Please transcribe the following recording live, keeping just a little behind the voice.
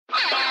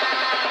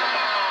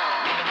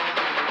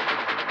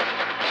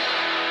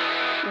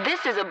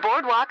This is a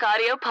Boardwalk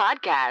Audio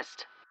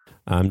podcast.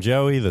 I'm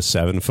Joey, the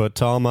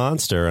 7-foot-tall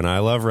monster, and I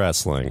love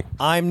wrestling.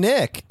 I'm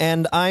Nick,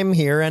 and I'm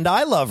here, and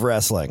I love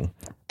wrestling.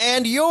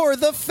 And you're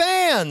the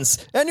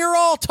fans, and you're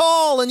all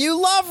tall, and you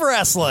love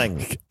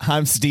wrestling.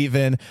 I'm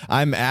Steven.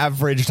 I'm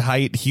average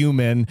height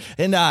human,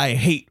 and I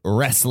hate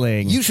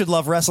wrestling. You Should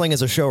Love Wrestling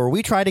is a show where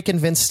we try to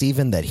convince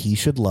Steven that he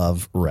should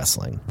love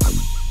wrestling.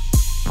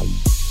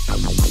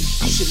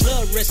 You should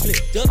love wrestling,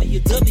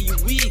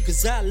 WWE,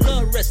 cause I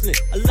love wrestling.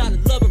 A lot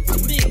of loving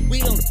from me.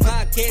 We on the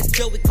podcast,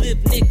 Joey, Cliff,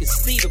 Nick, and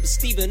Steven. But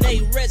Steven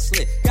ain't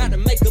wrestling, gotta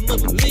make him a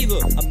believer.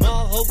 I'm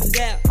all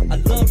hoping out, I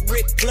love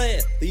Ric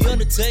Flair, The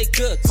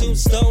Undertaker,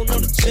 Tombstone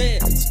on the chair.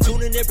 So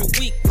tune in every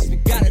week, cause we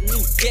got a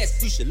new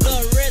guest. You should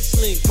love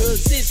wrestling,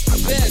 cause it's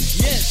the best,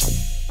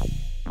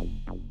 yes.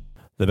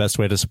 The best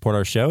way to support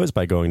our show is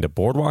by going to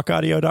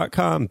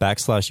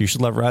boardwalkaudio.com/You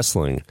Should Love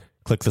Wrestling.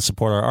 Click the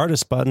Support Our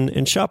Artist button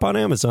and shop on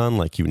Amazon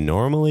like you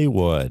normally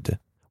would.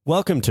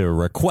 Welcome to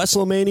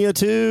RequestleMania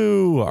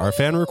 2, our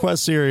fan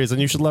request series,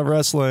 and You Should Love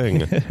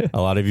Wrestling.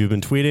 A lot of you have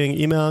been tweeting,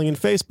 emailing, and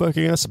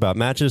Facebooking us about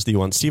matches that you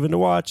want Steven to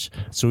watch,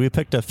 so we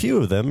picked a few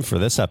of them for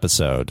this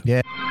episode.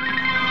 Yeah.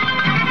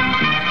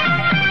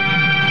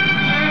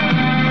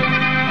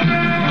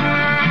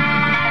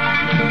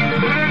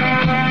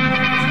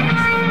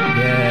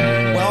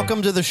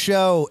 Welcome to the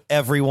show,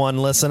 everyone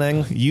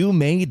listening. You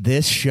made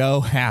this show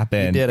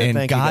happen. You did it. And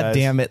Thank you, God guys.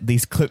 damn it,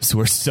 these clips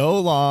were so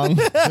long.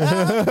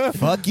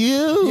 Fuck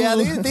you. Yeah,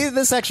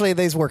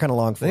 these were kind of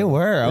long. For They me.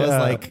 were. I was Yeah.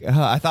 like,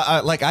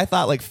 I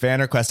thought fan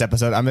request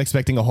episode. I'm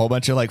expecting a whole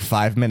bunch of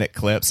 5-minute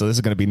clips, so this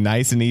is going to be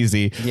nice and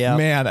easy. Yeah.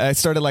 Man, I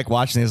started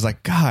watching. It was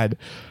like, God,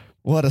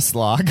 what a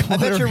slog. I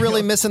bet you're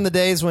really missing the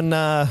days when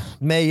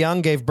Mae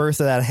Young gave birth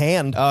to that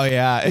hand. Oh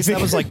yeah,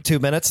 That was like 2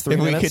 minutes, 3 If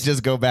minutes. we could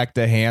just go back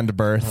to hand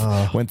birth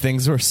when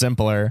things were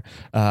simpler,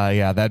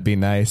 yeah, that'd be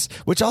nice.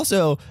 Which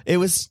also,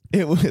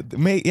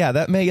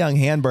 that Mae Young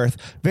hand birth,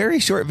 very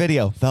short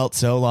video, felt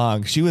so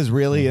long. She was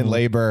really in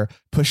labor,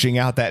 pushing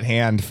out that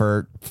hand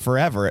for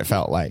forever. It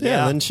felt like.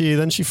 Yeah, then she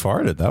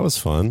farted. That was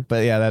fun.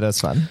 But yeah, that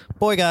is fun.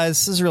 Boy,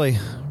 guys, this is really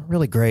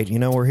great. You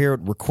know, we're here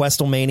at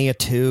RequestleMania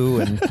 2,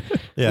 and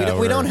Yeah,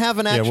 we don't have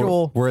an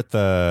actual. We're at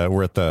the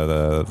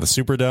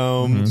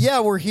Superdome. Yeah,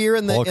 we're here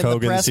in the Hulk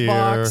Hogan's press here.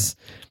 box.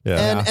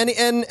 Yeah.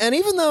 And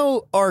even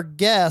though our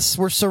guests,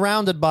 we're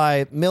surrounded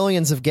by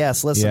millions of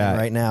guests listening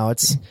right now,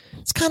 it's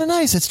kind of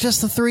nice. It's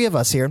just the three of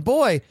us here. And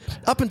boy,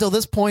 up until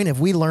this point, have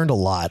we learned a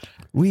lot.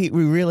 We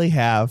really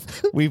have.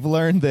 We've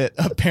learned that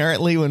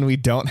apparently when we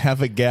don't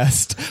have a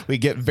guest, we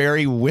get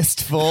very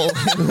wistful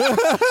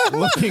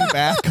looking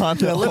back on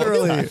the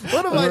Literally. whole time.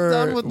 What have I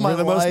done with my We're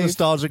the life? most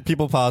nostalgic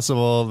people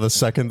possible the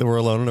second that we're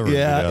alone in a room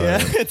Yeah,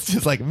 together. it's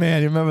just like,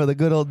 man, you remember the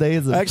good old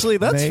days of Actually,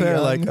 that's Mae fair.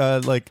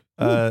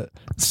 Young?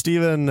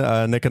 Steven,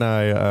 Nick, and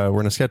I we're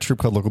in a sketch troupe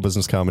called Local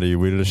Business Comedy.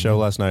 We did a show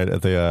last night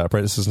at the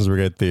Apprentice Citizens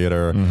Brigade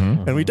Theater,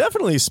 and we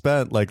definitely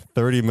spent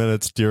 30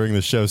 minutes during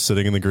the show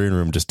sitting in the green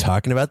room just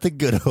talking about the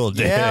good old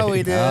days. Yeah,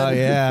 we did. Oh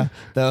yeah,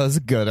 those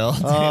good old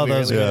days. Oh,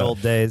 those Really. good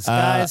old days.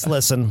 Guys,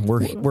 listen,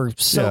 we're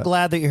so Yeah.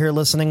 glad that you're here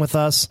listening with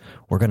us.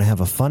 We're going to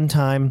have a fun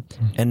time.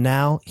 And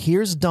now,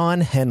 here's Don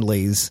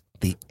Henley's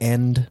The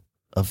End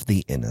of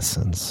the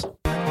Innocence.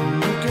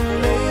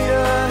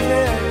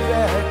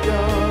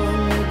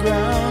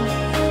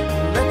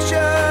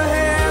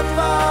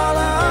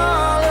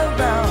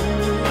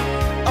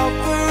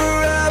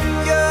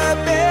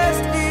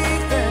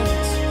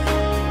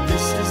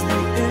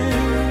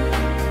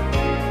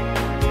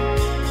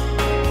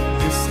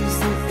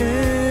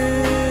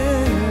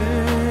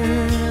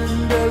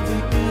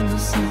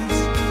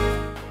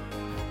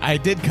 I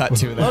did cut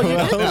to that. Oh, you did?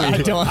 I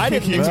don't. I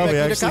didn't Well, expect we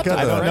you to actually cut cut that.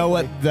 I don't that. know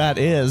what that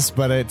is,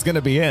 but it's going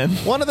to be in.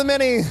 One of the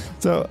many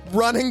So,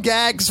 running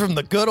gags from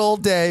the good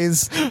old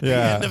days. The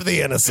Yeah. End of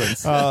the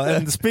Innocence.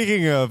 and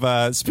speaking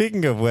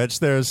of which,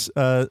 there's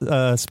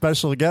a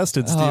special guest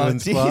in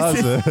Steven's Jesus.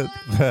 closet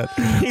that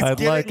I'd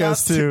giving like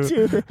us us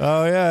to. to-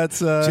 Oh yeah, it's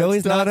Joey's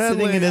it's Don not sitting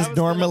Henley. in his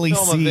normally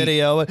Film a seat.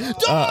 video.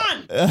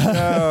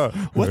 Don!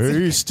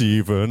 Hey,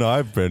 Steven,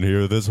 I've been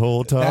here this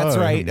whole time. That's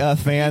right, He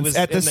fans. was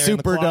At the in there in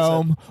the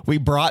Superdome, we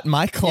brought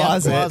my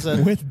closet,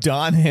 closet. with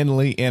Don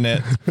Henley in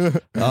it.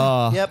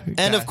 Oh, Yep.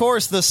 And of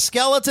course, the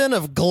skeleton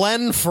of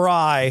Glenn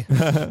Fry.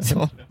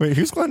 Wait,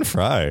 who's Glenn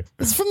Fry?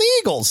 It's from the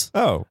Eagles.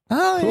 Oh,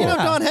 oh, You know,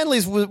 yeah. Don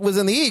Henley's was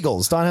in the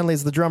Eagles. Don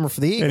Henley's the drummer for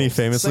the Eagles. and he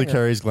famously Singer.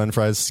 carries Glenn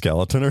Fry's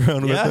skeleton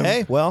around with Yeah, him.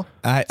 hey, well,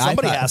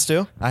 somebody thought- has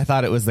to. I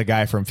thought it was the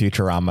guy from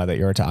Futurama that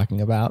you were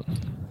talking about.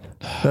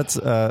 That's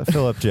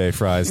Philip J.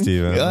 Fry,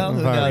 Steven. Well,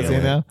 who knows, you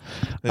know?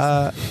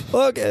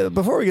 Look,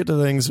 before we get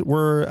to things,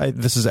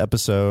 this is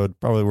episode,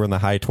 probably we're in the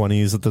high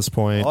 20s at this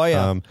point. Oh,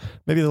 yeah.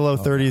 Maybe the low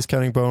 30s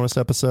counting bonus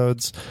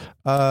episodes.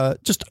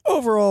 Just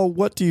overall,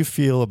 what do you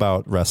feel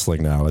about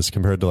wrestling now as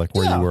compared to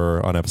where Yeah. you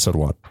were on episode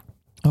 1?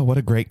 Oh, what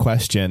a great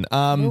question. Where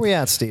are we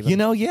at, Steven? You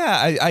know,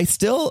 yeah, I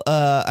still,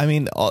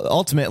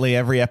 ultimately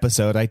every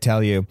episode I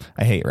tell you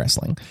I hate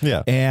wrestling.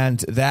 Yeah. And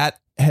that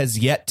has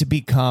yet to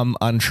become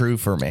untrue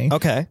for me.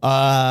 Okay.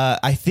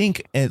 I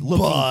think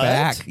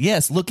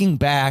looking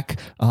back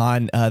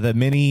on the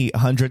many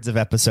hundreds of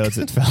episodes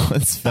it's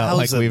felt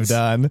like we've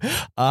done,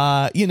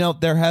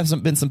 there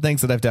have been some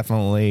things that I've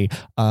definitely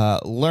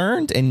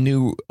learned and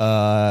new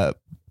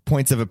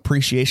points of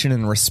appreciation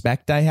and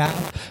respect I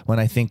have when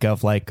I think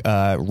of like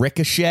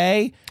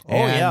Ricochet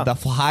and the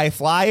high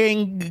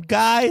flying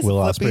guys. Will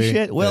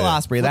Ospreay.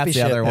 Ospreay, that's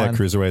the other one.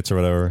 Cruiserweights or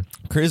whatever.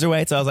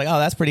 Cruiserweights. I was like, oh,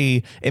 that's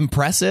pretty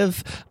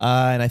impressive.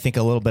 And I think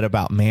a little bit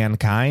about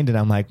Mankind, and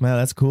I'm like, man,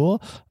 that's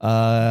cool.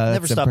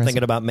 Never stop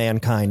thinking about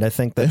Mankind. I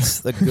think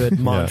that's a good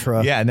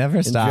mantra. Yeah,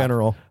 never stop. In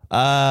general.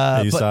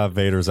 You saw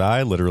Vader's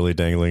eye literally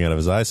dangling out of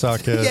his eye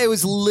socket. Yeah, it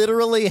was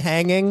literally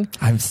hanging.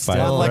 I'm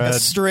still like a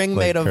string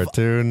made of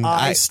cartoon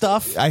eye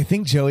stuff. I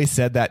think Joey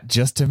said that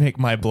just to make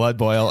my blood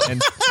boil,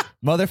 and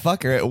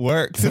motherfucker, it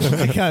worked.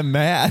 Like, I'm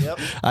mad. Yep.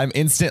 I'm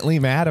instantly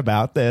mad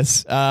about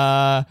this.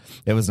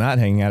 It was not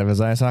hanging out of his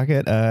eye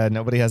socket.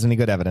 Nobody has any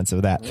good evidence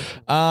of that.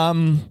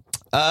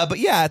 But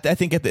yeah, I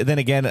think then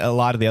again, a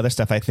lot of the other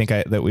stuff I think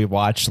that we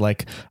watched,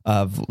 like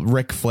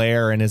Ric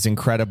Flair and his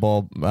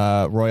incredible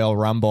Royal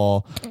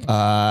Rumble,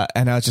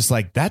 and I was just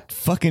like, that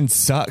fucking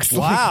sucks.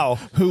 Wow.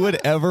 Like, who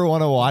would ever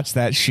want to watch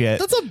that shit?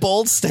 That's a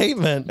bold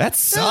statement. That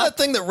sucks. That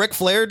thing that Ric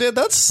Flair did,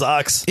 that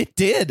sucks. It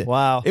did.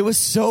 Wow. It was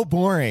so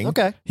boring.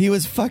 Okay. He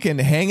was fucking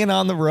hanging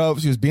on the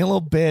ropes. He was being a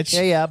little bitch.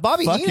 Yeah.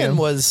 Bobby Fuck Heenan him.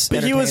 was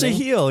But he was a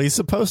entertaining. heel. He's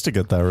supposed to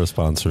get that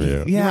response from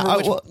you. Yeah.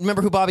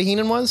 Remember who Bobby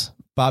Heenan was?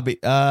 Bobby.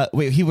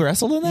 Wait, he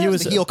wrestled in that? He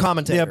was the heel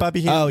commentator. Yeah, Bobby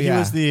Heenan. Oh, He yeah.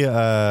 was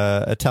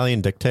the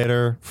Italian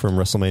dictator from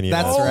WrestleMania.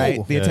 That's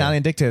right. The Yeah.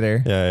 Italian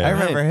dictator. Yeah. I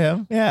remember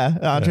him. Yeah.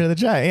 Andre the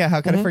Giant. Yeah.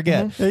 How could I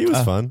forget? Yeah, he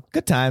was fun.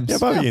 Good times. Yeah,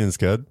 Bobby Heenan's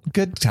good.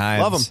 Good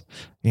times. Love him.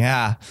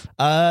 Yeah.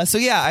 So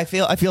yeah, I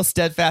feel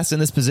steadfast in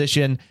this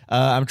position.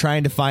 I'm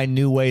trying to find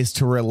new ways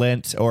to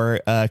relent or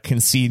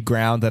concede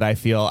ground that I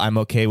feel I'm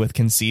okay with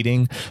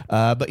conceding.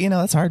 But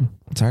it's hard.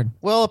 It's hard.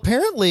 Well,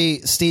 apparently,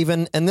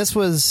 Steven, and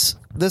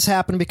this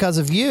happened because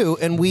of you,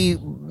 and we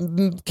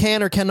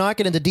can or cannot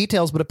get into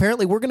details, but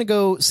apparently we're going to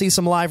go see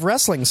some live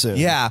wrestling soon.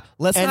 Yeah.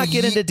 Let's And not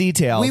get into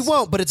details. We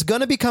won't, but it's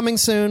going to be coming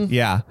soon.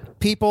 Yeah.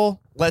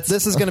 People,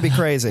 this is going to be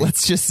crazy.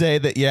 Let's just say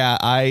that,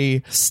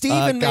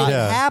 Steven made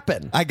it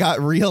happen. I got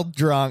real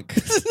drunk,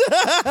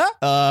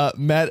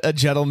 met a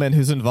gentleman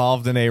who's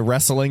involved in a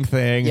wrestling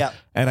thing, Yep.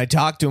 and I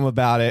talked to him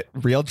about it,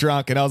 real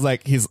drunk, and I was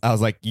like,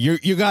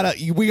 we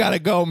gotta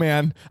go,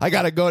 man. I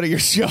gotta go to your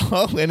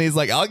show, and he's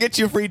like, I'll get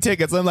you free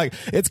tickets. I'm like,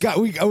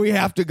 we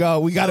have to go.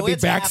 We gotta be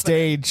it's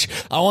backstage.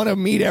 I want to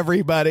meet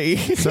everybody.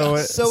 So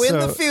in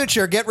the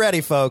future, get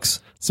ready, folks.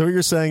 So what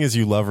you're saying is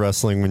you love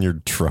wrestling when you're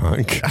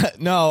drunk.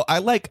 No,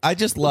 I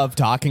just love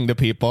talking to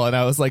people, and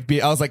I was like,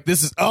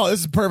 this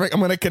is perfect. I'm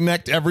gonna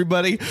connect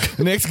everybody.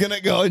 Nick's gonna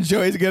go, and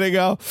Joey's gonna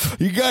go.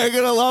 You guys are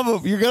gonna love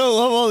them. You're gonna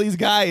love all these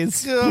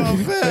guys. Oh,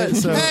 man.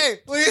 Hey,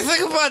 what do you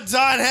think about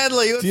Don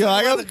Henley? You you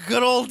like about him? the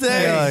good old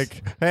days. You're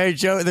like, hey,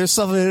 Joey, there's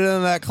something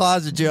in that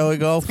closet, Joey.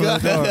 Go for the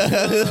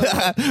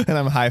door. And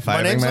I'm high My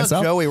fiving name's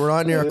myself. not Joey. We're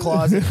on your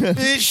closet.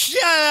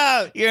 Shut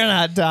up. You're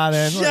not Don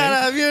Henley. Shut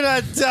up. You're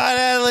not Don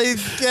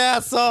Henley's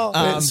asshole.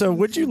 Wait, so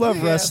would you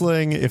love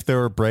wrestling if there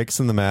were breaks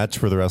in the match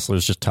where the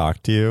wrestlers just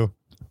talk to you?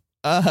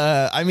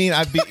 I mean,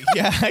 I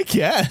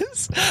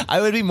guess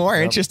I would be more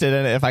interested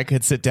in it if I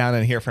could sit down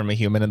and hear from a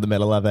human in the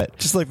middle of it.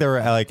 Just like there were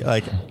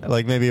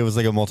like maybe it was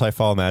like a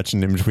multi-fall match,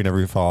 and in between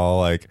every fall,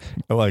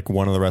 like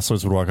one of the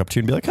wrestlers would walk up to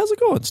you and be like, "How's it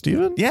going,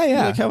 Steven?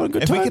 Yeah. Like, having a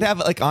good if time?" we could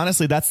have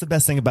honestly, that's the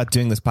best thing about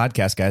doing this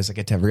podcast, guys. I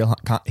get to have real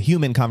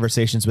human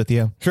conversations with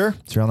you. Sure.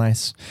 It's real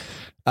nice.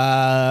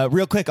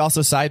 Real quick, also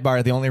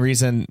sidebar,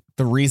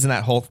 the reason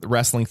that whole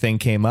wrestling thing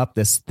came up,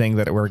 this thing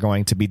that we're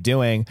going to be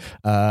doing,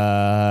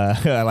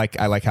 I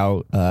like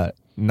how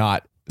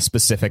not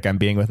specific I'm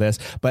being with this,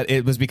 but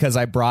it was because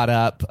I brought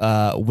up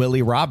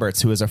Willie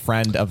Roberts, who is a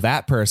friend of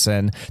that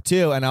person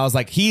too, and I was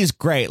like, he's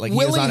great. Like,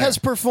 Willie has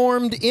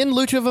performed in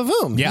Lucha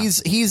Vavoom. Yeah.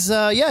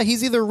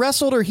 He's either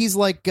wrestled or he's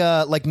like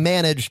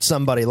managed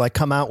somebody, like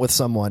come out with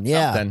someone.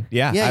 Yeah. I don't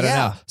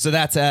know. So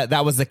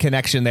that was the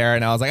connection there,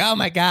 and I was like, oh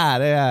my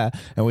god, yeah.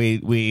 And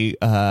we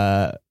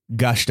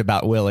gushed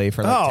about Willie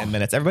for like 10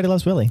 minutes. Everybody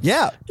loves Willie.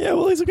 Yeah. Yeah,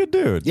 well, he's a good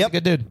dude. Yep.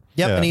 Good dude.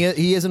 Yep. Yeah. And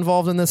he is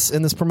involved in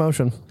this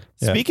promotion.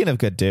 Yeah. Speaking of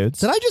good dudes,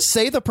 Did I just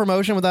say the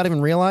promotion without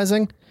even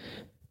realizing?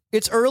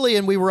 It's early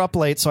and we were up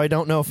late, so I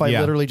don't know if I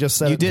literally just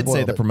said you it. did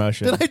say the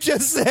promotion. Did I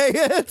just say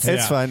it?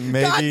 It's fine.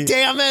 Maybe, God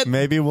damn it.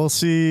 Maybe we'll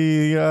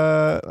see.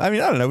 I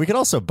don't know. We could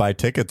also buy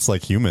tickets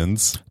like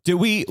humans. Do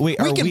we? Wait,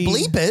 We can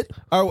bleep it.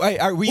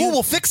 Are we?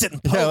 We'll fix it in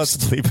post. Yeah, let's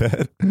bleep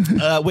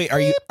it.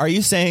 Wait, are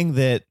you saying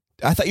that?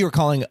 I thought you were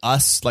calling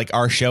us, like,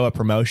 our show a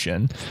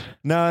promotion.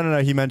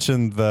 No. He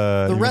mentioned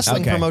the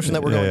wrestling Okay. promotion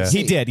that we're going to see.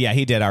 He did. Yeah,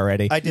 he did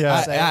already. I did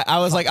say it. I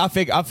was like, I'll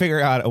figure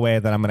out a way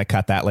that I'm going to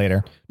cut that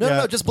later.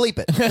 No, just bleep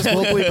it.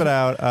 We'll bleep it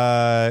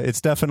out.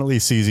 It's definitely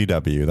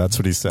CZW. That's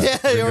what he said.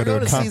 Yeah, we're going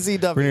to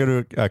CZW. We're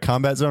going to go to a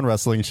Combat Zone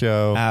wrestling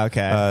show.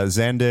 Okay.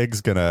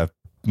 Zandig's going to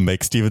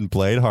make Steven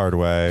Blade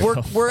Hardway.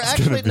 We're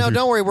actually no,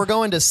 don't worry. We're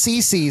going to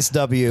CC's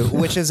W,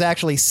 which is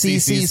actually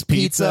CC's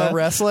Pizza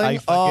Wrestling.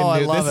 I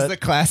love this it. is a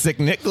classic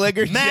Nick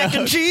Ligger Mac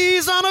joke. and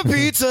cheese on a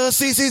pizza.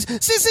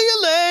 CC's. See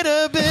you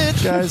later,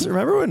 bitch. Guys,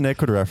 remember when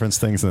Nick would reference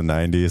things in the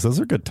 90s? Those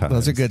are good times.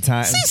 Those are good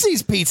times.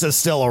 CC's Pizza's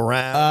still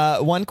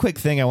around. One quick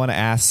thing I want to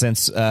ask,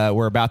 since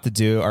we're about to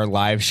do our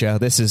live show.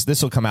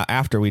 This will come out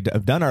after we've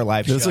done our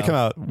live show. This will come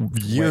out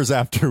years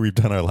after we've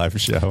done our live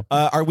show.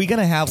 Are we going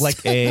to have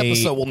like a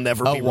episode will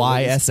never be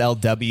released.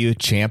 YSLW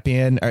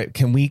champion? Or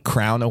can we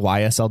crown a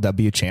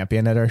YSLW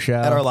champion at our show?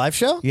 At our live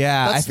show?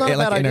 Yeah, That's not a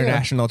like bad idea.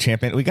 international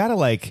champion. We got to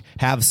like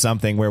have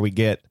something where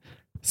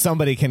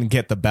somebody can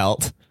get the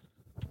belt.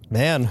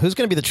 Man, who's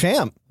going to be the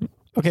champ?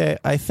 Okay,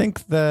 I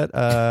think that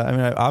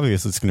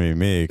obviously it's going to be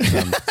me.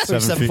 'Cause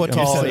I'm 7 foot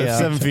tall, yeah.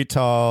 7 feet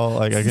tall.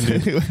 Like I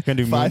can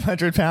do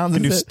 500 pounds. I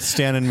can do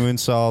standing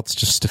moonsaults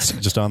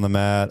just on the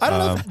mat. I don't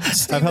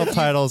know. I've held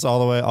titles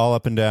all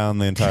up and down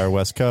the entire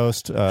West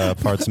Coast,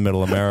 parts of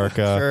Middle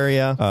America. Sure,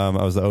 yeah. I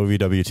was the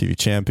OVW TV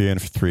champion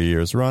for 3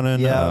 years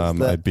running. Yeah,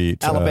 I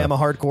beat Alabama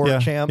hardcore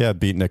champ. Yeah,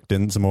 beat Nick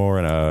Dinsmore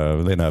in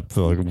a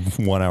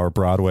 1 hour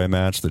Broadway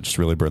match that just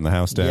really burned the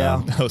house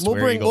down. Yeah,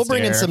 we'll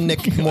bring in some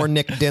more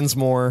Nick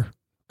Dinsmore.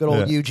 Good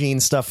old Eugene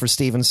stuff for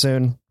Steven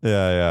soon.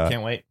 Yeah.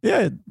 Can't wait.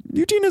 Yeah,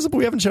 Eugene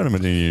we haven't shown him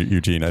any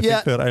Eugene. I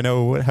think that I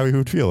know how he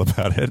would feel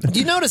about it. Do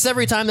you notice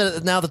every time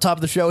that now at the top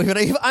of the show,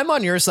 even I'm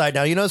on your side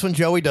now. You notice when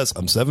Joey does,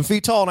 I'm 7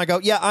 feet tall, and I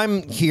go, yeah,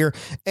 I'm here,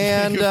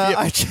 and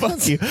I just I'm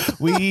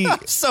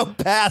so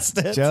past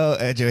it. Joe,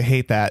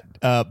 hate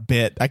that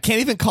bit. I can't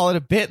even call it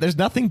a bit. There's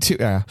nothing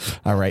to.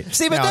 All right.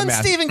 See, but then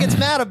Steven gets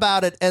mad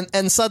about it,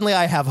 and suddenly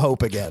I have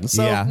hope again.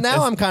 So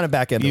now I'm kind of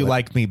back into it. You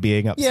like me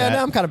being upset? Yeah,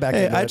 now I'm kind of back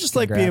into it. I just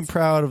like being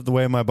proud of the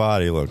way my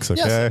body looks. Okay.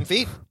 Yeah, 7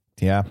 feet.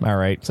 Yeah, all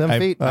right. 7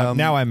 feet.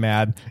 Now I'm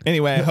mad.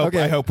 Anyway,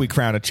 I hope we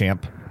crown a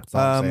champ. That's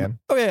all I'm saying.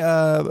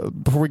 Okay,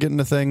 before we get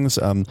into things,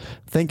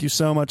 thank you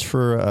so much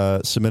for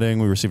submitting.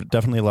 We received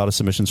definitely a lot of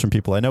submissions from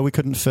people. I know we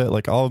couldn't fit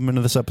like all of them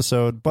into this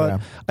episode,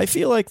 but I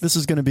feel like this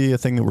is going to be a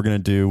thing that we're going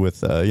to do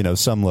with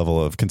some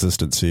level of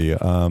consistency.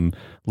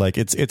 Like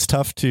it's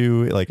tough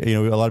to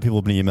a lot of people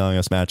have been emailing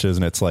us matches,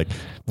 and it's like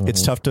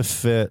it's tough to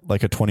fit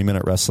like a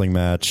 20-minute wrestling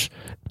match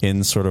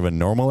in sort of a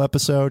normal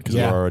episode because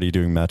we're already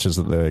doing matches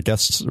that the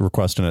guests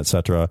request and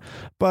etc.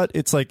 But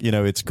it's like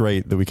it's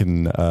great that we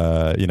can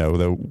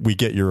that we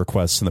get your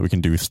requests and that we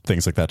can do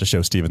things like that to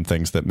show Steven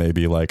things that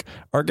maybe like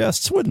our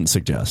guests wouldn't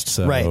suggest.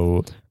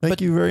 So thank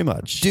you very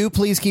much. Do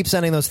please keep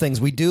sending those things.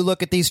 We do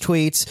look at these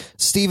tweets.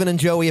 Steven and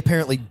Joey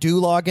apparently do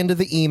log into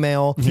the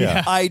email.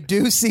 Yeah. I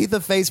do see the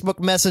Facebook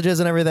messages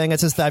and everything.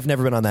 It's just I've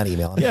never been on that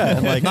email. Yeah,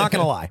 and like not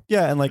gonna lie.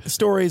 Yeah, and like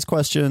stories,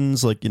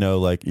 questions,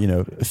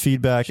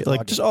 feedback,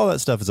 like just all that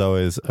stuff is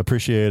always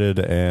appreciated.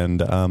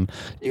 And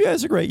you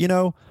guys are great.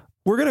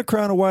 We're going to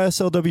crown a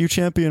YSLW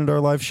champion at our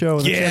live show,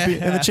 and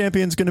the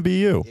champion's going to be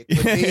you. It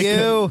could be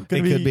you.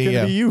 Could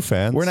be you,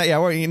 fans. We're not. Yeah,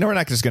 we're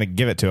not just going to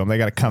give it to them. They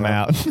got to come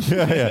out.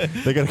 yeah.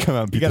 They got to come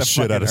out and beat the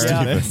shit out of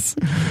Steven.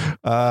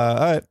 All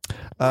right.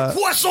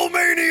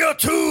 WrestleMania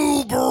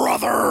 2,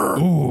 brother.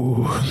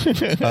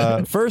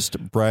 Ooh. First,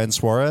 Brian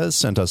Suarez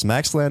sent us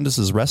Max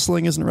Landis'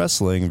 Wrestling Isn't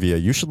Wrestling via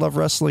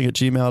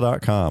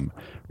youshouldlovewrestling@gmail.com.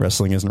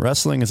 Wrestling Isn't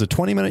Wrestling is a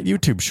 20-minute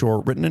YouTube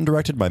short written and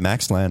directed by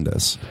Max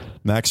Landis.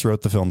 Max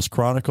wrote the films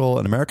Chronicle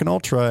and American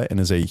Ultra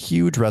and is a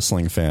huge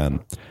wrestling fan.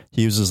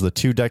 He uses the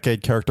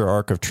 2-decade character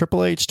arc of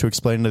Triple H to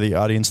explain to the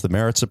audience the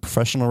merits of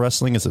professional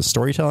wrestling as a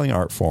storytelling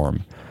art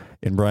form.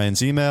 In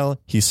Brian's email,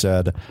 he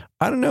said,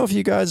 I don't know if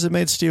you guys have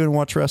made Steven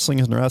watch Wrestling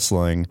Isn't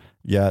Wrestling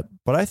yet,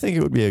 but I think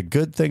it would be a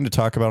good thing to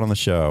talk about on the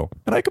show.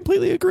 And I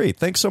completely agree.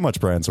 Thanks so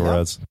much, Brian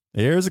Suarez.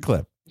 Yeah. Here's a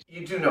clip.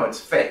 You do know it's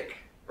fake,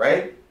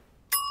 right?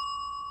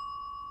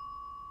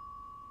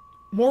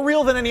 More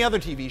real than any other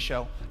TV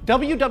show,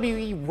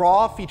 WWE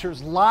Raw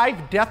features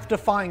live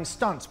death-defying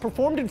stunts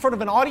performed in front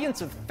of an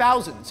audience of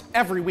thousands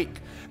every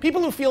week.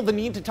 People who feel the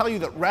need to tell you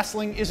that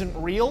wrestling isn't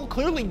real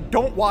clearly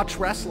don't watch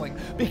wrestling,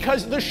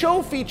 because the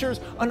show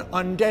features an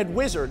undead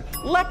wizard,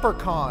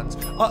 leprechauns,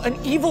 an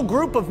evil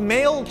group of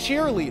male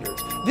cheerleaders.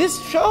 This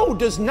show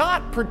does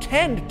not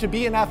pretend to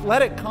be an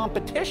athletic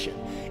competition.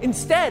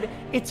 Instead,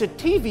 it's a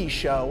TV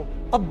show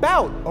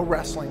about a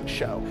wrestling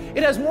show.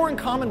 It has more in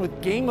common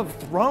with Game of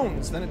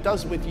Thrones than it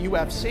does with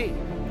UFC.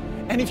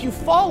 And if you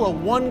follow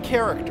one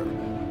character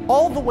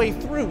all the way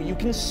through, you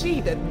can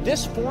see that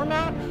this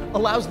format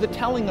allows the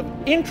telling of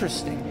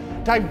interesting,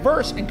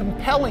 diverse, and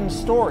compelling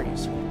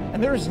stories.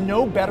 And there is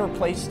no better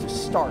place to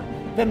start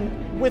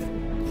than with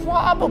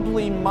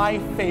probably my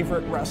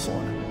favorite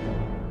wrestler,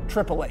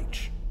 Triple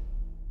H.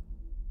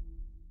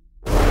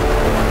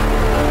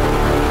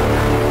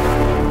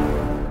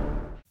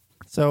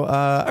 So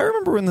I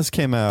remember when this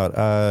came out.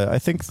 I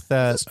think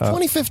that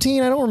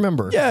 2015. I don't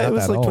remember. Yeah, it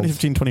was like old.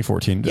 2015,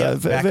 2014. Yeah,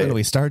 back when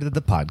we started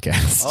the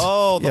podcast.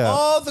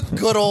 The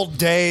good old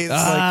days.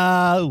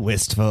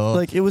 Wistful.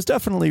 Like it was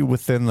definitely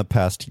within the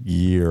past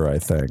year, I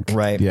think.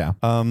 Right. Yeah.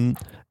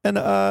 And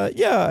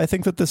yeah, I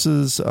think that this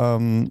is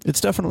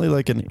it's definitely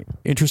like an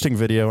interesting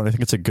video, and I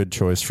think it's a good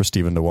choice for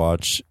Steven to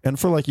watch and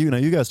for like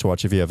you guys to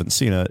watch if you haven't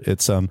seen it.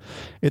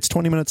 It's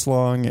 20 minutes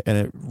long, and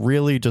it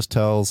really just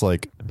tells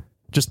like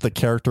just the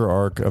character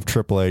arc of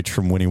Triple H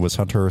from when he was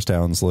Hunter Hearst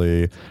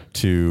Helmsley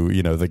to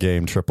the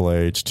game Triple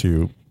H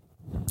to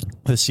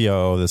the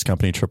CEO of this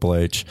company Triple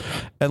H.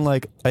 And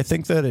like I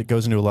think that it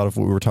goes into a lot of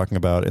what we were talking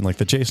about in like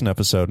the Jason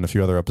episode and a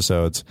few other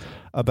episodes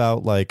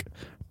about like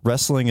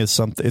wrestling is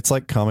something. It's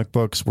like comic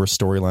books where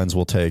storylines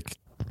will take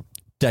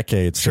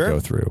decades to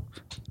go through.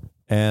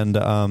 And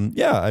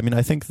yeah, I mean,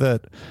 I think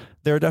that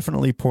there are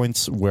definitely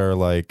points where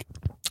like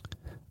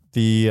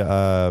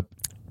the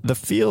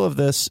feel of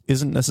this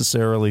isn't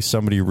necessarily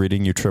somebody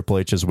reading you Triple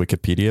H's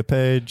Wikipedia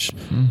page.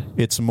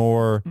 It's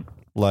more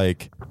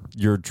like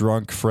your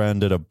drunk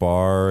friend at a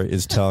bar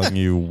is telling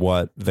you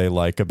what they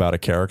like about a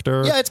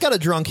character. Yeah, it's got a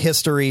drunk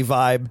history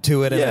vibe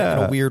to it in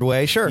a weird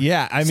way. Sure.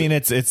 Yeah, I mean,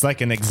 it's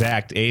like an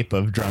exact ape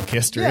of drunk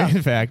history,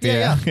 in fact.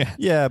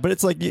 Yeah, but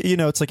it's like,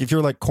 it's like if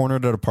you're like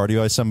cornered at a party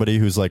by somebody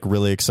who's like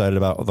really excited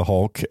about the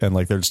Hulk and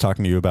like they're just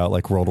talking to you about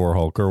like World War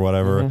Hulk or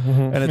whatever.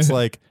 And it's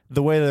like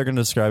the way they're going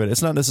to describe it,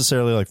 it's not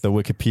necessarily like the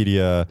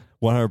Wikipedia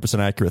 100%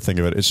 accurate thing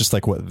of it. It's just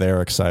like what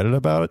they're excited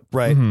about.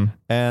 Right.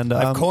 And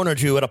I've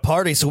cornered you at a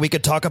party so we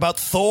could talk about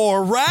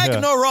Thor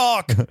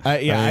Ragnarok. I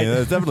mean,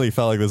 it definitely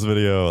felt like this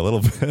video a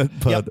little bit,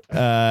 but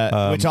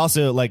which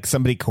also like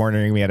somebody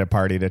cornering me at a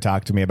party to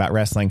talk to me about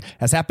wrestling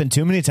has happened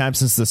too many times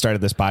since the start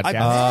of this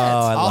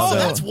podcast.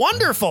 That's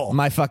wonderful.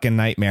 My fucking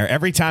nightmare.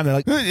 Every time they're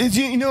like, did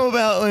you know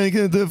about like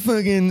the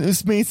fucking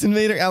Space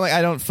Invader? I'm like,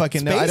 I don't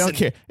fucking know. I don't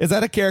care. Is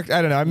that a character?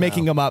 I don't know. I'm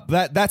making them up.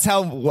 That's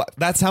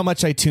how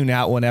much I tune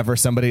out whenever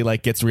somebody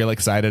like gets real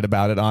excited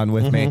about it on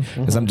with me,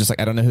 because I'm just like,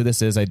 I don't know who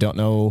this is. I don't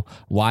know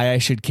why I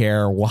should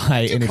care.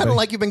 Why kind of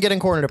like you've been getting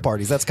cornered at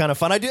parties. That's kind of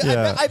fun.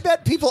 I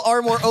bet people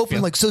are more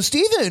open. Like, so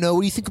Steven,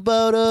 what do you think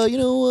about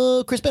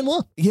Chris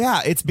Benoit?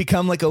 Yeah, it's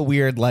become like a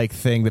weird like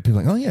thing that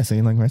people are like, oh yeah, so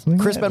you like wrestling?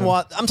 Chris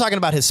Benoit. I'm talking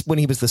about when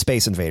he was the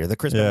Space Invader, the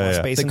Chris Benoit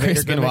Space the Invader.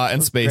 Chris Benoit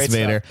and Space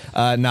Invader,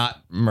 not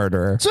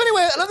murderer. So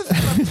anyway, another thing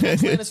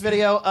about in this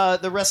video,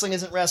 the wrestling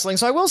isn't wrestling.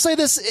 So I will say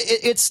this: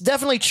 it's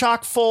definitely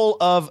chock full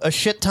of a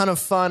shit ton of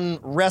fun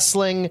wrestling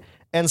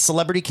and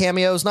celebrity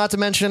cameos. Not to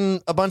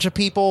mention a bunch of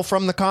people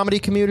from the comedy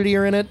community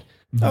are in it.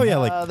 Oh yeah,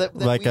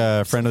 like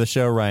a friend of the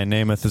show, Ryan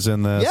Namath is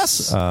in this.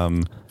 Yes,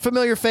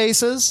 familiar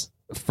faces.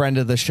 Friend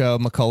of the show,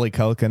 Macaulay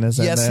Culkin is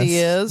in this. Yes, he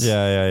is.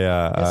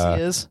 Yeah. Yes,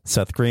 he is.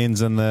 Seth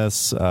Green's in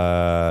this. It's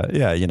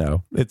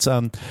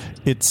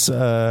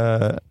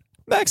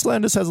Max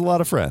Landis has a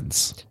lot of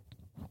friends.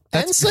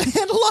 And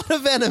a lot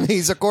of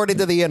enemies, according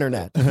to the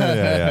internet.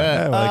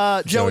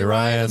 Like Joey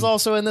Ryan is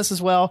also in this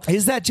as well.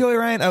 Is that Joey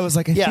Ryan? I was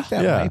like, I think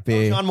that might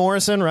be. John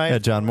Morrison, right? Yeah,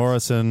 John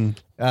Morrison.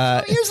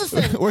 Here's the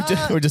thing.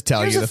 We're just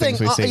telling you the things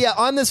we see.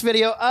 On this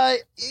video,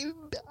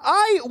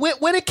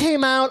 when it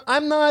came out,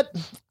 I'm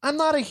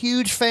not a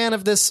huge fan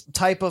of this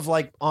type of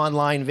like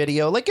online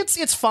video. Like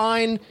it's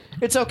fine,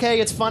 it's okay,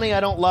 it's funny.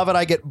 I don't love it.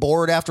 I get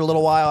bored after a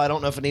little while. I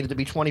don't know if it needed to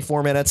be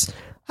 24 minutes.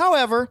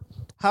 However,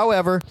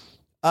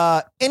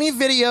 any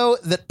video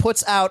that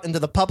puts out into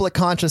the public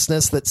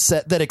consciousness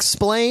that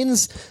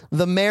explains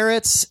the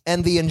merits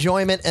and the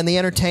enjoyment and the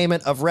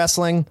entertainment of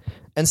wrestling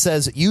and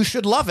says you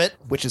should love it,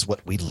 which is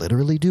what we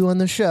literally do on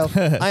this show,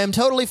 I am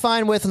totally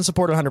fine with and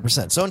support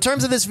 100%. So in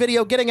terms of this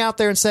video, getting out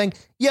there and saying,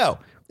 yo,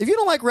 if you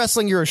don't like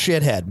wrestling, you're a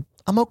shithead,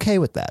 I'm okay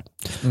with that.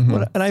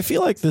 And I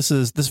feel like this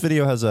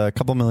video has a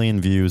couple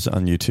million views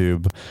on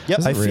YouTube.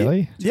 Yep.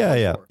 Really?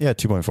 Yeah,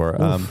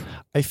 2.4.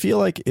 I feel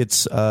like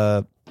it's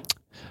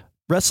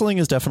wrestling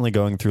is definitely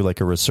going through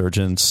like a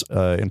resurgence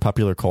in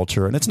popular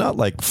culture, and it's not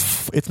like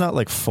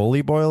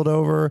fully boiled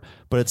over,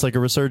 but it's like a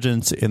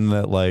resurgence in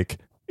that like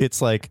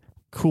it's like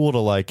cool to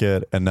like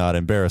it and not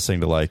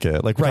embarrassing to like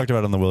it. Like we talked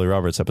about on the Willie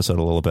Roberts episode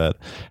a little bit.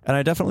 And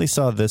I definitely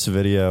saw this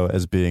video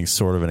as being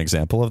sort of an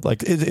example of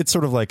like, it's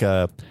sort of like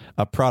a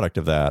product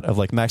of that, of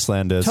like Max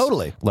Landis.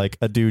 Totally. Like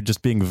a dude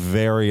just being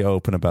very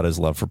open about his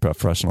love for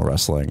professional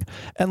wrestling.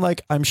 And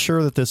like, I'm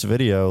sure that this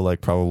video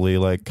like probably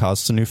like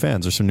caused some new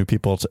fans or some new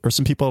people or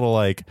some people to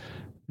like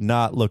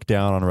not look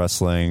down on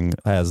wrestling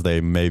as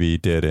they maybe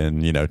did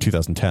in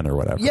 2010 or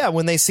whatever. Yeah,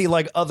 when they see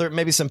like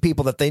maybe some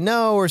people that they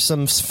know or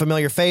some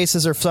familiar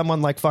faces or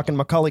someone like fucking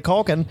Macaulay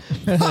Culkin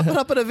popping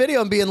up in a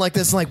video and being like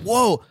this, like,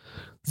 whoa,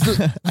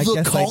 the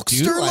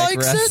Culkster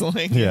likes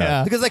wrestling. it?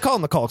 Yeah, because they call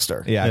him the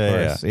Culkster. Yeah, of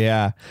course.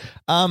 Yeah.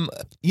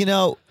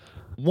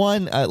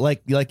 One,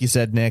 like you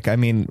said, Nick, I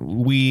mean,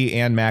 we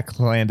and Max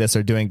Landis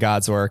are doing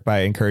God's work by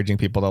encouraging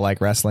people to like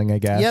wrestling, I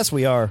guess. Yes,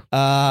 we are.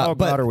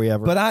 God, are we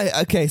ever.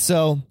 But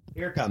so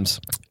here it comes.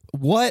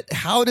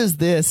 How does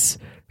this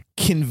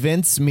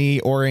convince me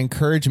or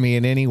encourage me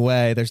in any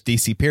way? There's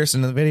DC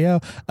Pearson in the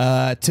video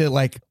to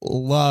like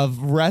love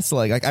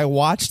wrestling. Like I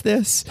watched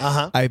this,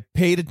 I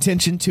paid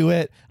attention to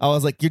it. I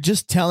was like, you're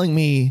just telling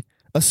me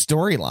a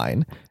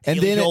storyline, and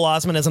then Joel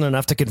Osment isn't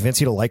enough to convince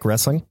you to like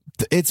wrestling.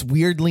 It's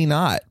weirdly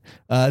not.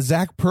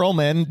 Zach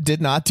Perlman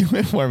did not do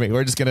it for me.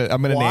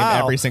 I'm gonna name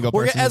every single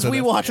person. As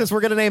we watch this,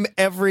 we're gonna name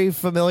every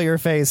familiar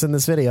face in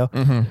this video.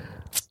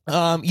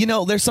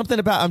 There's something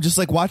about, I'm just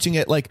like watching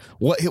it, like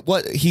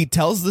what he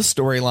tells the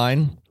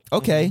storyline.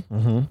 Okay.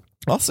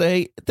 I'll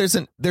say there's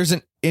an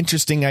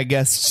interesting, I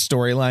guess,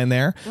 storyline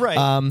there. Right.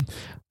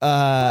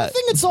 I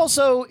think it's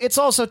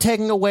also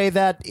taking away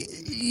that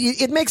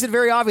it makes it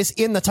very obvious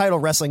in the title,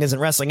 wrestling isn't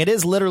wrestling. It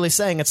is literally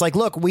saying, it's like,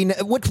 look,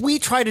 what we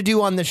try to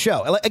do on the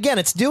show. Again,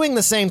 it's doing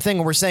the same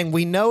thing. We're saying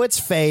we know it's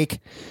fake.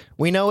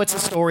 We know it's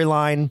a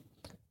storyline,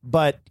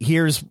 but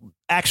here's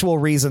actual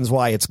reasons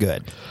why it's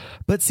good.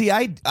 But see,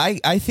 I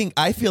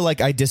feel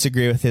like I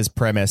disagree with his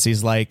premise.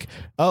 He's like,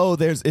 oh,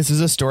 this is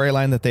a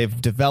storyline that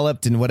they've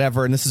developed and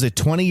whatever, and this is a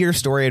 20-year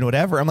story and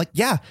whatever. I'm like,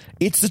 yeah,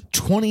 it's a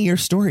 20-year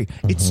story.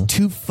 It's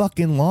too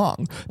fucking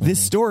long. This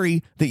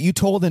story that you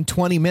told in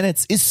 20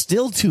 minutes is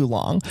still too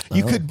long.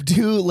 You could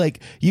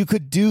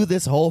do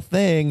this whole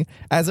thing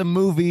as a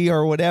movie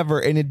or whatever,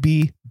 and it'd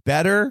be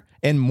better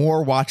and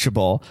more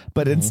watchable,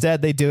 but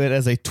instead they do it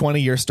as a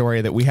 20-year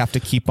story that we have to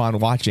keep on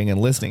watching and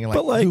listening. And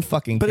who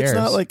fucking cares?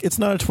 But it's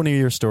not a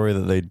 20-year story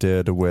that they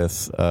did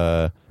with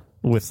a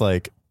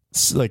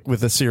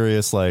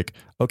serious, like,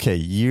 okay,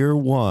 year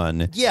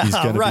one, he's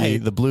going to be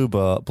the blue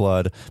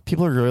blood.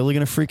 People are really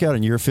going to freak out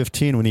in year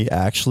 15 when he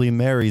actually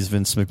marries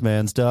Vince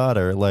McMahon's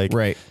daughter. Like,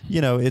 right.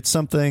 It's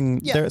something.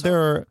 Yeah, there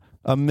are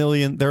a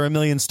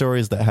million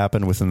stories that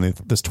happen within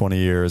this 20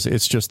 years.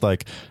 It's just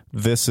like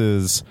this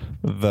is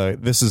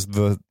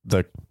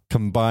the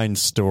combined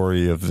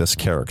story of this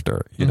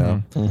character, you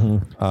know?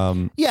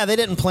 Yeah, they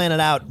didn't plan it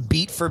out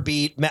beat for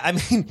beat. I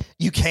mean,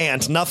 you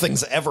can't.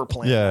 Nothing's ever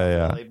planned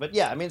out. Really. But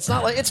yeah, I mean, it's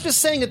not like, it's just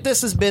saying that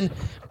this has been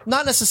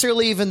not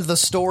necessarily even the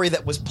story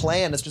that was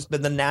planned. It's just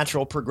been the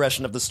natural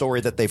progression of the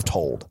story that they've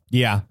told.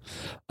 Yeah.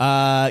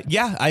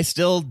 I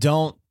still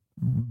don't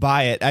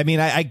buy it. I mean,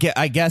 I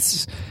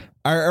guess...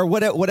 Or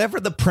whatever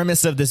the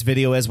premise of this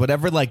video is,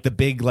 whatever like the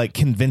big like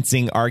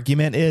convincing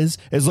argument is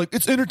like,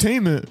 it's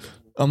entertainment.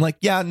 I'm like,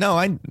 yeah, no,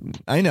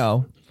 I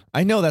know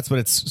that's what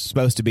it's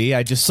supposed to be.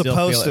 I just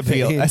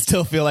I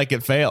still feel like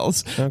it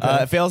fails.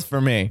 Okay. It fails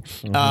for me.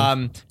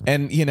 And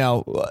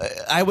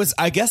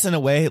I guess in a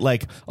way,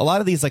 like a lot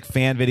of these like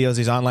fan videos,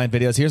 these online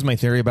videos, here's my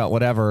theory about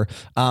whatever,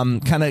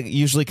 kind of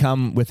usually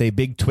come with a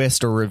big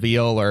twist or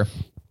reveal, or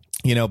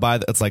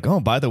it's like, oh,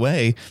 by the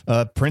way,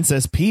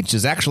 Princess Peach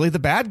is actually the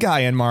bad guy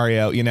in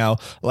Mario.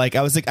 Like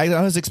I was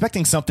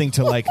expecting something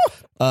to like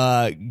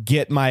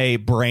get my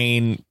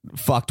brain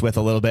fucked with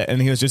a little bit, and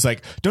he was just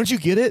like, don't you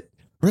get it?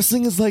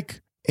 Wrestling is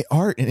like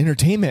art and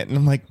entertainment, and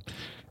I'm like,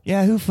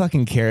 yeah, who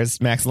fucking cares,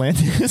 Max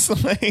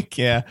Landis? Like,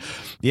 yeah.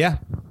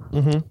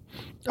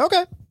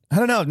 Okay. I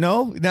don't know.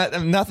 No,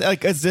 nothing.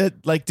 Like, is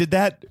it like? Did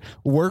that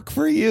work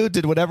for you?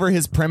 Did whatever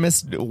his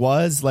premise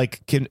was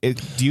like? Do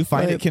you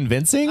find it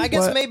convincing? I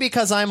guess maybe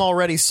because I'm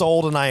already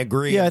sold and I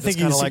agree. Yeah, I think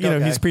he's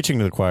he's preaching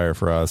to the choir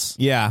for us.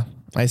 Yeah,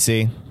 I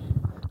see.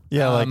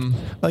 Yeah,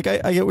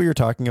 I get what you're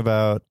talking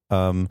about.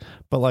 But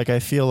like I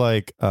feel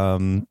like I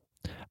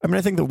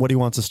think that what he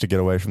wants us to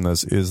get away from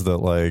this is that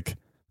like,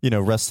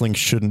 wrestling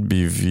shouldn't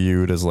be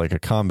viewed as like a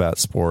combat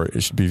sport.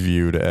 It should be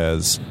viewed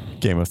as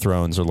Game of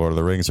Thrones or Lord of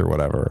the Rings or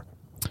whatever.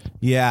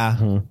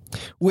 Yeah.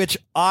 Which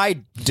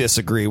I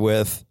disagree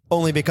with,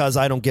 only because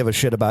I don't give a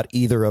shit about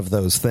either of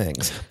those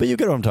things. But you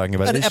get what I'm talking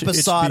about.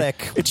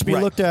 Episodic. It should be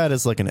looked at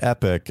as like an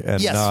epic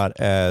and not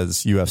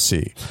as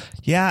UFC.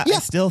 Yeah, I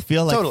still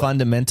feel like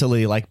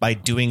fundamentally, like by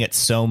doing it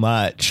so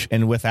much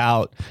and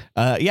without,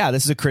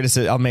 this is a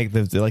criticism. I'll make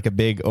like a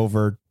big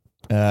over,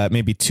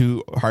 maybe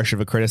too harsh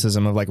of a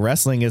criticism of like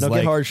wrestling is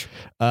like harsh.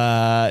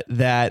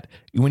 That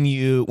when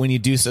you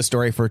do a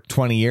story for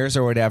 20 years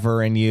or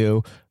whatever, and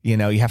you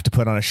have to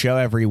put on a show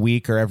every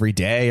week or every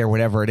day or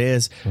whatever it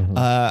is,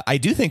 I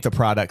do think the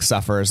product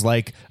suffers.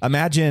 Like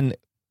imagine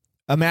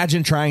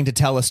trying to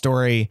tell a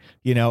story,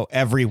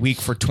 every week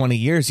for 20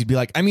 years. You'd be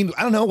like, I mean,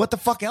 I don't know what the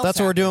fuck else. That's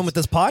what we're doing with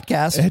this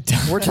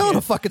podcast. We're telling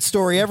a fucking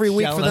story every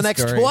week for the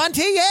next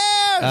 20 years.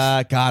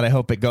 God, I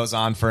hope it goes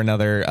on for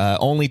another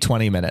only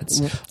 20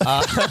 minutes.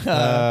 But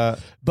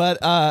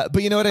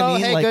you know what I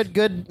mean? Hey, like,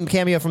 good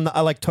cameo from the I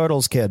Like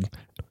Turtles kid.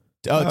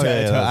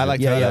 I like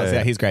Turtles.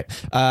 Yeah, he's great.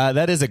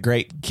 That is a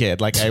great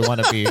kid. Like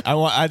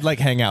I'd like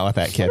hang out with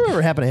that kid.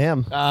 Whatever happened to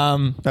him?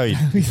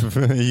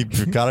 He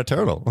got a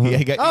turtle.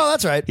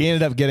 That's right. He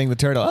ended up getting the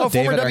turtle.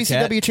 Former David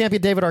WCW Arquette.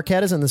 champion David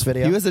Arquette is in this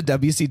video. He was a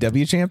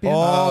WCW champion.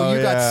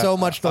 You got so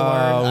much to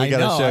learn. We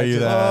got to show you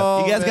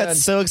that. You guys got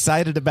so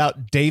excited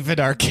about David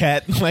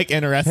Arquette, like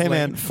in wrestling.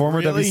 Hey man,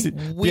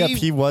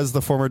 he was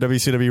the former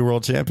WCW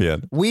world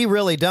champion. We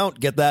really don't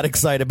get that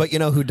excited, but you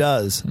know who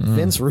does?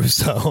 Vince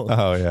Russo.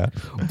 Oh yeah.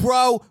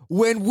 Bro,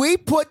 when we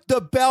put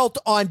the belt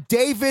on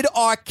David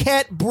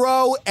Arquette,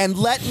 bro, and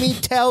let me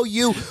tell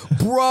you,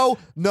 bro,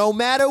 no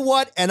matter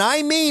what, and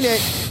I mean it,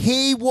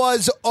 He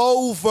was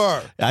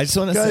over. I just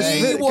want to say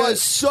He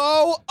was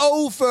so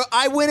over.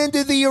 I went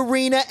into the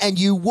arena and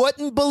you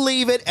wouldn't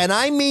believe it. And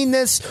I mean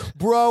this,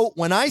 bro.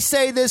 When I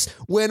say this,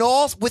 with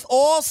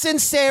all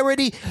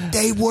sincerity,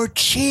 they were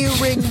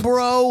cheering,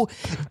 bro.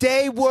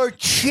 They were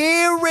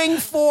cheering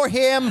for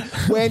him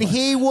when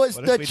he was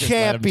the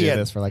champion.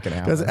 This for like an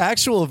hour. Because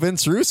actual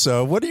Vince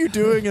Russo, what are you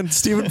doing in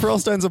Steven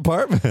Pearlstein's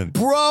apartment?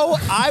 Bro,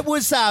 I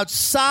was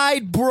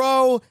outside,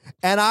 bro,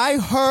 and I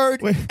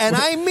heard,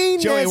 I mean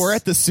Joey, this. we're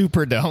at the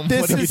Superdome.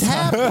 This What are you is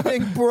talking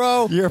happening,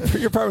 bro. Your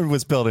apartment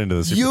was built into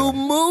the Superdome. You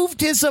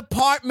moved his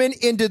apartment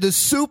into the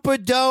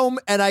Superdome,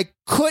 and I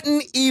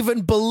couldn't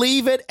even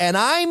believe it. And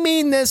I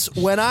mean this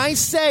when I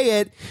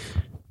say it.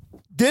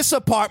 This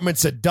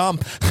apartment's a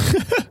dump.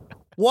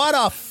 What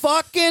a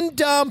fucking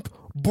dump,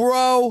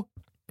 bro.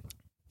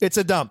 It's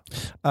a dump.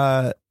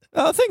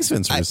 Thanks,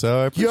 Vince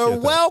Russo. I appreciate You're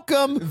that.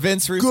 welcome.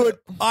 Vince Russo. Good.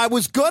 I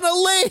was gonna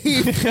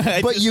leave,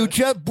 but you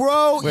just,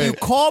 bro, you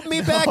called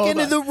me back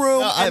into the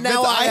room, and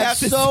now I have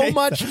so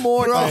much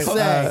more to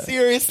say.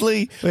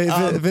 Seriously. Wait,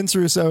 Vince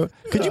Russo,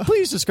 could you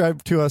please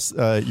describe to us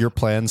your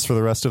plans for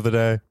the rest of the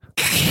day?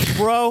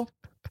 Bro,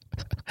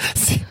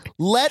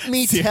 let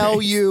me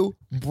tell you,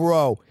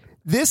 bro,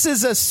 this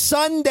is a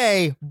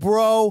Sunday,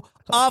 bro.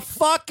 A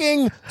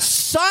fucking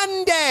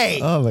Sunday.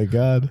 Oh, my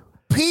God.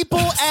 People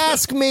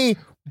ask me,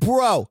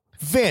 bro,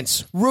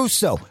 Vince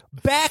Russo,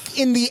 back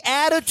in the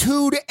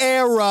Attitude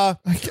Era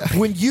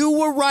when you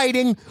were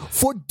writing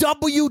for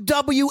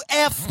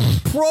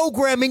WWF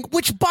programming,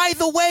 which, by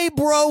the way,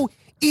 bro,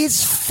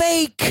 is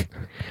fake.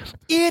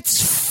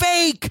 It's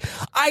fake.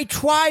 I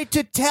try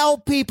to tell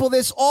people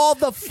this all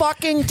the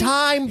fucking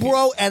time,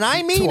 bro, and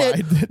I mean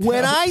it.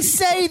 When I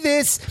say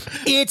this,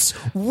 it's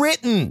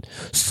written.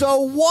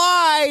 So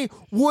why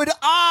would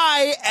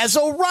I, as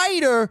a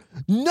writer,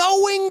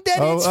 knowing that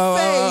it's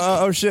fake...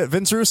 Oh, shit.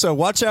 Vince Russo,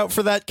 watch out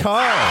for that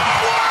car.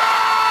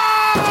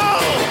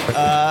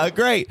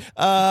 Great.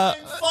 I'm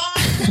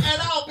fine,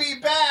 and I'll be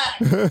back.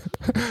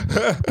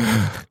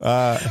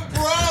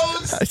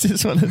 Bros. I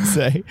just want to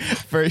say,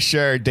 for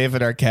sure,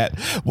 David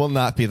Arquette will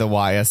not be the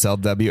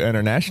YSLW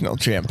International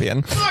Champion.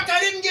 Look, I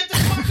didn't get to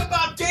talk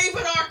about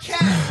David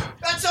Arquette.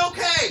 That's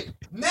okay.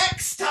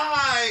 Next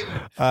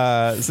time.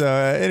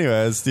 Anyway,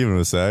 as Steven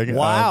was saying.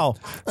 Wow.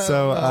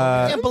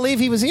 I Can't believe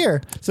he was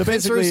here. So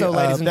Vince basically, Russo,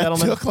 ladies and That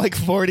gentlemen. took like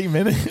 40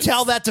 minutes.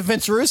 Tell that to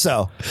Vince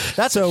Russo.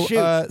 That's So a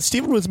shoot.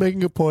 Steven was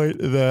making a point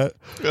that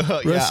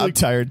Yeah, I'm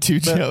tired too,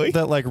 Joey.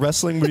 that like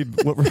wrestling would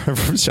be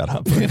shut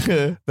up.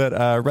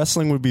 That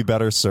wrestling would be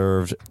better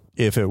served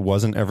if it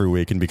wasn't every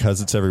week, and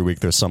because it's every week,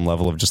 there's some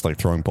level of just like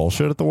throwing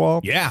bullshit at the wall.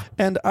 Yeah.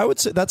 And I would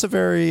say that's a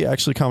very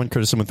actually common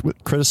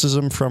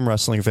criticism from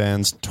wrestling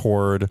fans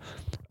toward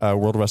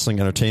World Wrestling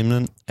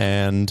Entertainment,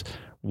 and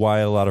why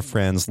a lot of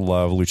fans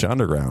love Lucha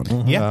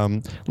Underground. Yeah.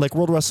 Like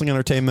World Wrestling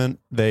Entertainment,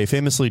 they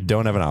famously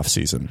don't have an off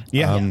season.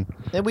 Yeah. And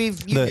you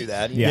do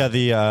that. Yeah,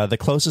 the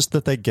closest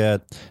that they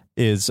get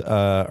is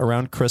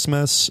around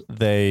Christmas.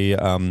 They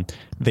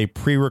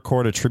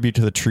pre-record a tribute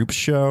to the Troops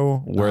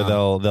show where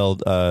they'll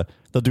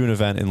do an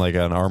event in like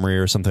an armory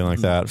or something like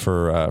that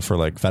for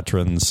like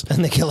veterans.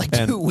 And they get like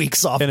 2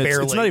 weeks off, And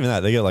barely. it's not even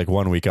that. They get like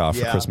 1 week off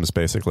for Christmas,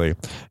 basically.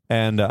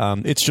 And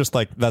it's just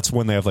like that's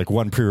when they have like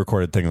one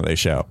pre-recorded thing that they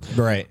show.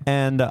 Right.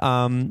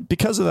 And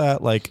because of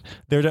that, like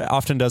there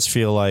often does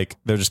feel like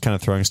they're just kind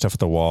of throwing stuff at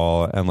the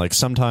wall. And like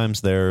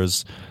sometimes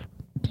there's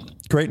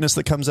greatness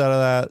that comes out of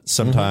that.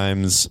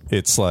 Sometimes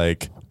it's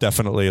like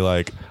definitely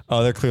like,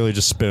 oh, they're clearly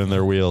just spinning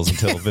their wheels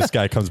until this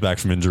guy comes back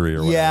from injury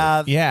or whatever.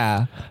 Yeah.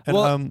 Yeah.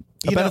 And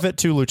a benefit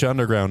to Lucha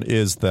Underground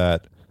is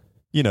that,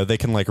 you know, they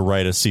can like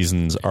write a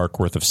season's arc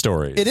worth of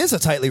stories. It is a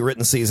tightly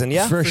written season,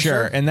 yeah. For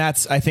sure. And I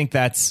think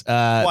that's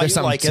there's you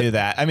something like to it.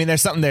 that. I mean,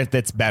 there's something there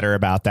that's better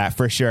about that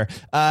for sure.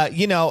 I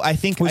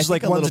think Which is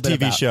like a one's a little bit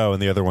TV about- show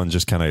and the other one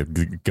just kind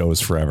of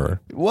goes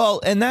forever.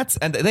 Well, that's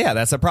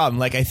a problem.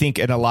 Like I think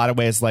in a lot of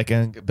ways, like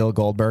Bill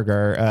Goldberg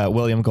or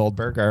William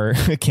Goldberg or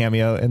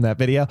cameo in that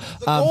video.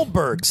 The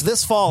Goldbergs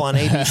this fall on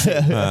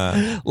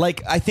ABC.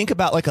 Like I think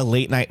about like a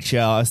late night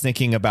show. I was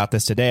thinking about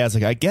this today. I was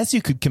like, I guess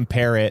you could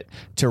compare it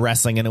to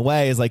wrestling in a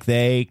way. Is like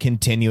they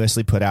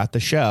continuously put out the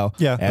show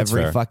that's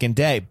every fair. fucking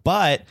day.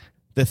 But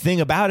the thing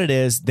about it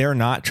is they're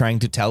not trying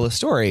to tell a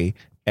story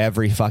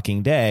every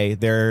fucking day.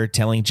 They're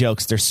telling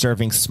jokes. They're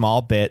serving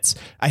small bits.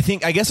 I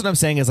guess what I'm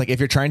saying is like if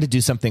you're trying to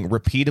do something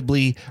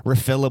repeatably,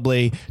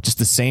 refillably, just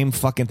the same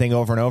fucking thing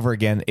over and over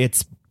again,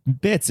 it's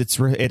bits.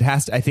 It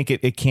has to. I think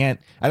it can't.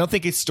 I don't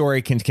think its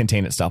story can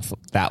contain itself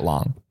that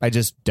long. I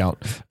just don't.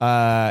 It's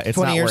 20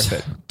 not years.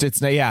 worth it.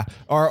 It's not. Yeah.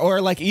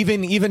 Or like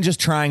even just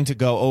trying to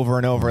go over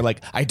and over.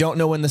 Like I don't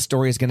know when the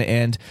story is going to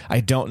end. I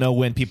don't know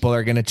when people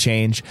are going to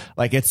change.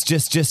 Like it's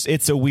just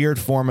it's a weird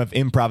form of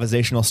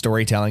improvisational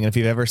storytelling. And if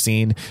you've ever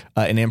seen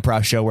an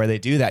improv show where they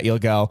do that, you'll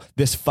go,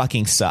 this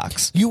fucking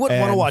sucks. You wouldn't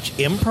want to And- watch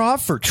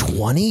improv for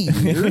 20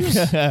 years?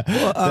 I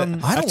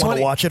don't want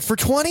to watch it for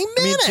 20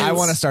 minutes. I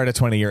want to start a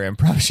 20-year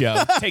improv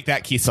show. Take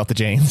that, Keith Salta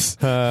Janes.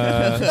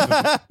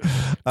 Calling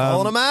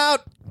them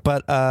out.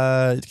 But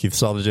Keith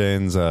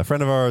Salvajane's a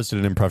friend of ours,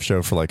 did an improv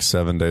show for like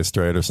 7 days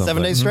straight or something.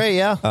 7 days straight,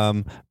 yeah.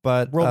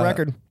 But World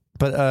record.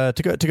 But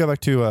to go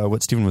back to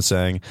what Stephen was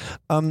saying,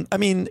 I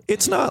mean,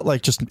 it's not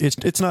like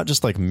it's not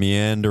just like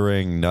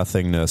meandering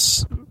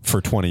nothingness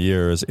for 20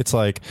 years. It's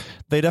like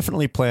they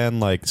definitely plan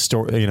like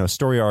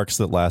story arcs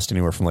that last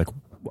anywhere from like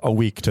a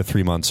week to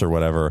 3 months or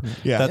whatever.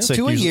 Yeah, that's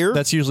to a year.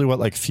 That's usually what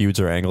like feuds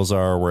or angles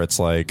are, where it's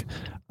like,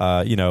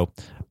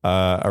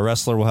 a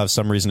wrestler will have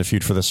some reason to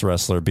feud for this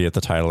wrestler, be it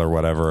the title or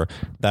whatever.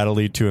 That'll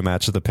lead to a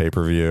match at the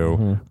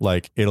pay-per-view.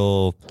 Like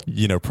it'll,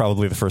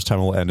 probably the first time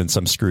will end in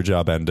some screw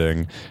job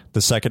ending.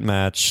 The second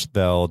match,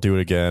 they'll do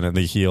it again, and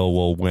the heel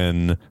will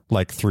win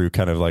like through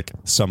kind of like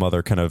some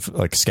other kind of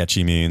like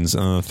sketchy means.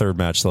 And the third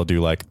match, they'll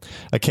do like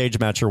a cage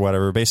match or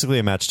whatever. Basically,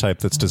 a match type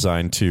that's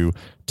designed to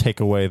take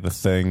away the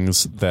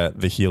things that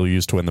the heel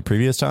used to win the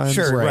previous time.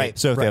 Sure, right.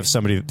 So if they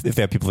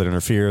have people that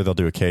interfere, they'll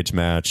do a cage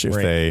match. If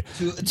they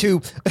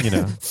To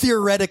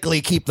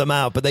theoretically keep them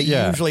out, but they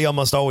usually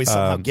almost always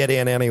somehow get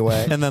in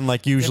anyway. and then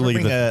like usually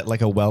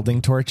bring a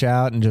welding torch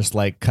out and just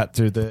like cut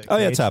through the. Oh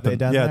yeah, it's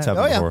happened. Yeah, it's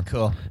happened before.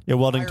 Cool. Yeah,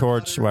 welding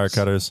torch, wire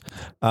cutters.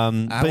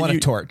 I want a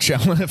torch. I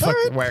want to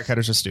fucking wire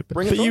cutters are stupid.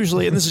 But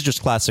usually, and this is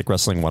just classic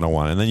wrestling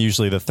 101, and then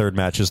usually the third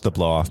match is the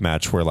blow-off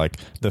match where like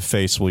the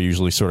face will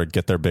usually sort of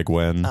get their big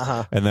win,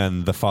 and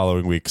then the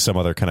following week some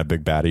other kind of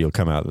big baddie will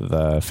come out,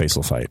 the face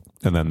will fight,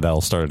 and then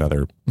they'll start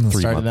another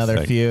 3 month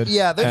thing. feud.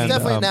 Yeah, there's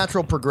definitely a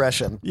natural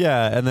progression.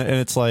 Yeah, and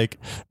it's like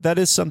that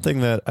is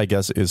something that I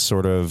guess is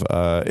sort of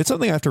it's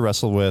something I have to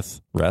wrestle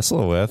with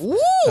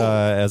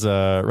as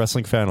a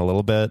wrestling fan a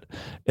little bit,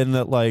 in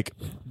that like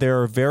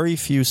there are very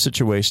few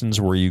situations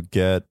where you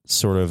get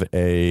sort of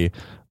a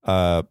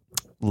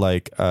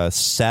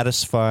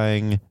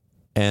satisfying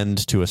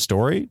end to a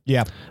story.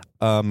 Yeah.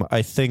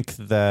 I think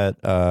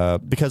that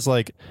because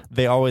like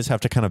they always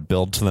have to kind of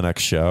build to the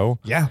next show.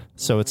 Yeah.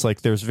 So it's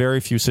like there's very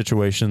few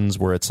situations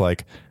where it's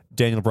like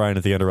Daniel Bryan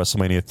at the end of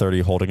WrestleMania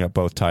 30 holding up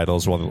both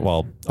titles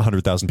while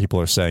 100,000 people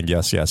are saying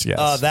yes, yes,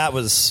 yes. That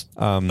was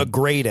a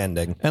great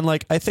ending. And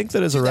like I think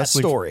that as a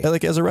wrestling story,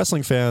 like as a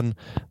wrestling fan,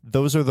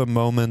 those are the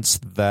moments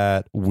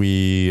that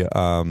we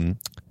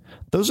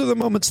those are the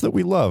moments that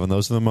we love, and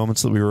those are the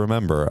moments that we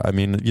remember. I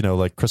mean,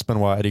 like Chris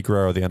Benoit, Eddie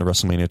Guerrero at the end of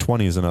WrestleMania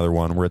 20 is another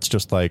one where it's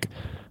just like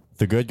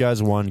the good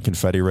guys won,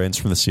 confetti rains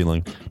from the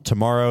ceiling.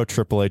 Tomorrow,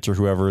 Triple H or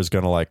whoever is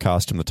going to like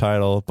cost him the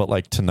title, but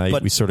like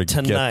tonight we sort of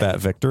get that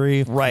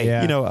victory. Right.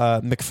 Yeah.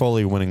 Mick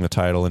Foley winning the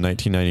title in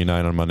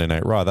 1999 on Monday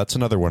Night Raw. That's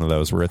another one of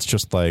those where it's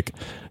just like,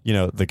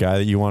 the guy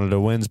that you wanted to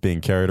win's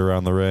being carried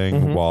around the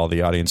ring while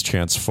the audience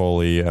chants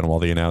Foley and while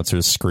the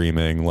announcer's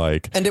screaming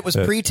like. And it was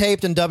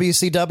pre-taped, and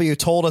WCW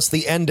told us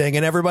the ending,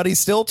 and everybody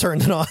still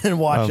turned it on and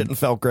watched it and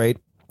felt great.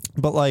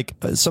 But like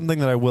something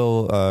that I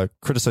will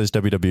criticize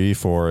WWE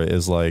for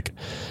is like,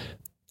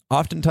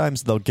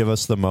 oftentimes they'll give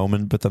us the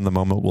moment, but then the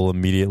moment will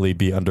immediately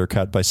be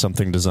undercut by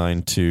something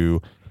designed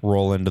to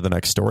roll into the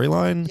next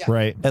storyline. Yeah.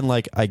 Right. And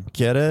like I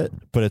get it,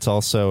 but it's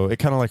also it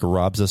kind of like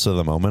robs us of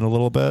the moment a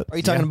little bit. Are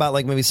you talking about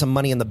like maybe some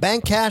Money in the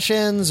Bank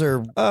cash-ins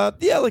or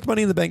like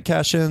Money in the Bank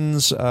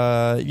cash-ins,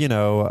 I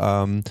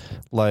think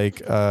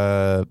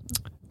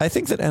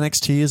that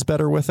NXT is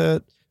better with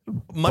it.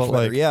 much but,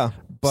 better, like, yeah.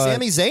 but-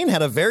 Sami Zayn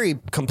had a very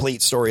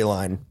complete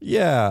storyline.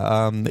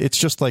 Yeah, it's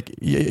just like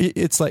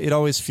it's like it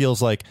always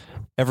feels like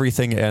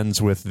everything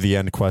ends with the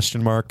end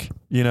question mark,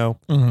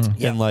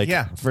 Mm-hmm. and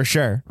like for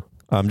sure.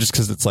 just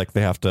because it's like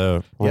they have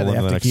to roll They into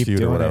have the to next keep feud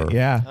or doing whatever. it.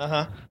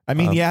 Yeah. I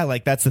mean,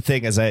 like that's the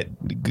thing is that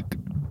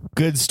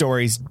good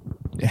stories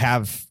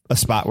have a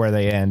spot where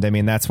they end. I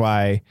mean, that's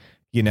why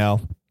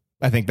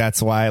I think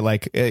that's why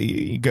like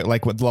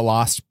with the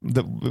Lost,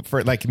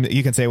 for like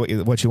you can say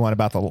what you want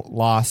about the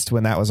Lost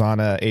when that was on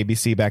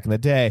ABC back in the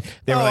day.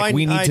 They were like,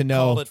 we need to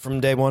know called it from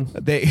day one.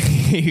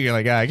 You're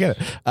like, I get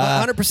it.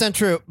 100%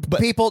 true. But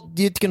people,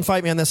 you can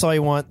fight me on this all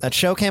you want. That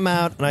show came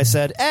out, and I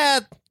said,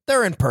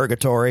 they're in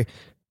purgatory.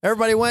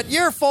 Everybody went,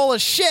 you're full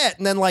of shit.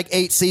 And then like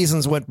 8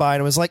 seasons went by,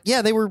 and it was like,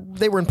 yeah, they were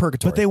in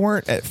purgatory. But they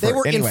weren't. They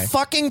were in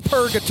fucking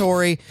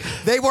purgatory.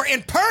 They were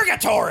in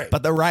purgatory.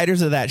 But the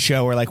writers of that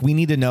show were like, we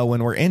need to know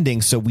when we're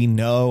ending so we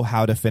know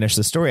how to finish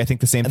the story. I think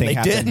the same thing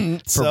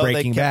happened for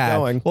Breaking Bad.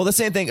 Going. Well, the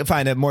same thing,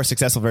 find a more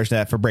successful version of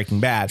that for Breaking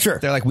Bad. Sure.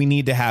 They're like, we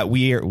need to have,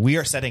 we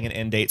are setting an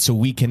end date so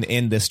we can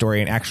end this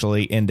story and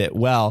actually end it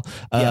well.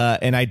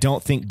 And I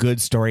don't think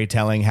good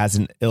storytelling has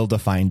an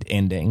ill-defined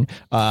ending.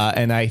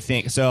 And I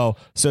think, so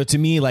to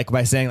me, like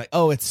by saying like,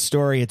 oh, it's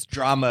story, it's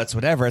drama, it's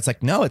whatever. It's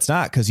like, no, it's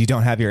not, because you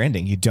don't have your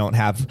ending. You don't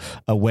have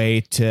a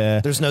way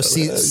to. There's no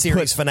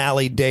series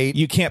finale date.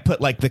 You can't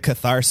put like the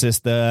catharsis,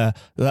 the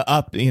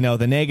up,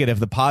 the negative,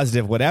 the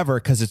positive, whatever,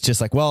 because it's just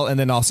like, well, and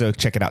then also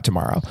check it out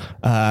tomorrow.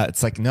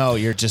 It's like, no,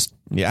 you're just,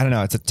 I don't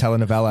know. It's a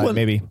telenovela. Well,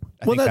 maybe.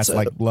 I think that's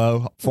like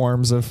low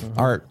forms of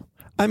art.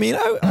 I mean,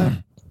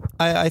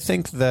 I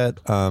think that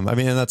and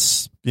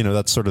that's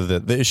that's sort of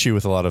the issue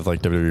with a lot of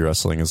like WWE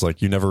wrestling is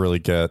like you never really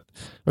get,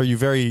 or you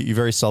very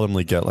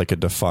seldomly get like a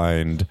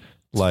defined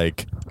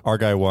like our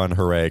guy won,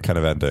 hooray kind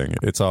of ending.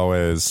 It's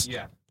always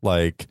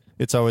like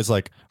it's always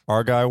like,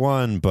 our guy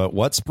won, but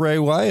what's Bray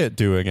Wyatt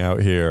doing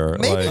out here?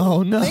 Maybe,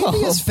 Like,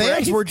 maybe as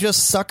fans we're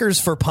just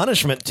suckers for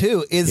punishment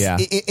too.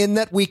 In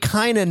that we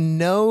kind of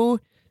know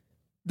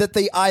that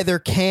they either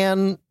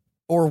can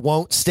or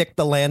won't stick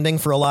the landing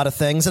for a lot of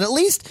things, and at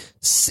least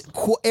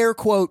air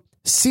quote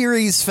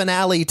series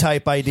finale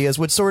type ideas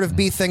would sort of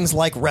be things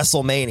like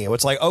WrestleMania.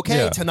 It's like,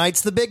 okay,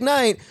 tonight's the big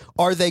night.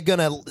 Are they going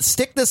to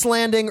stick this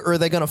landing or are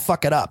they going to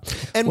fuck it up?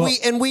 And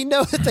we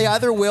know that they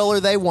either will or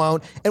they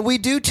won't. And we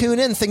do tune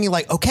in thinking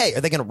like, okay,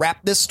 are they going to wrap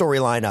this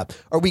storyline up?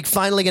 Are we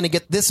finally going to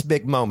get this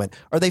big moment?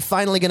 Are they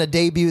finally going to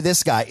debut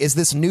this guy? Is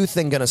this new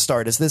thing going to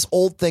start? Is this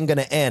old thing going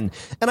to end?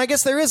 And I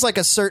guess there is like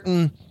a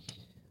certain,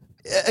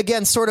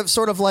 again, sort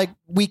of like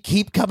we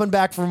keep coming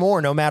back for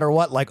more no matter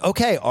what. Like,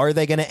 okay, are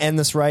they going to end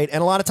this right?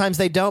 And a lot of times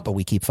they don't, but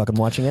we keep fucking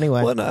watching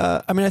anyway. Well,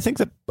 I mean, I think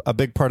that a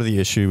big part of the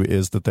issue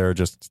is that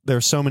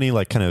there's so many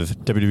like kind of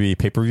WWE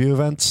pay-per-view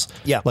events.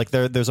 Yeah, like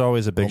there's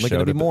always a big only show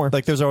to be more.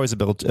 Like there's always a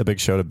big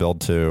show to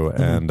build to,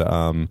 and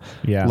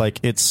like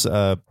it's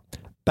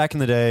back in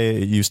the day,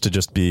 it used to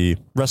just be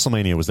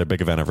WrestleMania was their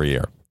big event every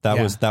year. That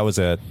was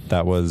it.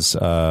 That was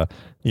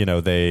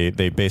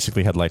they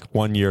basically had like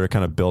 1 year to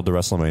kind of build to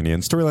WrestleMania,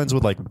 and storylines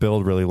would like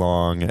build really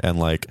long, and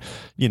like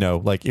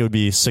like it would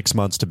be 6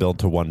 months to build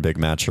to one big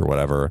match or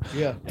whatever.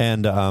 Yeah.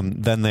 And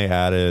then they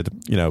added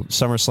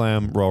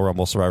SummerSlam, Royal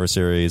Rumble, Survivor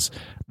Series.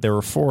 There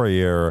were 4 a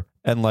year.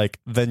 And like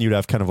then you'd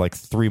have kind of like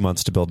 3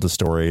 months to build the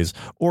stories,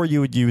 or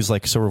you would use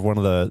like sort of one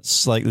of the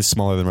slightly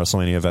smaller than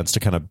WrestleMania events to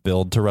kind of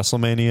build to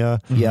WrestleMania.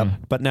 Yep.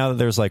 But now that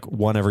there's like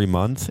one every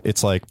month,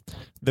 it's like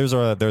there's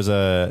a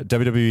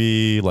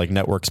WWE like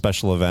network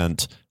special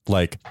event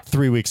like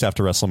 3 weeks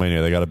after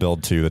WrestleMania. They got to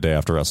build to the day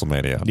after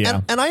WrestleMania. Yeah.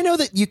 And I know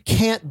that you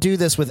can't do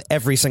this with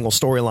every single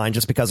storyline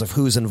just because of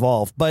who's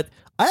involved, but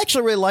I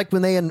actually really liked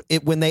when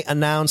they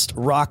announced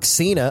Rock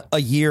Cena a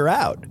year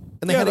out.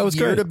 And they had a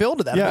year to build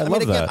to that. Yeah, I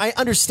love again, that. I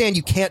understand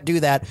you can't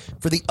do that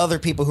for the other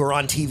people who are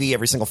on TV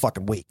every single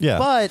fucking week. Yeah.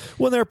 But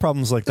there are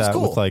problems like that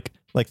with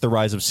like the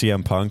rise of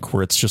CM Punk,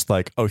 where it's just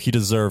like, oh, he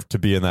deserved to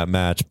be in that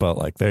match, but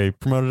like they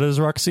promoted it as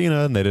Rock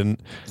Cena, and they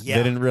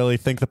didn't really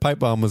think the pipe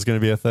bomb was going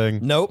to be a thing.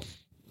 Nope.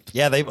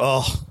 Yeah, I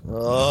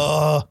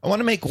want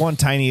to make one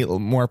tiny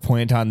more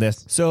point on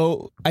this.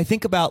 So I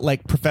think about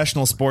like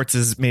professional sports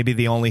is maybe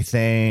the only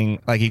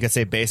thing, like you could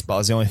say baseball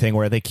is the only thing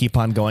where they keep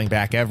on going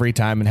back every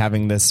time and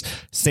having this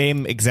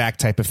same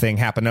exact type of thing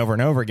happen over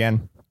and over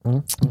again.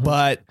 Mm-hmm.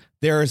 But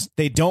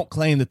they don't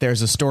claim that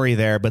there's a story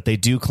there, but they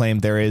do claim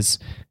there is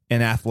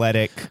an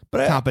athletic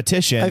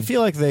competition. I feel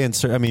like they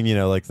insert,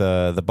 like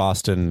the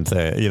Boston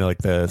thing, like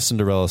the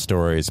Cinderella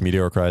stories,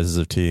 meteoric rises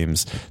of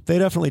teams. They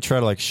definitely try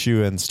to like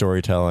shoe in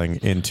storytelling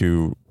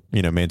into,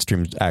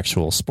 mainstream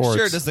actual sports.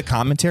 Sure. Does the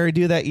commentary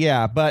do that?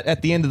 Yeah. But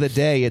at the end of the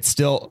day, it's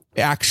still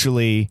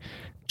actually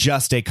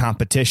just a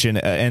competition.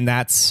 And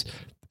that's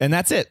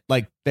it.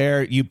 Like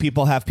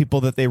people have people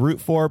that they root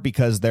for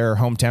because they're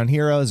hometown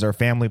heroes or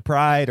family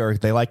pride, or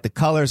they like the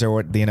colors,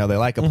 or they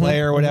like a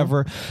player or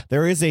whatever.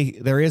 There is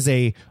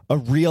a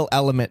real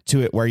element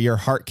to it where your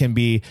heart can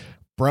be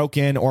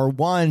broken or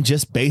won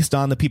just based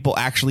on the people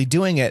actually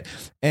doing it.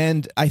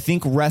 And I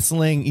think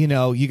wrestling,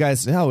 you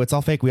guys know it's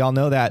all fake. We all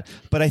know that.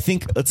 But I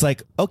think it's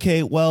like,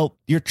 okay, well,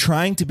 you're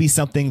trying to be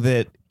something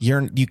that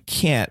you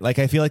can't. Like,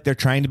 I feel like they're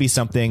trying to be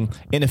something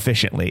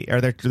inefficiently, or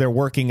they're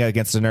working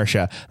against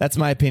inertia. That's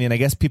my opinion. I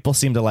guess people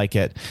seem to like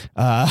it.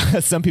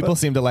 Some people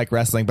seem to like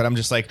wrestling, but I'm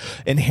just like,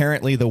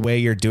 inherently the way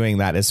you're doing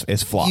that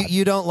is flawed.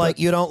 You don't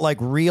like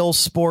real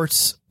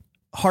sports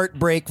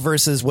heartbreak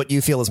versus what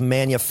you feel is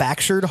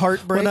manufactured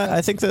heartbreak. Well,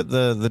 I think that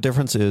the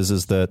difference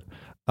is that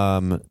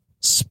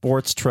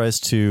sports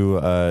tries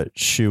to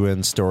shoe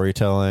in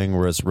storytelling,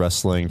 whereas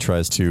wrestling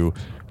tries to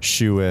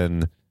shoe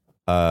in.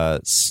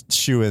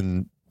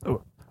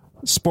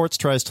 Sports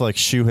tries to like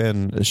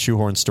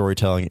shoehorn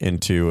storytelling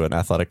into an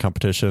athletic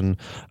competition.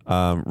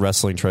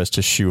 Wrestling tries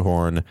to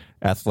shoehorn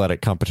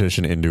athletic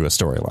competition into a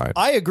storyline.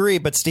 I agree,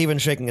 but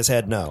Steven's shaking his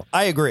head no.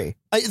 I agree.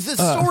 The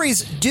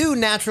stories do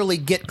naturally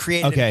get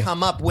created and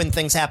come up when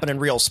things happen in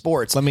real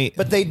sports.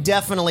 But they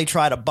definitely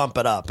try to bump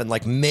it up and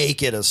like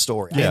make it a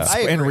story. Yeah.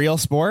 In real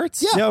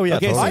sports? Yeah. Oh, yeah.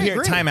 Okay, Totally. so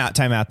here, time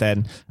out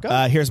then.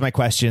 Here's my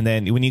question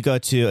then. When you go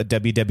to a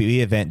WWE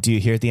event, do you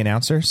hear the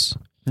announcers?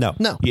 No.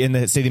 In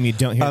the stadium, you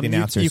don't hear the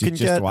announcers. You can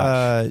just get.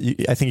 watch.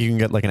 I think you can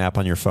get like an app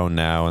on your phone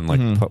now and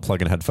like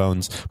plug in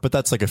headphones, but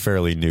that's like a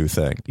fairly new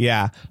thing.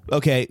 Yeah.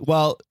 Okay.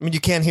 Well, I mean, you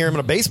can't hear him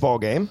in a baseball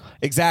game.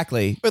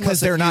 Exactly,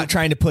 because they're not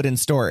trying to put in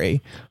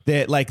story.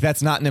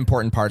 That's not an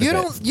important part of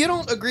it. You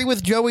don't agree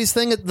with Joey's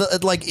thing?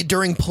 Like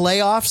during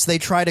playoffs, they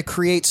try to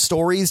create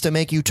stories to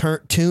make you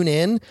tune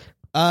in.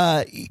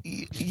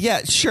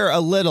 Yeah, sure, a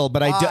little, but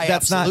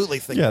that's not. Absolutely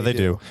think Yeah, they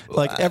do.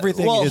 Like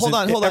everything. well, isn't- hold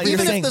on. everything-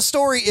 Even if the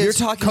story is You're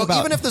talking about-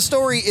 even if the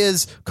story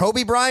is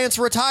Kobe Bryant's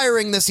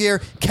retiring this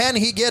year, can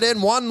he get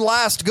in one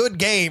last good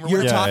game?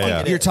 You're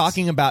Yeah.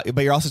 talking about,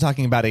 but you're also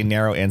talking about a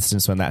narrow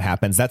instance when that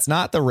happens. That's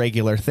not the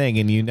regular thing,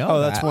 and you know.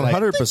 Oh, that's that. Like,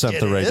 100%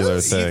 the regular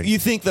is. thing. you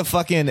think the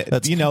fucking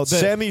the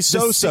Sammy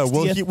Sosa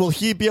will 60th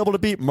he be able to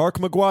beat Mark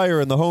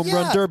McGuire in the home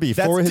run derby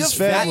for his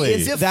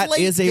family? That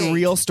is a Deflategate.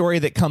 real story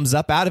that comes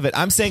up out of it.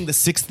 I'm saying the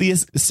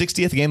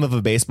 60th game of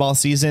a baseball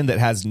season that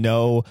has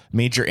no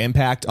major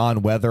impact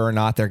on whether or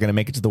not they're going to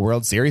make it to the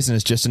World Series and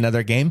it's just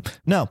another game.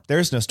 No,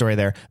 there's no story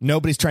there.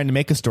 Nobody's trying to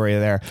make a story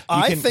there.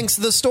 I think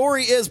the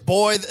story is,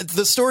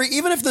 the story,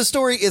 even if the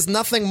story is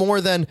nothing more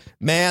than,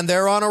 man,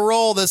 they're on a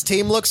roll, this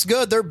team looks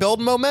good, they're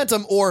building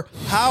momentum, or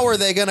how are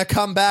they going to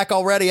come back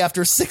already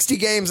after 60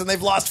 games and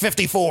they've lost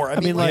 54? I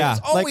mean, like, there's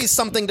always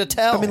something to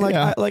tell. I mean,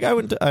 like, I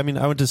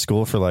went to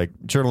school for like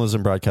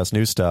journalism, broadcast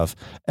news stuff,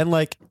 and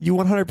like you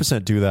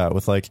 100% do that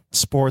with like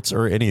sports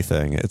or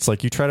anything. It's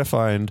like you try to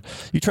find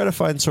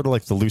sort of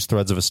like the loose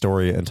threads of a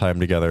story and tie them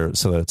together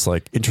so that it's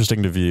like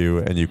interesting to view,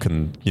 and you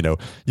can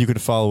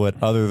follow it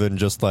other than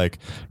just like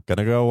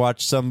gonna go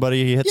watch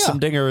somebody hit some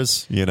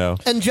dingers,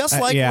 and just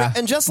like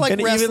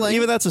and wrestling,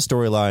 even that's a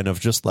storyline of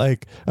just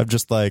like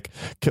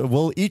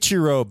will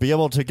Ichiro be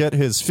able to get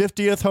his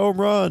 50th home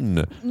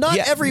run? not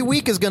every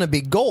week is going to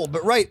be gold,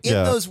 but in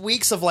those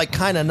weeks of like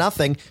kind of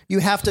nothing, you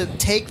have to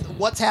take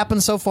what's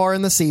happened so far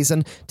in the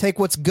season, take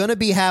what's going to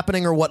be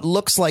happening or what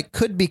looks like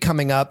could be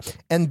coming up,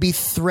 and be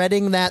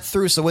threading that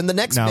through. So when the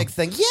next big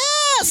thing,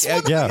 yes,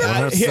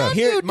 100%.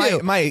 Here,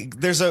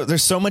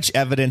 there's so much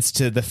evidence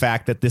to the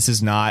fact that this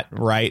is not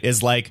right.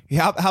 Is like,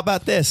 how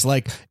about this?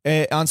 Like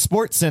on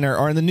Sports Center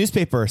or in the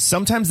newspaper,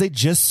 sometimes they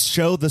just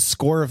show the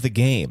score of the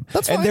game,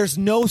 and there's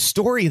no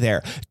story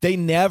there. They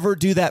never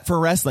do that for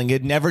wrestling.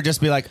 It'd never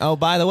just be like, oh,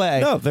 by the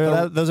way, No,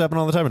 those happen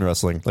all the time in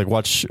wrestling. Like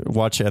watch,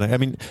 and I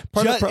mean,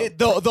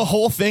 the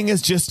whole thing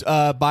is just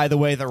by the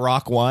way, The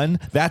Rock won.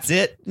 That's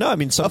it. No, I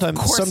mean sometimes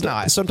Of course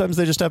not. sometimes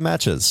they just have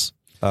matches.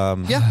 All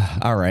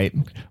right,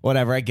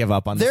 whatever. I give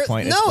up on this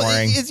point. It's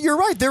boring. You're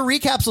right. Their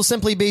recaps will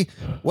simply be,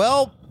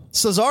 well,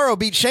 Cesaro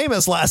beat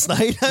Sheamus last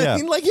night. I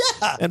mean,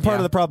 And part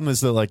of the problem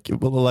is that,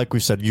 like we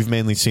said, you've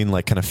mainly seen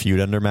like kind of feud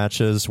ender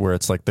matches where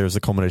it's like there's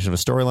a culmination of a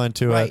storyline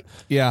to it.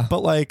 Yeah.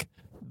 But like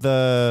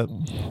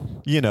I'm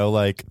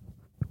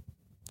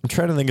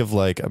trying to think of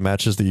like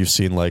matches that you've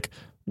seen like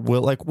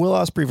Will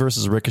Ospreay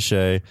versus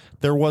Ricochet.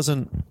 There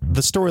wasn't the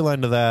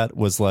storyline to that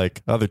was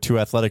like other two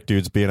athletic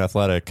dudes being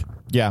athletic.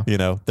 Yeah.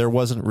 There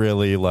wasn't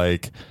really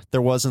like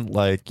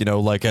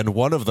and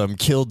one of them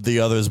killed the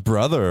other's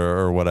brother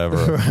or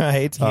whatever.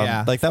 right.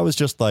 Yeah. Like that was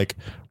just like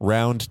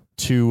round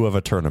 2 of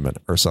a tournament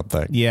or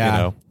something.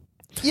 Yeah.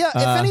 Yeah,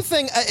 if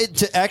anything,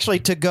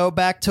 to go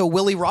back to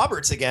Willie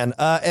Roberts again,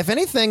 if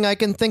anything, I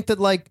can think that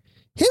like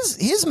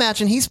his match,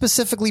 and he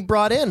specifically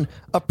brought in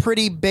a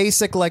pretty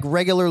basic like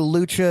regular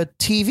lucha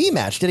TV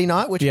match, did he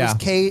not? Which was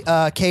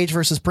Cage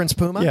versus Prince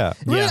Puma. Yeah.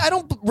 Really, Yeah. I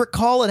don't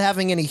recall it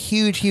having any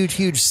huge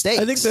stakes.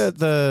 I think that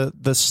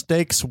the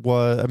stakes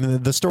was, I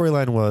mean, the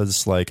storyline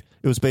was like,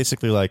 it was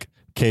basically like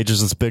Cage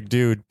is this big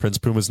dude. Prince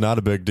Puma's not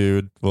a big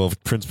dude. Will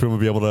Prince Puma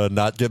be able to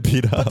not get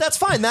beat up? But that's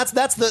fine. That's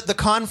the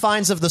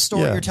confines of the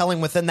story you're telling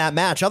within that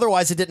match.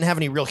 Otherwise, it didn't have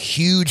any real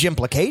huge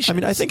implications. I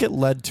mean, I think it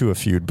led to a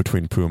feud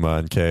between Puma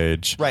and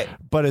Cage. Right.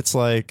 But it's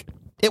like,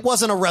 it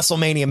wasn't a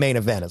WrestleMania main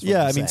event. Is what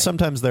I'm I mean, saying.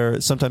 sometimes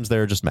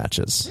they're just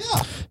matches.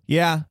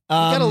 Yeah.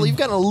 You've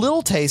got a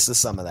little taste of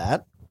some of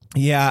that.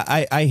 Yeah,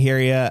 I hear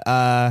you.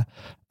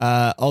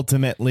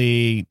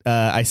 Ultimately,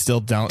 I still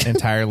don't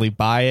entirely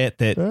buy it.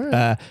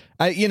 That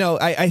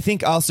I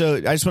think also,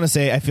 I just want to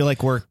say, I feel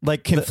like we're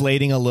like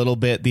conflating a little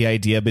bit the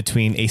idea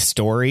between a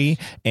story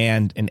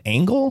and an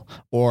angle,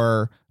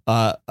 or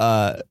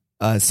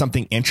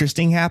something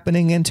interesting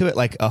happening into it,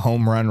 like a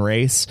home run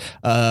race.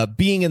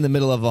 Being in the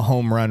middle of a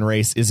home run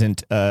race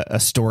isn't a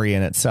story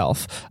in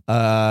itself.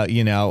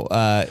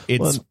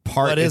 It's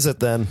part. What is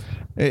it then?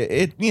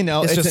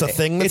 It's just a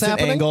thing that's it's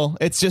happening? An angle.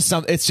 It's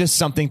just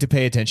something to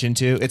pay attention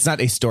to. It's not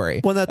a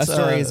story. Well, that's, a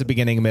story is a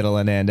beginning, middle,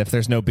 and end. If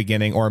there's no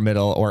beginning or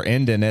middle or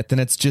end in it, then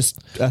it's just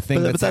a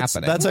thing that's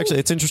happening. That's actually,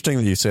 it's interesting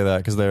that you say that,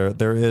 because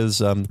there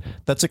is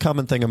that's a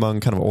common thing among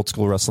kind of old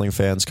school wrestling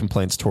fans.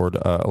 Complaints toward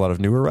a lot of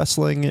newer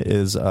wrestling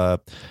is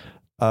old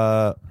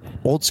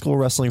school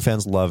wrestling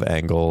fans love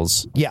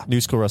angles. Yeah. New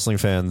school wrestling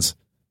fans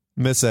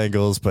miss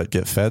angles but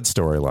get fed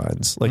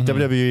storylines. Like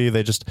WWE,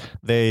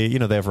 they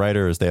have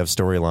writers, they have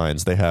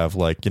storylines, they have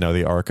like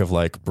the arc of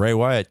like Bray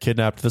Wyatt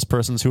kidnapped this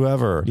person's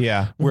whoever.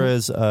 Yeah.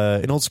 Whereas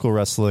in old school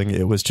wrestling,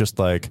 it was just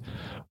like,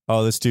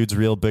 oh, this dude's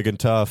real big and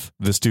tough.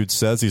 This dude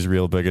says he's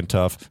real big and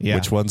tough. Yeah.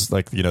 Which one's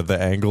like, the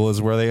angle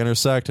is where they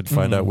intersect and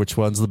find out which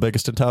one's the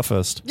biggest and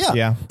toughest.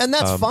 Yeah. And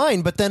that's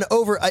fine. But then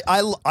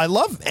I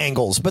love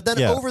angles. But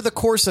then over the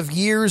course of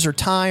years or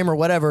time or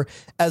whatever,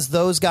 as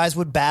those guys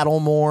would battle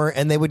more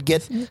and they would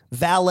get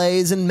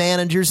valets and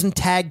managers and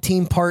tag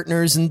team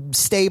partners and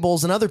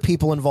stables and other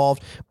people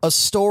involved, a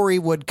story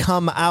would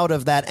come out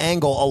of that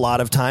angle a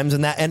lot of times.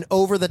 And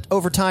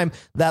over time,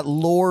 that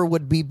lore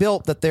would be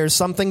built that there's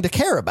something to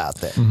care about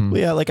there. Well,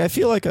 yeah, like I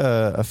feel like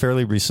a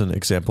fairly recent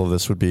example of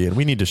this would be, and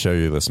we need to show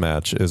you this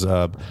match, is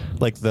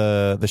like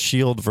the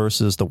Shield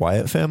versus the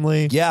Wyatt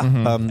family. Yeah,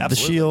 the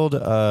Shield,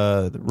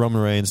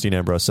 Roman Reigns, Dean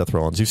Ambrose, Seth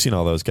Rollins. You've seen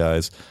all those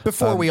guys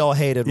before we all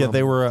hated. Yeah,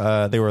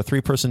 Roman. they were a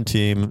 3-person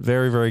team,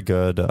 very very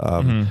good.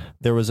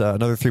 There was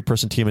another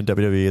 3-person team in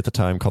WWE at the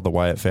time called the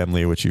Wyatt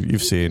family, which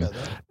you've seen,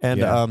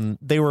 and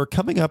they were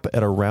coming up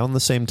at around the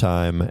same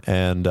time,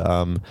 and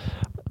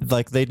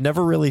like they'd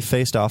never really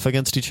faced off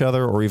against each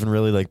other or even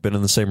really like been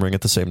in the same ring at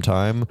the same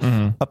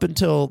time up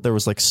until there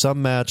was like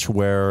some match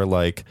where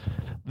like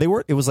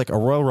it was like a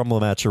Royal Rumble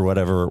match or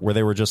whatever where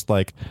they were just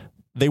like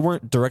they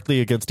weren't directly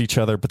against each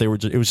other, but it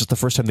was just the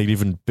first time they'd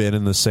even been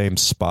in the same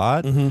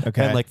spot.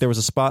 Okay. And like there was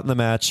a spot in the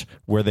match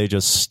where they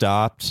just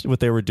stopped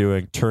what they were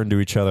doing, turned to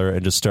each other,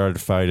 and just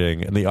started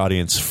fighting, and the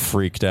audience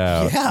freaked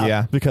out.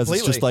 Yeah. Because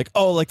it's just like,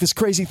 oh, like this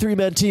crazy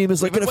 3-man team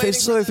is like going to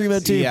face this other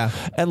 3-man team. Yeah.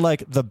 And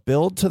like the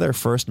build to their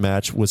first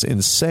match was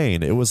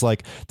insane. It was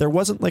like there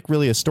wasn't like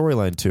really a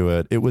storyline to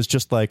it. It was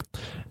just like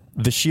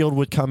the Shield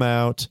would come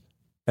out,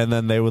 and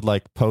then they would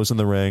like pose in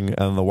the ring,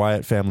 and the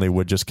Wyatt family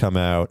would just come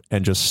out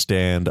and just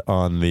stand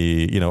on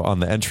the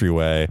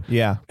entryway.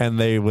 Yeah. And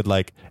they would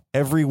like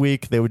every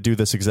week they would do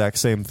this exact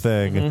same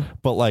thing,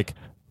 but like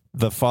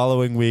the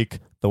following week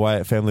the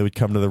Wyatt family would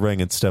come to the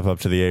ring and step up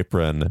to the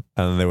apron, and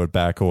then they would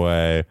back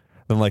away.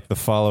 Then like the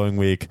following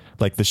week,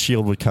 like the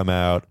Shield would come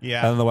out, and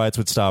then the Wyatts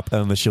would stop,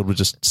 and then the Shield would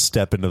just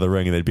step into the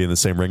ring, and they'd be in the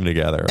same ring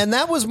together. And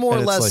that was more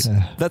or less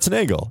like, that's an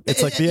angle.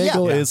 It's like the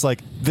angle is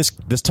like this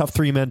tough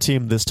 3-man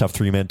team, this tough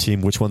 3-man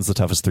team. Which one's the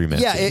toughest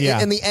 3-man team?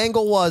 And the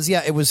angle was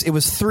it was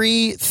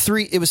three.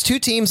 It was 2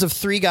 teams of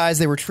 3 guys.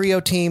 They were trio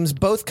teams,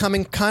 both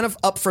coming kind of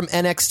up from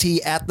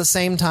NXT at the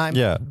same time.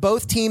 Yeah,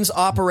 both teams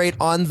operate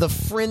on the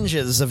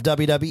fringes of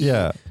WWE.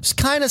 Yeah, just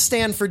kind of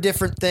stand for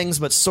different things,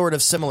 but sort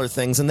of similar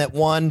things. And that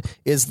one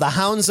is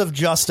the Hounds of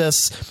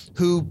Justice,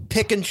 who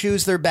pick and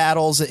choose their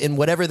battles in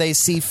whatever they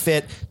see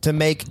fit to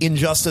make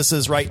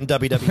injustices right in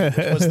WWE,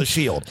 which was the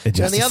Shield. And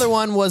the other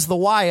one was the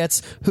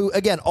Wyatts, who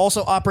again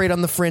also operate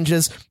on the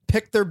fringes,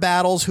 pick their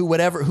battles,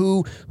 whoever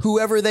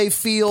they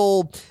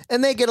feel,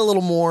 and they get a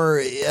little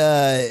more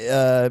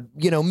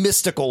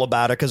mystical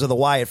about it because of the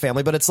Wyatt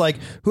family, but it's like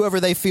whoever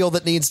they feel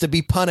that needs to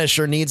be punished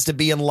or needs to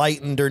be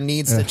enlightened or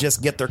needs to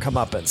just get their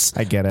comeuppance.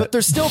 I get it. But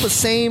they're still the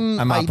same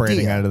I'm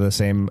operating idea. out of the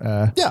same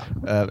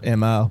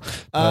MO.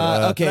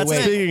 Okay,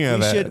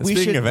 wait.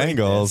 Speaking of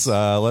angles,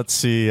 let's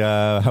see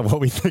what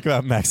we think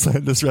about Max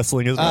Landis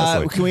wrestling as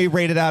wrestling. Can we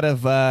rate it out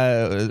of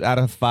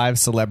 5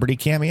 celebrity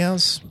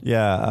cameos?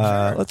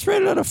 Yeah, let's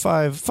rate it out of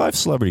 5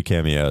 celebrity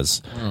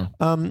cameos.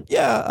 I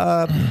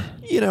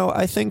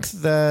think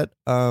that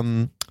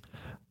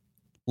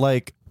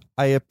like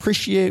I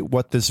appreciate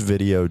what this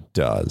video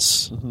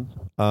does.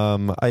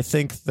 I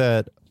think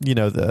that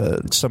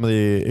some of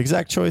the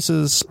exact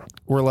choices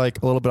were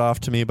like a little bit off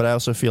to me, but I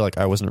also feel like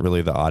I wasn't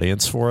really the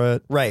audience for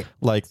it. Right.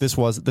 Like this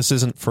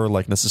isn't for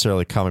like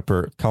necessarily comic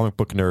book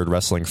nerd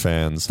wrestling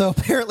fans. Though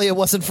apparently it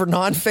wasn't for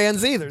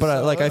non-fans either.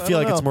 But I feel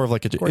like it's more of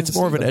like it's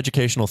more of an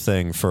educational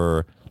thing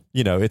for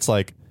it's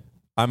like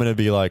I'm going to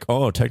be like,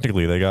 oh,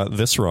 technically they got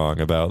this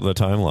wrong about the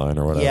timeline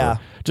or whatever. Yeah.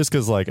 Just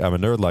because like I'm a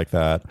nerd like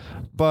that.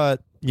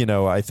 But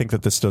I think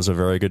that this does a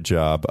very good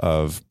job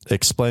of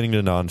explaining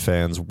to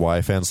non-fans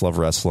why fans love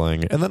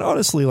wrestling. And then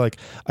honestly, like,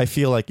 I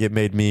feel like it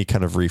made me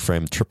kind of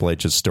reframe Triple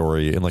H's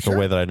story in like a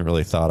way that I hadn't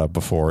really thought of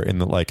before. In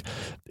that, like,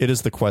 it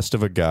is the quest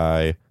of a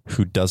guy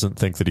who doesn't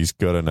think that he's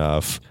good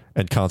enough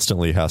and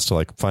constantly has to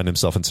like find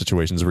himself in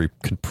situations where he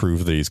can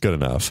prove that he's good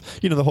enough.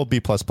 The whole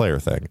B+ player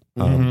thing.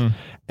 So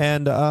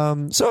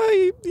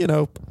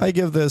I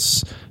give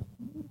this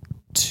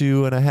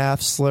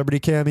 2.5 celebrity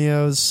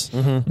cameos.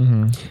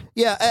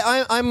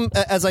 Yeah, I'm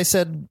as I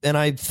said, and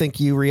I think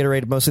you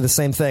reiterated mostly the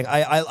same thing.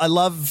 I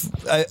love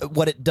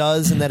what it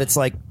does, and that it's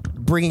like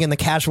bringing in the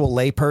casual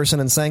layperson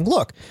and saying,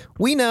 look,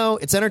 we know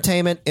it's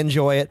entertainment,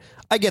 enjoy it.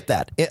 I get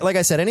that. Like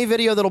I said, any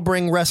video that'll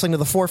bring wrestling to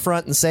the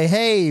forefront and say,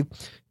 hey,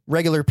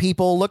 regular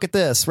people, look at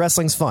this,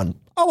 wrestling's fun,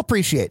 I'll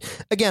appreciate.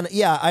 Again,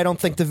 I don't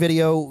think the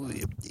video,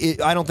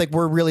 I don't think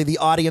we're really the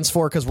audience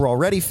for it because we're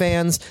already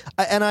fans.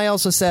 And I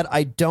also said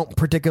I don't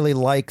particularly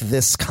like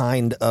this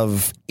kind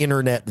of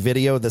internet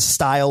video, the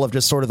style of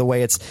just sort of the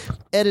way it's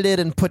edited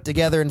and put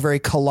together and very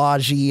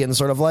collagey and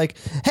sort of like,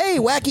 hey,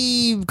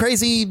 wacky,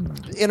 crazy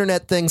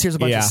internet things, here's a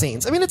bunch of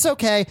scenes. I mean, it's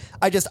okay.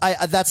 I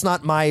that's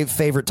not my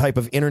favorite type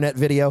of internet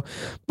video.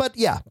 But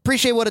yeah,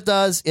 appreciate what it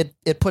does.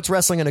 It puts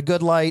wrestling in a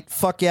good light.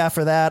 Fuck yeah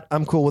for that.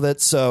 I'm cool with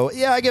it. So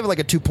yeah, I give it like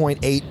a 2.8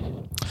 8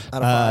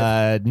 out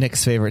of 5.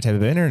 Nick's favorite type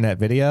of internet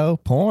video,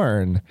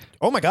 porn.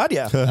 Oh my God,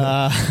 yeah.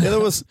 Yeah, there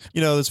was,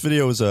 this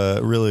video was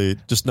really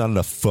just not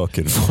enough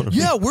fucking for me.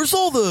 Yeah, where's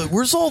all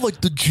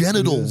like the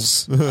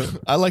genitals?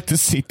 I like to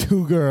see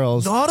two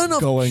girls Not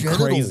enough going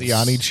genitals. crazy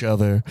on each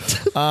other.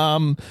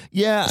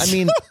 Yeah, I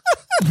mean,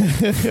 I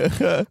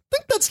think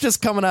that's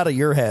just coming out of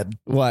your head.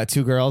 what?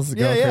 Two girls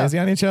going yeah. crazy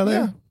on each other?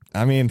 Yeah.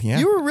 I mean, yeah.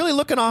 You were really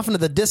looking off into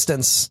the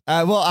distance.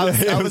 Well, I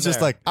was just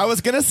there. like- I was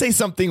gonna say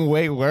something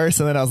way worse,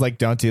 and then I was like,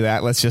 "Don't do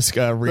that. Let's just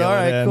reel All it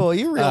right, in." cool.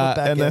 You reeled it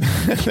back and in.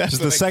 then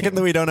Just the second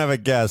that we don't have a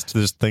guest,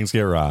 just things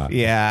get raw.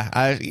 yeah,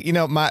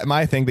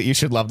 my thing that you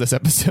should love this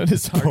episode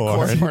is hardcore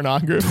Porn.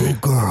 pornography.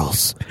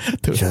 Girls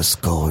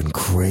just going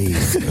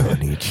crazy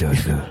on each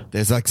other.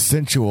 There's like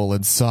sensual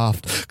and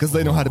soft because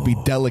they know how to be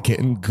delicate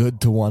and good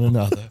to one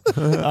another.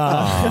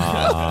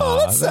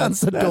 Oh, that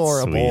sounds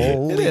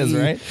adorable. It is,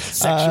 right?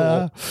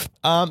 Sexual.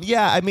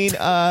 Yeah, I mean,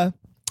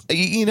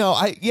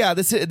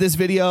 this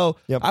video.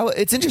 Yep.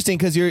 It's interesting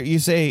because you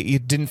say you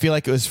didn't feel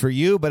like it was for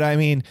you, but I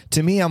mean,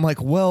 to me, I'm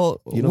like,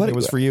 well, You don't think it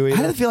was for you either?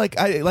 I didn't feel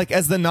like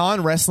as the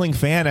non-wrestling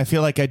fan, I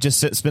feel like I just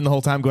spend the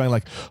whole time going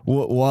like,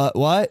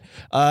 what?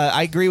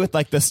 I agree with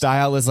like the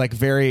style is like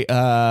very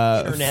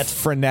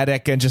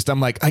frenetic and just I'm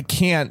like I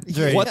can't.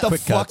 What the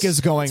Quick fuck cuts.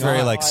 is going It's on?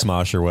 very like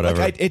Smosh or whatever.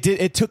 Like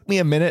it took me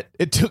a minute.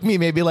 It took me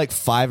maybe like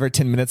 5 or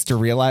 10 minutes to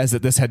realize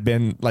that this had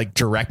been like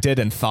directed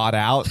and thought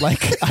out.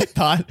 Like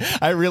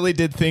I really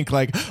did think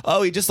like,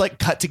 oh, he just like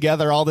cut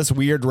together all this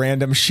weird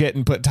random shit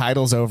and put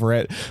titles over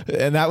it.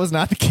 And that was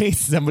not the case.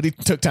 Somebody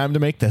took time to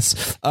make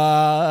this.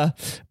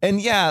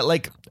 And yeah,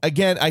 like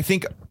again,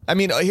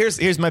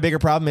 here's my bigger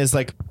problem is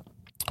like,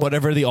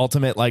 whatever the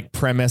ultimate like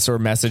premise or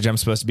message I'm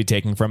supposed to be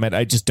taking from it,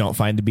 I just don't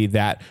find to be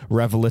that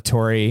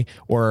revelatory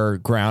or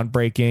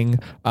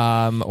groundbreaking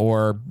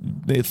or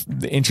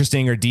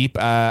interesting or deep.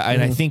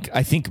 And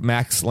I think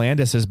Max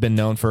Landis has been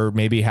known for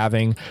maybe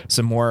having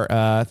some more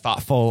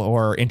thoughtful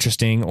or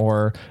interesting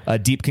or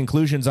deep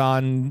conclusions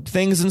on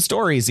things and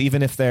stories,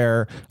 even if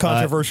they're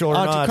Controversial or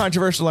not.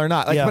 Controversial or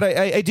not. Like, Yeah. but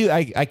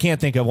I can't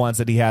think of ones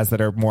that he has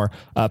that are more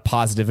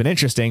positive and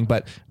interesting.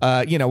 But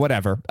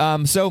whatever.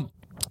 So.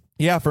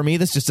 Yeah, for me,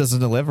 this just doesn't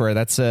deliver.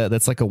 That's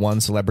like a one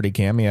celebrity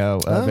cameo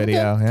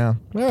video. Yeah,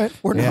 All right.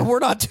 We're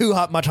not too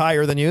much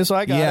higher than you, so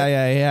I got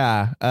it.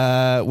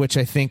 yeah. Which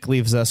I think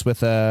leaves us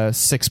with a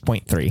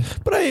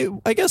 6.3. But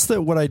I guess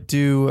that what I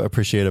do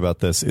appreciate about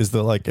this is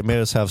that like it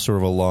made us have sort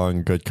of a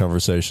long, good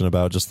conversation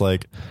about just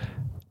like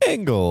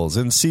angles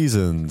and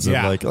seasons.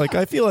 Yeah. And like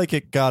I feel like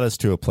it got us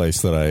to a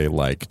place that I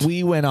liked.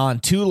 We went on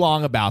too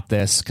long about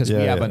this because we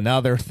Yeah, have yeah.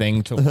 another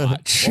thing to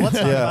watch. Let's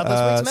talk about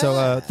this week's So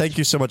match. thank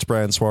you so much,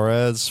 Brian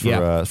Suarez,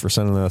 for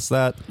sending us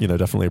that.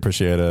 Definitely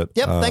appreciate it.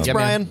 Yep. Thanks, Yeah,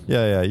 Brian.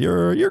 Yeah,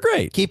 you're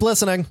great. Keep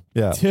listening.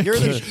 Yeah.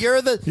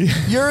 You're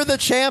the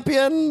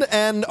champion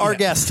and our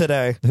guest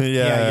today.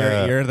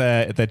 Yeah, you're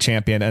the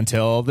champion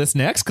until this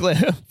next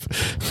clip.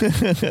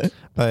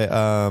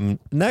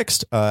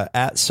 Next,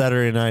 at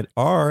Saturday Night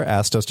R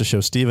asked us to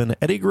show Steven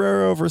Eddie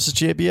Guerrero versus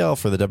JBL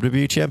for the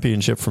WWE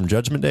Championship from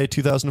Judgment Day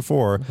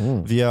 2004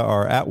 via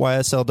our at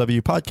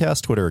YSLW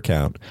podcast Twitter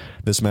account.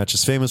 This match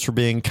is famous for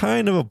being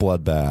kind of a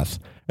bloodbath.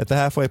 At the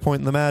halfway point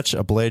in the match,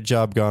 a blade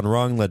job gone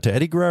wrong led to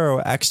Eddie Guerrero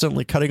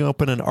accidentally cutting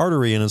open an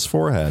artery in his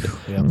forehead.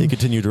 He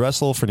continued to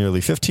wrestle for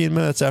nearly 15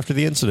 minutes after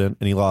the incident,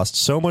 and he lost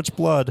so much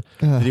blood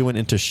that he went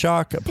into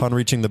shock upon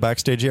reaching the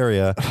backstage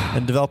area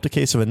and developed a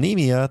case of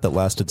anemia that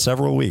lasted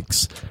several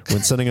weeks.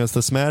 When sending us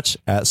this match,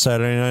 at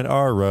Saturday Night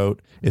R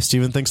wrote, "If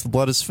Steven thinks the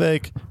blood is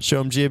fake,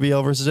 show him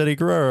JBL versus Eddie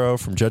Guerrero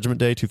from Judgment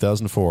Day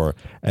 2004.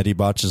 Eddie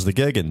botches the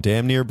gig and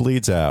damn near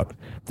bleeds out.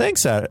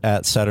 Thanks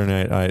at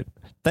Saturday Night.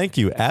 Thank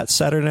you at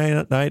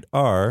Saturday Night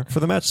R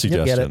for the match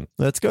suggestion.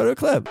 Let's go to a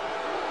clip.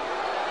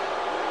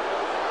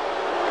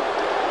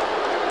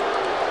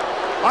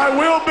 I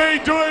will be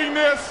doing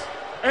this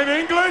in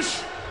English.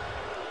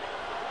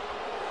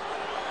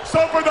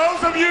 So for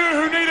those of you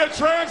who need a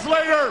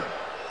translator,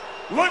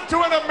 look to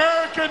an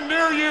American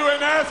near you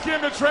and ask him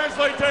to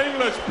translate to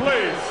English,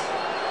 please.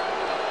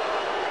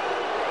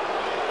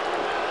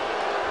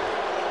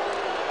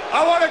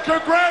 I want to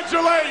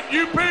congratulate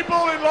you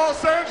people in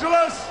Los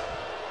Angeles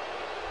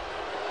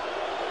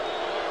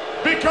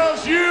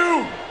because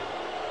you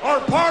are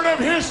part of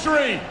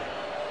history.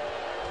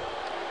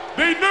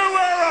 The new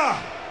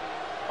era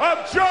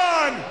of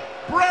John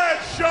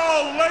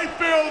Bradshaw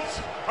Layfield's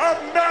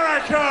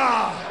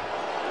America.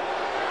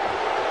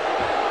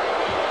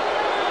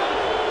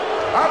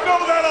 I know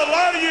that a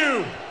lot of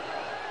you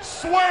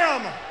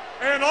swam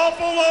an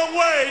awful long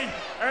way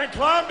and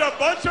climbed a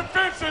bunch of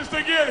fences to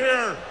get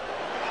here.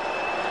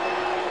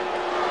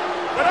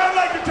 But I'd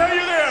like to tell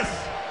you this.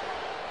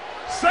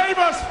 Save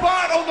a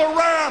spot on the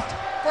raft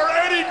for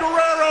Eddie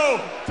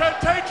Guerrero to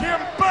take him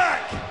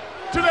back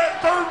to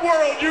that third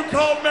world you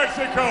call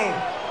Mexico.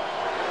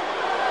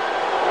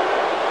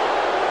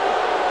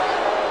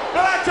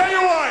 But I tell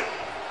you what,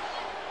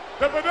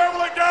 the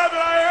benevolent guy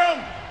that I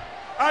am,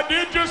 I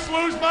did just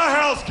lose my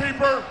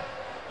housekeeper.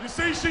 You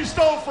see, she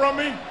stole from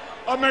me,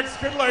 a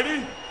Mexican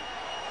lady.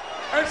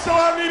 And so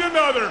I need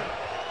another.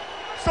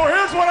 So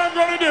here's what I'm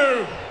going to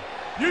do.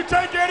 You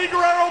take Eddie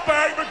Guerrero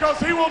back because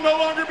he will no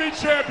longer be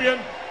champion.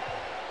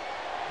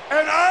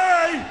 And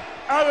I,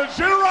 out of the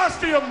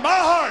generosity of my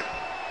heart,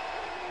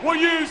 will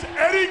use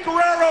Eddie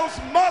Guerrero's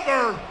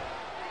mother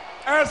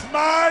as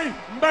my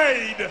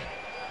maid.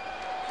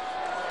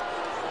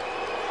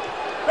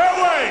 That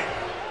way,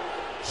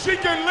 she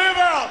can live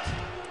out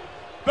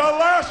the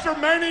last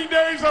remaining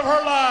days of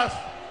her life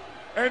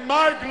in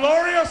my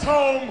glorious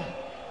home,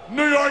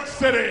 New York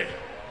City.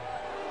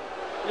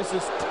 This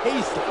is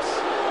tasteless.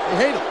 I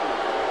hate it.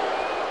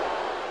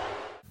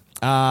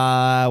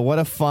 What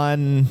a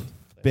fun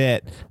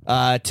bit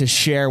to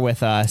share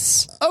with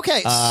us.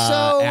 Okay,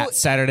 so at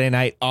Saturday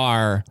Night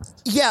R.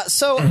 yeah,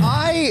 so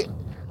I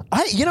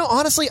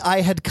honestly,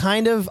 I had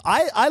kind of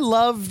I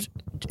loved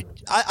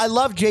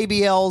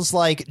JBL's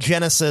like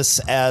genesis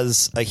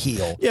as a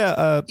heel.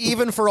 Yeah,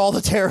 Even for all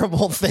the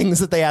terrible things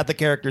that they had the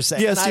character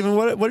say. yeah. And Steven,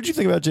 what did you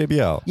think about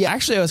JBL? Yeah.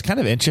 Actually, I was kind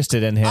of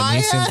interested in him. I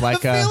He seemed had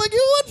like a feeling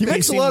you would He be.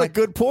 makes a seemed lot like- of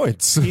good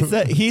points.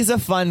 he's a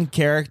fun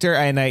character,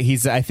 and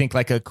he's I think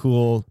like a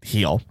cool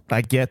heel.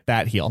 I get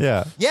that heel.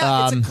 yeah.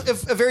 Yeah,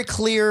 it's a very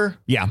clear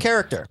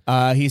character.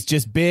 He's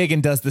just big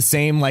and does the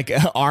same like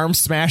arm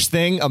smash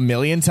thing a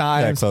million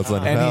times. Yeah,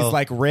 clothesline to and hell. he's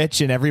like rich,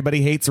 and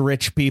everybody hates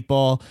rich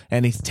people,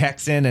 and he's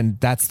Texan, and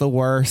that's the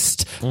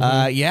worst.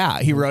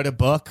 He wrote a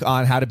book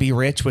on how to be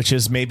rich, which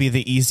is maybe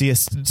the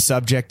easiest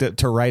subject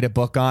to write a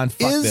book on.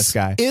 Fuck this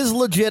guy. Is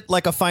legit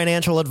like a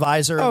financial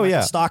advisor. Oh, and like yeah.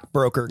 a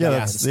stockbroker. Yeah, guy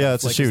that's and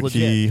stuff. a Like, shoot. it's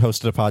He legit.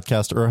 hosted a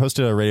podcast or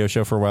hosted a radio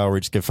show for a while where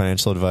he just give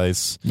financial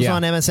advice. He was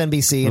on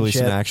MSNBC and Released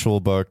shit. an actual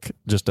book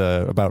just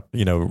about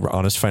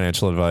honest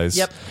financial advice.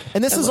 Yep.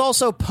 And this is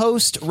also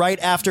post right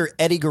after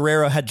Eddie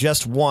Guerrero had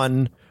just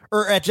won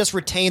or had just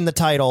retained the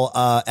title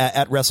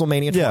at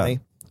WrestleMania 20.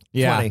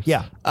 Yeah. 20.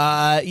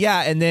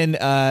 Yeah. And then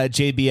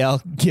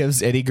JBL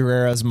gives Eddie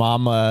Guerrero's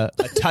mom a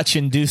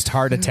touch-induced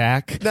heart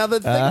attack. Now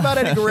the thing about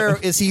Eddie Guerrero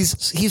is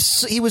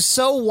he was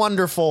so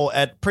wonderful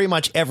at pretty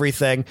much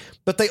everything,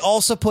 but they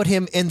also put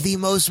him in the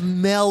most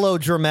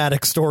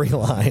melodramatic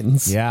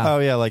storylines. Yeah. Oh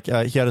yeah, like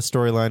he had a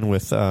storyline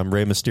with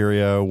Rey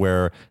Mysterio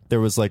where there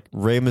was like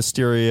Rey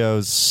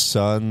Mysterio's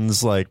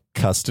son's like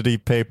custody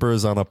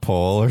papers on a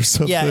pole or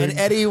something. Yeah, and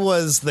Eddie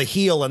was the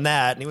heel in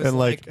that, and he was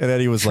and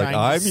Eddie was like,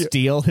 Trying to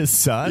steal his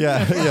son.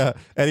 yeah.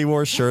 Eddie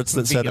wore shirts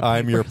that said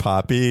 "I'm your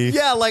poppy."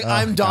 yeah, like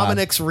I'm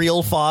Dominic's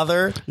real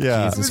father.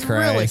 Yeah. It was Jesus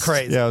really Christ.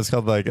 crazy. Yeah, it was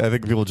called like I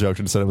think people joked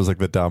and said it was like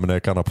the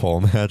Dominic on a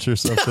pole match or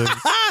something.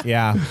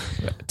 Yeah.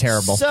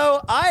 Terrible.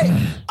 So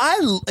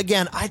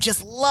I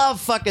just love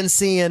fucking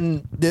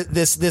seeing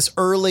this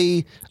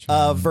early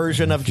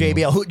version of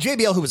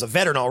JBL, who was a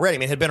veteran already. I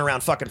mean, had been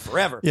around fucking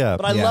forever. Yeah.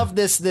 But I love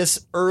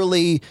this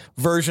early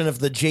version of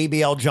the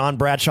JBL John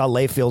Bradshaw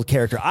Layfield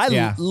character.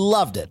 I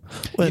loved it.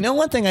 You know,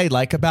 one thing I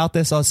like about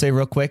this, I'll say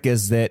real quick,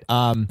 is that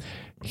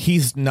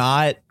he's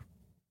not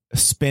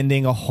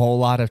spending a whole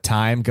lot of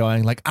time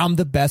going like I'm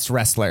the best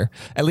wrestler.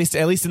 At least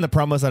in the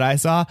promos that I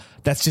saw,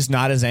 that's just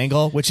not his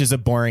angle, which is a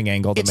boring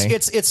angle to me.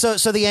 It's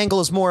so the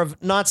angle is more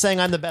of not saying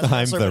I'm the best I'm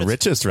wrestler, the but it's-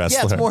 richest wrestler.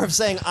 Yeah, it's more of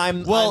saying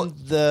I'm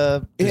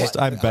the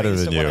I'm better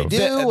than you.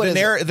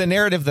 The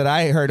narrative that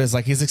I heard is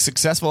like he's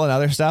successful in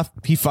other stuff.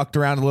 He fucked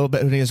around a little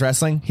bit when he was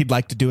wrestling. He'd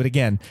like to do it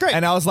again. Great.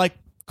 And I was like,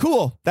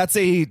 cool. That's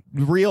a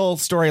real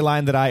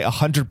storyline that I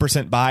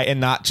 100% buy, and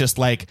not just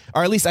like,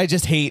 or at least I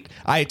just hate.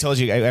 I told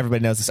you,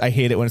 everybody knows this. I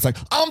hate it when it's like,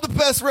 I'm the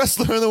best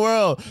wrestler in the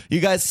world. You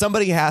guys,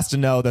 somebody has to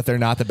know that they're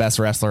not the best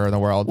wrestler in the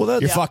world.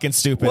 Well, You're fucking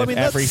stupid. Well, I mean,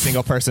 Every that's-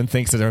 single person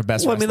thinks that they're the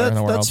best Well, I wrestler mean, in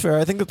the world. that's fair.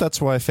 I think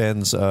that's why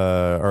fans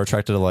are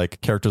attracted to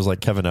like characters like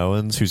Kevin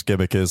Owens, whose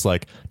gimmick is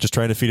like just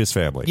trying to feed his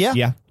family. Yeah.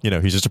 Yeah.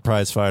 He's just a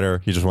prize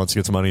fighter. He just wants to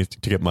get some money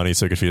to get money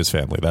so he can feed his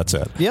family. That's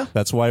it. Yeah.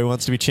 That's why he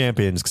wants to be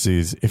champion,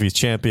 because if he's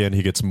champion,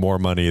 he gets more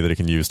money that he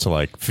can use to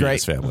like feed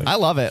his family. I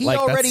love it. He like,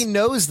 already that's-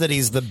 knows that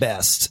he's the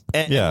best,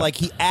 and Yeah. like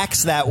he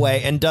acts that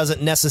way and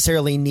doesn't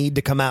necessarily need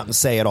to come out and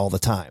say it all the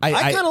time.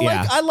 I kind of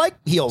yeah. I like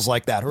heels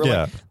like that. Who are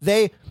Yeah. like,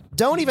 they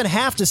don't even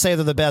have to say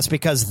they're the best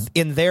because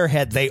in their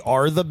head they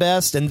are the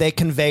best, and they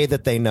convey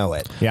that they know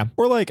it. Yeah.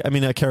 Or like, I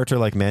mean, a character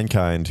like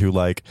Mankind, who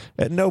like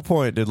at no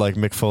point did like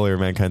Mick Foley or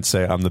Mankind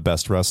say I'm the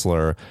best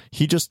wrestler.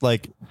 He just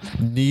like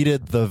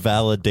needed the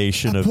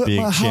validation of put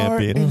being my heart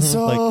champion. and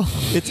soul. Like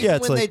it's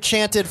it's When they like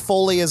chanted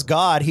Foley as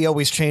God, he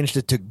always changed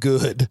it to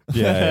good.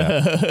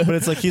 yeah. But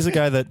it's like he's a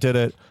guy that did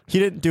it. He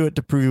didn't do it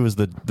to prove he was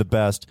the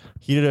best.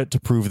 He did it to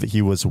prove that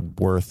he was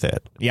worth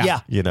it. Yeah. Yeah.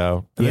 And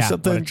Yeah, there's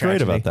something what a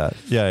great about that.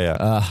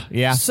 Yeah.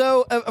 Yeah.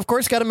 So, of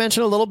course, got to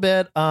mention a little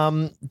bit.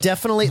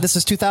 Definitely, this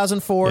is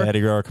 2004. Yeah, Eddie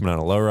Guerrero coming out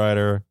on a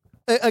lowrider.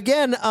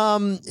 Again,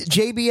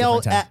 JBL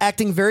Different time.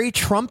 acting very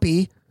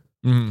Trumpy.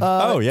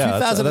 Oh yeah,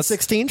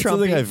 2016 that's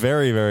something Trumpy. I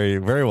very, very,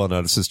 very well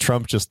noticed is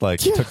Trump just like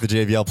took the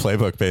JBL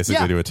playbook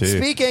basically to a T.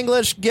 Speak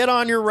English, get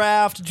on your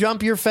raft,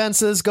 jump your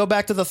fences, go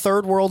back to the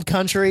third world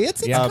country.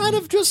 It's kind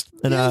of just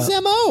his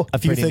MO. A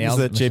few Pretty things nailed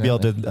that it, JBL Michelle.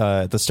 did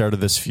at the start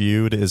of this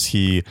feud is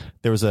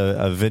there was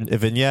a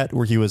vignette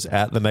where he was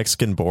at the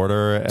Mexican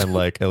border and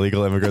like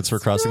illegal immigrants were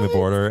crossing the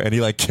border and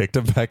he like kicked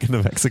them back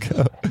into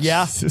Mexico.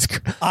 Yeah,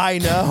 I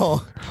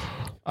know.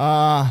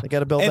 They got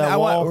to build And that I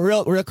wall.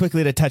 want real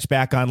quickly to touch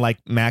back on like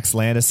Max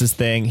Landis's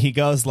thing. He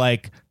goes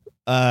like,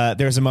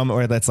 there's a moment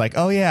where that's like,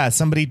 oh yeah,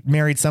 somebody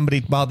married somebody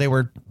while they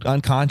were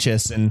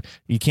unconscious, and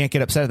you can't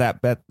get upset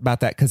about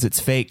that because it's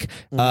fake.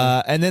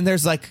 And then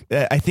there's like,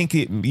 I think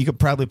you could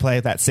probably play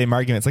that same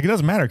argument. It's like, it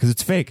doesn't matter because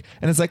it's fake,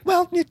 and it's like,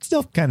 well, you're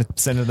still kind of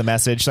sending the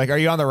message. Like, are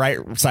you on the right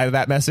side of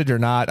that message or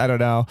not? I don't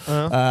know.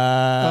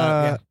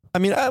 Yeah. I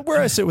mean, where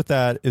I sit with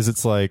that is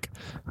it's like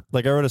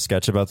I wrote a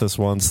sketch about this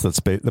once.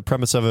 The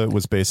premise of it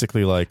was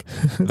basically like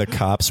the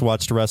cops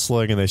watched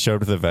wrestling and they showed up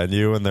to the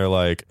venue and they're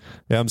like,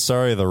 "Yeah, I'm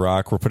sorry, The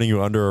Rock, we're putting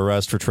you under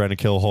arrest for trying to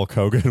kill Hulk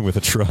Hogan with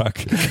a truck."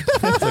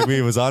 It's like,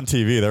 it was on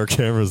TV. There were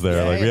cameras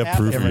there. Yeah, like we have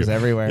proof of cameras you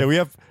everywhere. Yeah,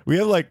 we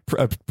have like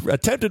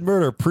attempted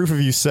murder, proof of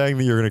you saying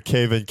that you're going to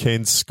cave in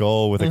Kane's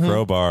skull with a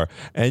crowbar,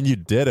 and you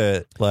did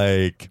it.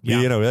 Like,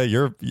 you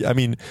know, I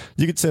mean,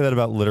 you could say that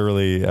about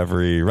literally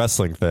every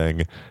wrestling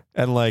thing.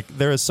 And like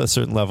there is a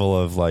certain level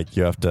of like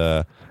you have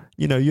to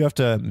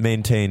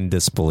maintain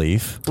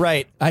disbelief.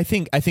 Right. I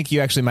think you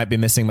actually might be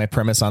missing my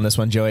premise on this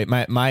one, Joey.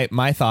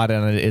 My thought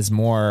on it is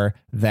more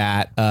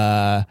that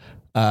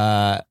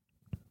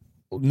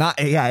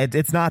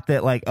it's not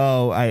that like,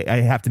 oh, I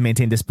have to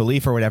maintain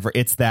disbelief or whatever.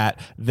 It's that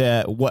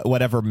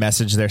whatever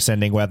message they're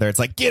sending, whether it's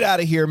like, get out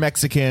of here,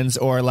 Mexicans,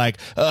 or like,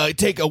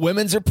 take a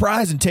women's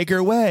prize and take her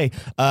away.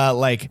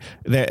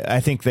 I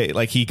think that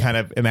like he kind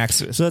of Max.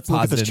 So let's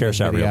look at this chair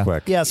shot real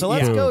quick. Yeah, so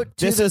let's go to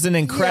this is an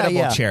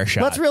incredible chair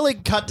shot. Let's really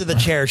cut to the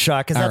chair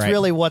shot because that's right.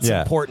 really what's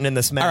Yeah. important in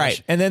this match. All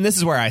right, and then this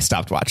is where I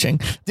stopped watching.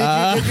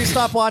 Did you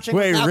stop watching?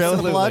 Wait, Because of really?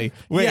 the blood?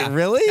 Wait, Yeah,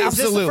 really? Is this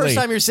the absolutely. first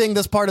time you're seeing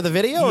this part of the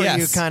video, or Yes.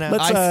 you kind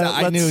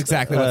of? I knew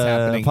exactly what's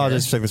happening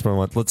Apologies here. for taking this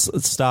moment.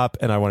 Let's stop,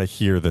 and I want to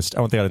hear this. I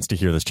want the audience to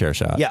hear this chair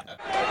shot. Yeah.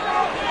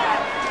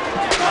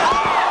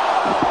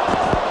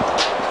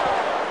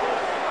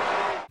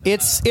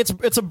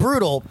 It's a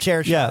brutal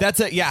chair shot. Yeah. That's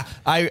it. Yeah,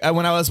 I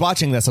when I was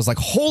watching this, I was like,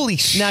 holy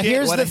shit! Now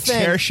here's what the a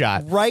thing. chair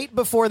shot. Right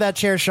before that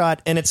chair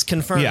shot, and it's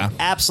confirmed. Yeah.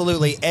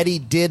 Absolutely, Eddie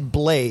did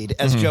blade,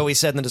 as Joey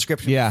said in the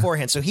description Yeah.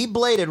 beforehand. So he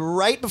bladed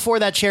right before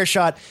that chair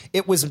shot.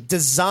 It was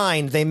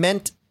designed. They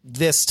meant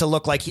this to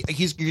look like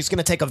he's going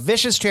to take a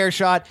vicious chair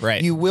shot.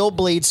 Right. You will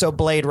bleed, so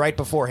blade right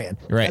beforehand.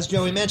 Right. As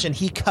Joey mentioned,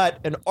 he cut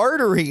an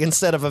artery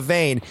instead of a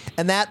vein,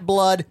 and that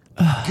blood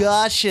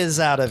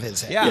gushes out of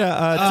his head. Yeah.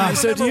 I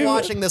remember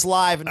watching this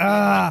live. And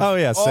Oh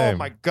yeah, same. oh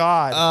my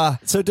god.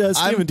 So,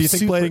 Steven, do you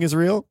think blading is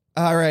real?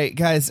 All right,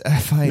 guys.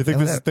 Fine. You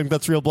think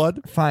that's real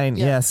blood? Fine.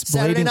 Yeah. Yes.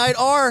 Saturday blading- Night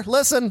R.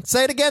 Listen,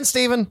 say it again,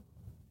 Steven.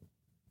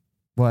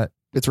 What?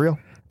 It's real.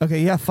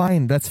 Okay, yeah,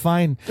 fine. That's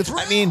fine. It's real.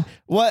 I mean,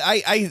 what?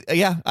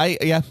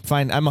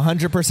 Fine. I'm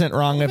 100%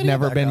 wrong. I've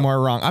never back been up. more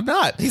wrong. I'm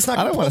not. He's not I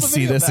gonna don't pull want to the see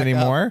video this back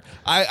anymore.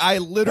 I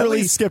At literally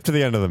least skip to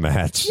the end of the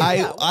match.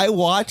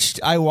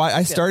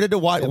 I started to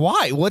watch.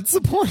 Why? What's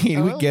the point?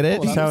 We get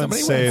it. That's how Somebody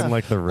insane wins.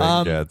 like the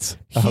ring gets.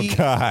 Oh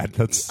god,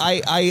 that's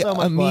I So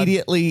much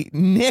immediately,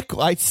 Nick.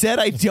 I said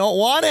I don't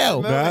want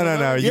to.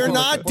 no. You're can-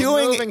 not We're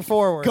doing moving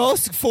forward. Go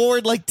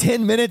forward like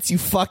 10 minutes, you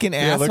fucking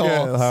Yeah, look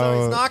asshole. at how So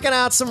he's knocking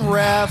out some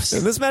refs.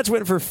 this match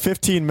went for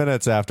 15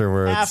 minutes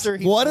afterwards. after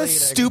he's What a bleeding.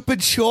 stupid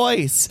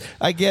choice.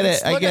 I get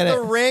it. I Look get at it.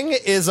 the ring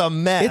is a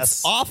mess.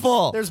 It's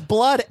awful. There's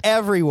blood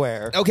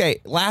everywhere.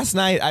 Okay, last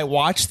night I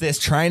watched this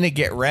trying to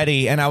get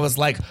ready, and I was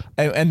like,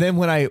 and then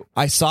when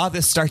I saw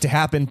this start to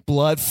happen,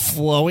 blood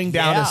flowing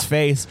down Yeah. his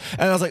face,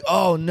 and I was like,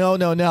 oh no.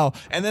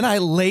 And then I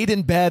laid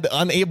in bed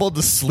unable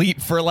to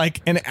sleep for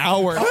like an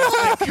hour.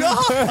 Oh my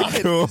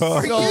god! Cool. Are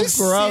So you gross.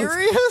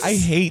 serious? I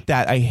hate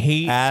that. I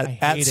hate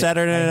At it.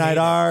 Saturday I hate Night it.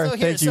 R. So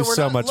here- Thank you we're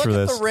so not- much look for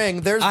at this. the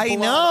ring. There's I blood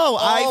know.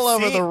 all I've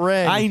over seen- the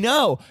ring. I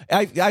know.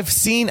 I've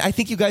seen. I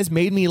think you guys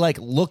made me like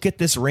look at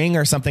this ring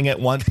or something at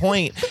one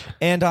point,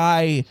 and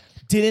I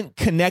didn't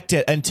connect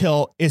it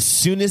until as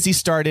soon as he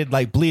started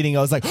like bleeding.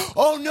 I was like,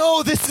 oh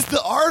no, this is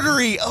the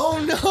artery.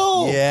 Oh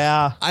no.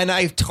 Yeah. And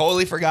I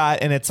totally forgot,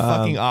 and it's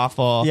fucking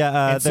awful.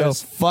 yeah, and so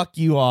there's- fuck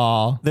you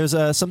all. There's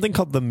something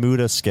called the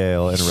Muda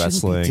scale in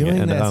wrestling, doing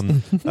and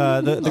this.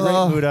 the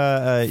great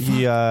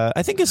Muda,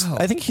 I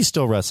think he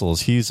still wrestles.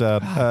 He's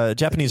a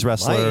Japanese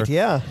wrestler, Right,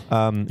 yeah.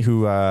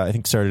 who I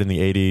think started in the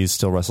 '80s,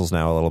 still wrestles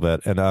now a little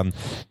bit, and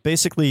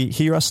basically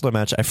he wrestled a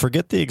match. I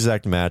forget the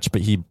exact match,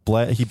 but he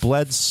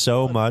bled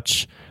so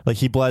much, like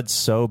he bled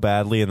so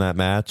badly in that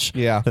match,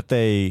 that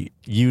they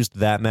used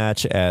that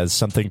match as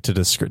something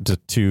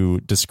to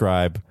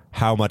describe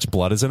how much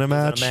blood is in a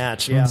match.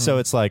 yeah. So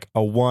it's like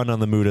a 1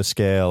 on the Muda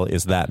scale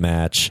is that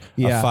match.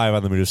 Yeah. A 5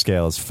 on the Muda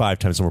scale is 5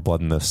 times more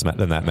blood than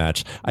that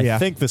match. I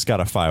think this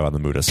got a 5 on the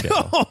Muda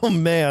scale. Oh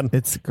man.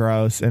 It's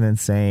gross and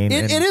insane.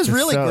 It and is it's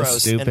really so gross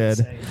and Stupid.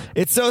 insane.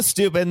 It's so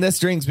stupid. And this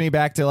brings me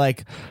back to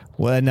like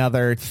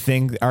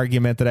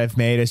argument that I've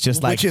made is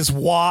just like, Which is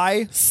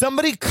why.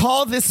 somebody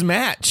call this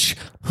match.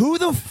 who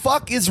the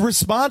fuck is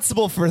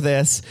responsible for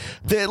this?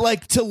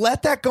 Like, to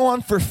let that go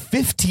on for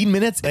 15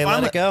 minutes. They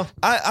let it go.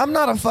 I'm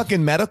not a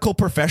fucking medical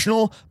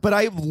professional, but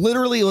I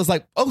literally was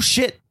like, oh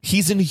shit,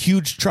 he's in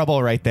huge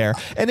trouble right there.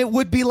 And it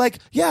would be like,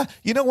 yeah,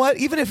 you know what?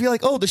 Even if you're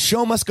like, oh, the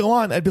show must go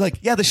on, I'd be like,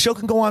 yeah, the show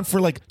can go on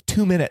for like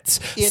 2 minutes.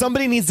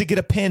 Somebody needs to get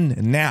a pin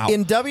now.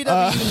 In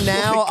WWE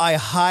now, I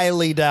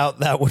highly doubt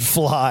that would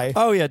fly.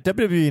 Oh yeah,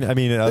 WWE. I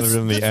mean, other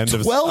than the end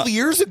of 12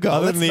 years ago,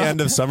 other than the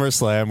end of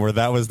SummerSlam, where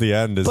that was the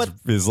end,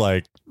 is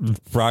like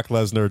Brock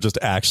Lesnar just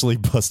actually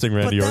busting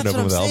Randy Orton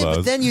open with elbows.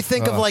 But then you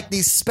think of like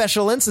these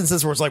special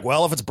instances where it's like,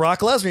 well, if it's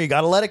Brock Lesnar, you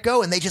got to let it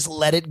go, and they just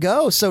let it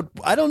go. So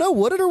I don't know,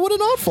 would it or would it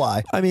not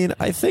fly? I mean,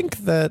 I think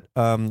that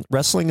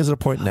wrestling is at a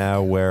point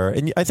now where,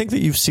 and I think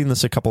that you've seen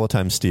this a couple of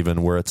times,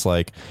 Steven, where it's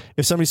like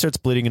if somebody starts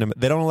bleeding,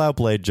 they don't allow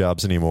blade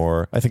jobs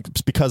anymore. I think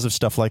it's because of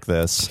stuff like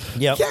this.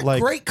 Yep. Yeah, like,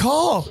 great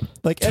call.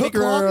 Like Eddie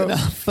Guerrero,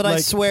 but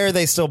I swear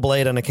they still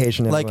blade on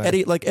occasion.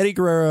 Anyway. Like Eddie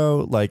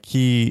Guerrero, like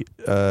he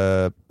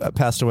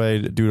passed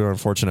away due to an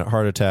unfortunate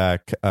heart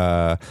attack.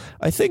 I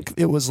think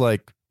it was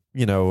like,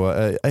 you know,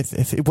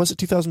 it was it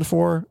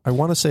 2004. I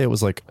want to say it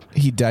was like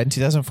He died in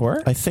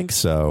 2004. I think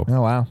so.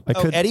 Oh wow.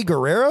 Eddie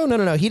Guerrero?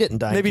 No, he didn't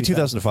die. Maybe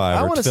 2005.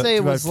 I want to say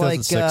it was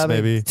like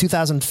maybe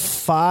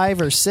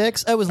 2005 or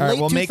 6. It was All right, late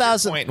we'll 2000. make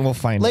your point and we'll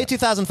find late out.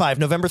 2005,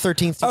 November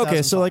 13th. 2005.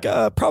 Okay, so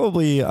like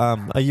probably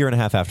a year and a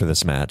half after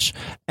this match,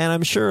 and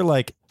I'm sure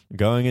like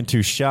going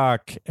into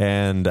shock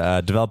and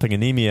developing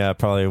anemia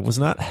probably was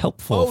not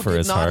helpful for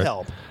his heart.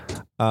 Help.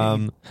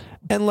 And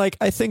like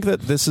I think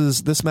that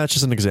this match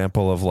is an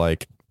example of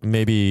like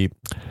maybe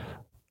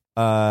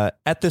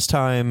at this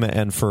time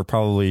and for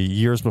probably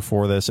years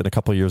before this and a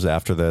couple of years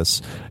after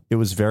this, it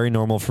was very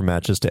normal for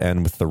matches to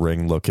end with the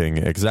ring looking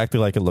exactly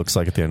like it looks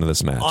like at the end of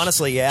this match.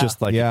 Honestly, yeah.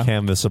 Just like a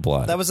canvas of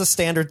blood. That was a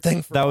standard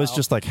thing for that a was while.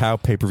 just like how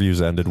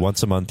pay-per-views ended.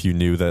 Once a month you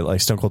knew that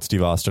like Stone Cold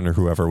Steve Austin or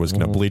whoever was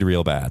going to bleed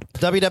real bad.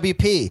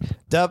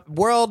 WWP,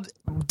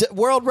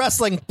 World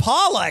Wrestling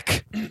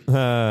Pollock.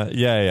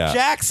 Yeah.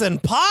 Jackson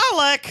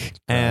Pollock.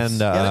 And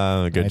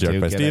good I joke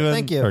do by get it. Steven.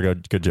 Thank you. Or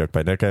good joke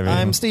by Nick. I mean.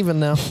 I'm Steven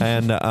now.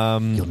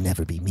 And You'll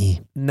never be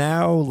me.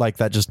 now like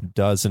that just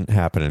doesn't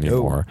happen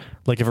anymore.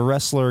 Like if a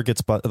wrestler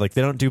gets like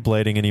they don't do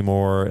blading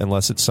anymore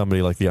unless it's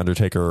somebody like the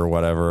Undertaker or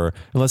whatever.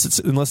 Unless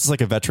it's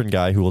like a veteran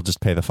guy who will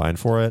just pay the fine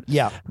for it.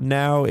 Yeah.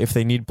 Now if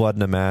they need blood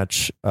in a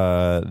match,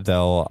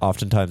 they'll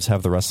oftentimes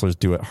have the wrestlers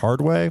do it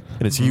hard way,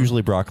 and it's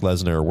usually Brock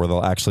Lesnar where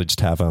they'll actually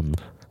just have him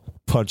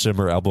punch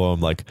him or elbow him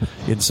like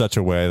in such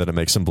a way that it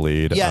makes him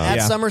bleed. Yeah, at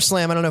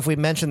SummerSlam, I don't know if we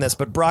mentioned this,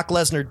 but Brock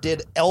Lesnar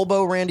did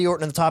elbow Randy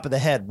Orton in the top of the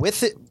head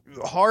with it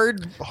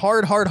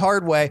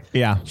hard way.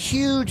 Yeah.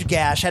 Huge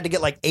gash. Had to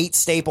get like 8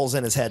 staples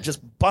in his head.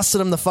 Just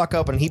busted him the fuck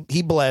open.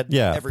 He bled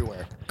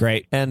everywhere.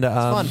 Great. And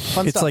Fun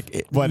it's stuff.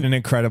 like What an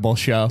incredible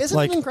show. Isn't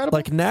it incredible?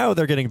 Like now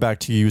they're getting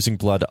back to using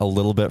blood a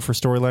little bit for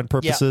storyline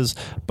purposes,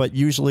 but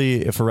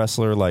usually if a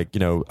wrestler like, you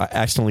know,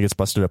 accidentally gets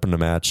busted up in a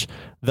match,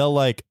 they'll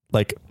like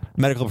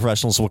medical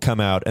professionals will come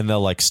out and they'll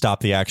like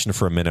stop the action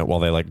for a minute while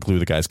they like glue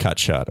the guy's cut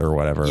shut or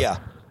whatever. Yeah.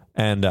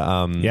 And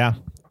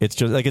it's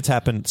just like it's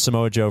happened.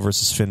 Samoa Joe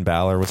versus Finn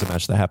Balor was a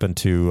match that happened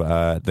to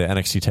the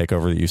NXT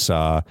takeover that you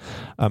saw.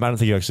 I don't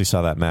think you actually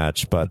saw that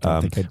match, but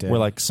think I did. where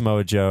like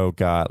Samoa Joe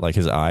got like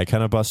his eye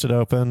kind of busted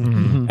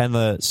open, and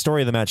the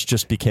story of the match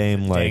just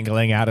became like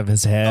Dangling out of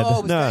his head. Oh,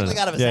 it was dangling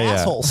out of his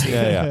asshole.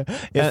 Yeah.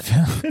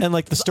 and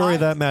like the story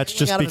of that match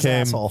just dangling out of his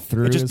became asshole.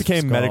 Through it just his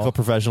became skull. medical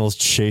professionals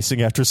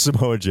chasing after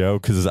Samoa Joe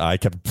because his eye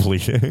kept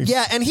bleeding.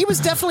 Yeah, and he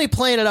was definitely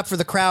playing it up for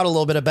the crowd a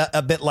little bit,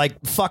 a bit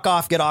like fuck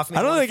off, get off me.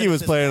 I don't think he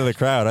was playing to the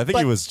crowd. I think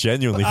he But- was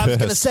genuinely I was pissed.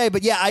 going to say,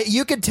 but yeah,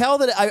 you could tell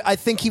that I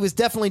think he was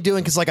definitely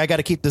doing because like I got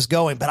to keep this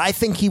going. But I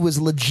think he was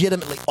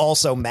legitimately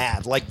also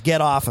mad. Like,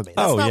 get off of me.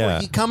 That's not where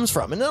he comes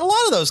from, and a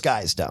lot of those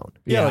guys don't.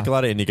 Yeah, like a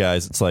lot of indie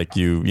guys, it's like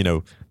you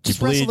Just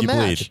bleed, wrestle the you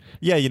match. bleed.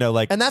 Yeah, you know,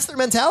 like And that's their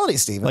mentality,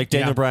 Steven. like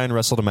Daniel Bryan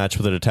wrestled a match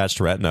with a detached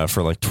retina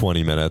for like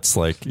 20 minutes.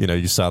 Like, you know,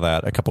 you saw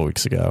that a couple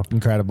weeks ago.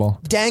 Incredible.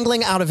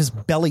 dangling out of his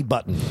belly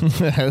button.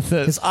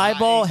 His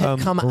eyeball had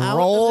come out of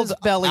Rolled his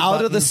belly out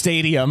button. of the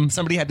stadium.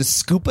 Somebody had to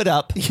scoop it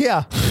up.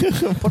 Yeah.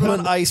 Put it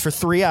on ice for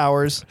 3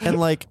 hours. And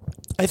like,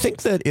 I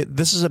think that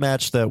this is a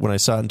match that when I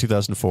saw it in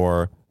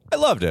 2004, I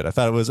loved it. I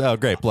thought it was, oh,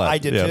 great, blood. I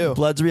did too.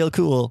 Blood's real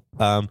cool.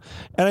 And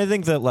I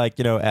think that, like,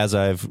 you know, as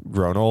I've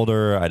grown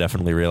older, I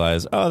definitely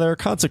realize, oh, there are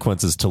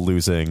consequences to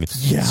losing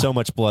so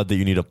much blood that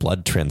you need a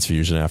blood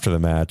transfusion after the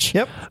match.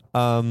 Yep.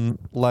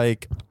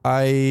 Like,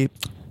 I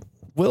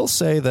will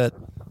say that,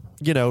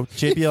 you know,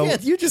 JBL... Yeah,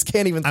 you just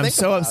can't even think I'm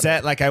so about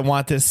upset. Like, I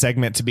want this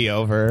segment to be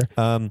over.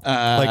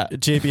 like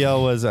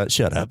JBL was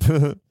shut up.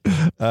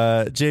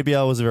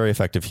 JBL was a very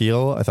effective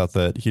heel. I thought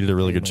that he did a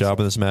really good job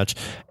in this match.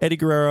 Eddie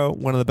Guerrero,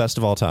 one of the best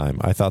of all time.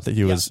 I thought that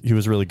he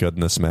was really good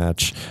in this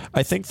match.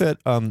 I think that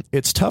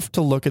it's tough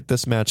to look at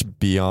this match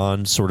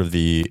beyond sort of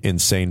the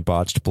insane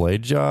botched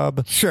blade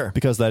job. Sure.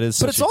 Because that is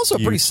But it's also a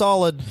pretty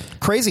solid,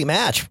 crazy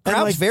match.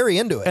 Crowd's like, very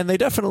into it. And they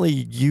definitely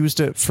used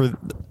it for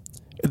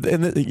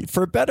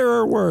better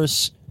or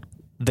worse.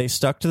 they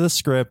stuck to the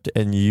script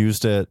and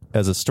used it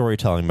as a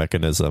storytelling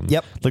mechanism.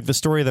 Yep. Like the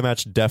story of the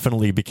match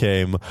definitely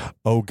became,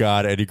 oh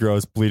God, Eddie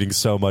Guerrero's bleeding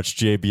so much.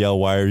 JBL,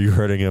 why are you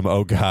hurting him?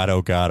 Oh God,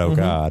 oh God, oh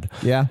God.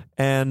 Yeah.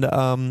 And,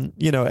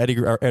 Eddie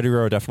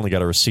Guerrero definitely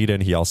got a receipt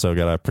in. He also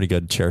got a pretty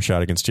good chair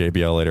shot against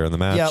JBL later in the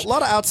match. Yeah, a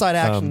lot of outside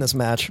action in this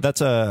match.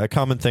 That's a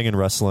common thing in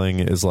wrestling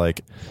is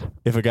like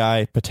if a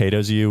guy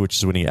potatoes you, which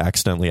is when he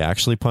accidentally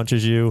actually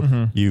punches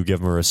you, you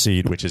give him a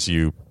receipt, which is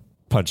you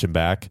punch him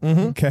back.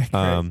 Okay.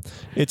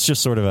 It's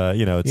just sort of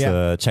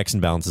a checks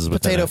and balances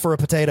with Potato for a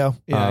potato.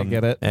 Yeah, I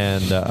get it.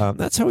 And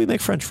that's how we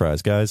make French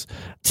fries, guys.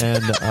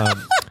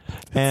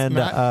 And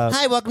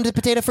Hi, welcome to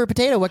Potato for a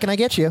Potato. What can I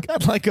get you?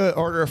 I'd like a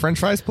order of French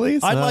fries,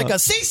 please. I'd like a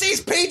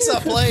CC's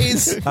pizza,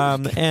 please.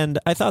 and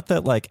I thought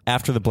that like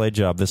after the blade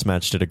job, this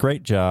match did a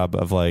great job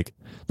of like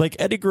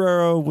Eddie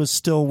Guerrero was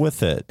still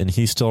with it and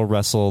he still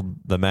wrestled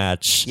the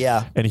match.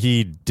 Yeah. And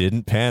he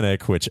didn't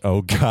panic, which,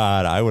 oh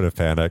God, I would have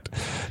panicked.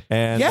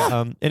 And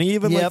and he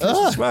even like threw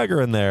some swagger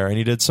in there and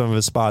he did some of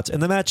his spots.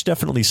 And the match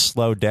definitely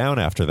slowed down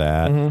after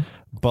that.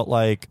 But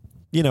like,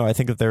 I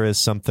think that there is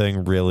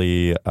something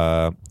really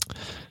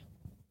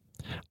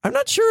I'm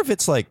not sure if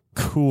it's like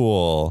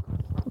cool,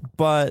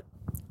 but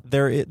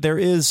there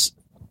is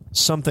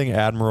something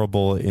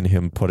admirable in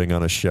him putting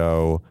on a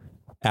show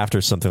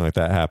after something like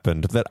that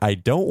happened that I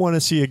don't want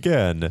to see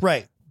again.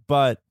 Right.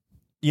 But,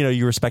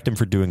 you respect him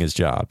for doing his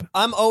job.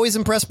 I'm always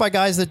impressed by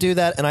guys that do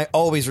that, and I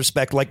always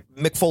respect, like,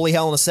 Mick Foley,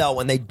 Hell in a Cell,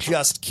 when they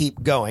just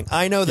keep going.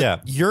 I know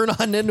that you're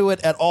not into it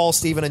at all,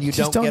 Stephen, and you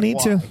just don't don't get need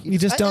why. to. You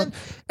just don't.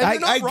 And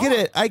you're not I get wrong.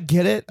 it. I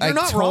get it. You're I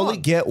not totally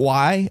wrong. get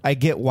why. I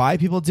get why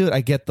people do it.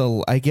 I get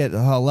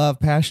love,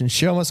 passion,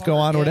 show must go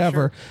on, Yeah,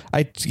 whatever.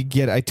 I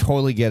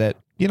totally get it.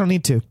 You don't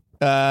need to.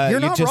 You're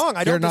not wrong.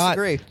 I don't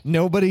disagree.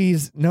 Nobody.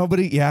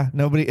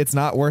 It's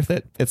not worth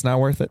it. It's not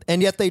worth it.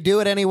 And yet they do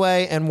it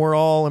anyway, and we're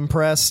all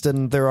impressed,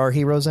 and there are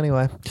heroes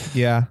anyway.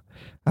 Yeah.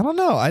 I don't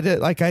know. I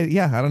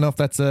don't know if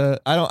that's I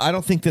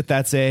don't think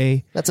that's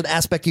an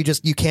aspect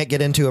you can't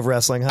get into of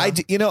wrestling, huh?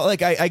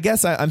 I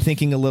guess I'm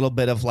thinking a little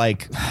bit of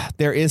like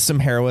there is some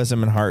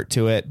heroism and heart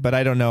to it, but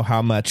I don't know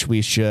how much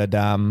we should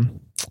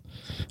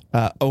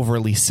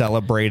overly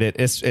celebrate it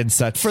in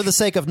such for the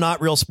sake of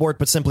not real sport,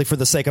 but simply for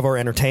the sake of our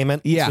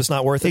entertainment. Yeah, it's just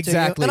not worth it.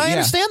 Exactly. To you. And I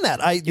understand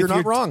that. You're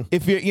not wrong.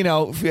 If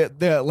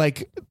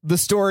the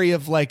story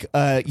of like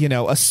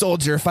a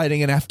soldier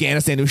fighting in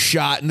Afghanistan who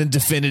shot and then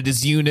defended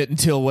his unit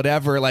until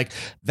whatever, like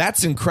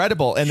that's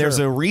incredible, and there's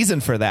a reason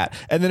for that.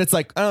 And then it's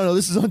like, I don't know,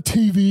 this is on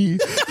TV.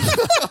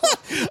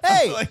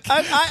 Hey,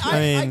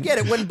 I get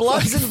it. When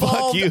blood's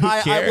involved,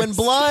 when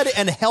blood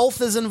and health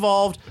is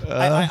involved,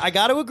 I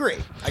got to agree.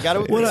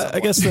 Well, I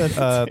guess that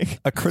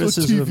a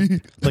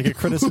criticism, like a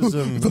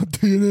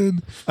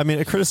criticism, I mean,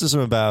 a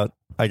criticism about,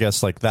 I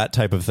guess, like that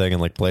type of thing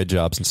and like blade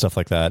jobs and stuff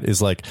like that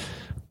is like,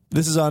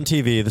 this is on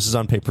TV. This is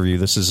on pay-per-view.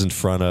 This is in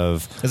front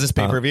of... Is this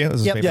pay-per-view?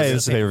 This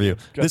is pay-per-view.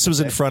 This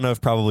was in front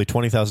of probably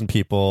 20,000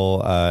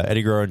 people.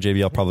 Eddie Guerrero and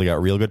JBL probably got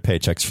real good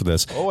paychecks for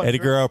this. Eddie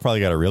Guerrero probably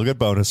got a real good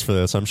bonus for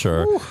this, I'm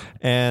sure. Ooh.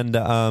 And,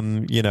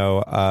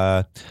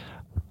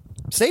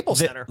 Staples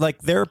Center.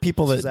 Like, there are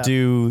people that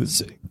do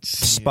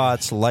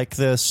spots like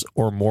this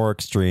or more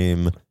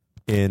extreme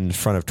in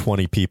front of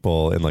 20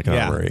 people in like an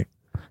armory.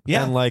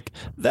 Yeah. And like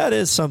that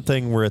is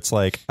something where it's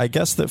like, I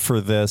guess that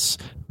for this,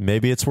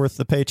 maybe it's worth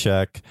the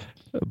paycheck,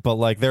 but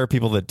like there are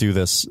people that do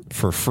this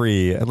for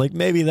free, and like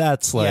maybe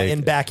that's like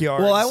in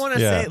backyards. Well, I want to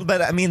say,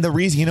 but I mean, the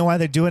reason why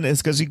they're doing it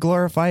is because you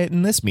glorify it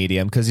in this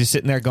medium, because you're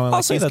sitting there going,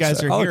 like, these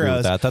guys are I'll heroes. agree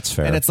with that. That's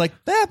fair. And it's like,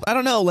 I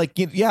don't know, like,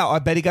 I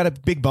bet he got a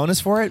big bonus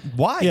for it.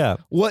 Why? Yeah.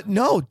 What?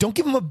 No, don't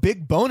give him a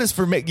big bonus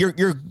for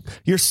you're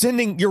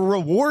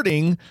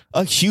rewarding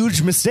a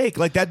huge mistake.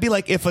 Like that'd be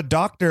like if a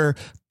doctor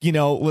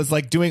was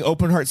like doing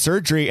open heart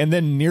surgery and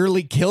then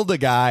nearly killed a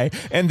guy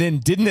and then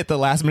didn't at the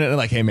last minute and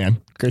like, hey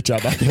man, great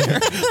job out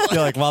there.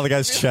 You're like, while the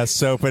guy's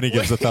chest's open, he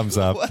gives a thumbs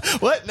up.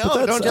 What?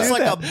 No, don't just do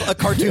like that. a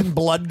cartoon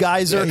blood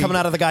geyser coming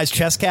out of the guy's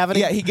chest cavity.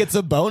 Yeah, he gets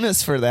a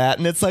bonus for that,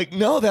 and it's like,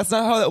 no, that's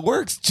not how that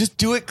works. Just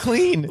do it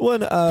clean.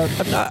 Well,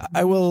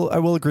 I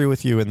will agree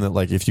with you in that,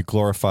 like, if you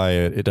glorify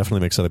it, it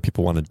definitely makes other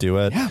people want to do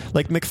it. Yeah.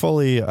 Like Mick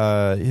Foley,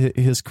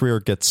 his career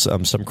gets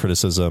some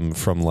criticism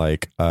from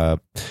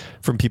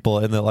from people,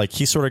 and that like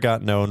he sort of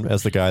got known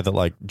as the guy that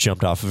like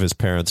jumped off of his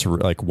parents'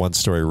 like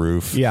one-story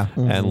roof,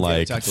 and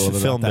like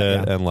filmed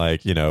it, and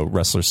like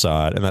wrestlers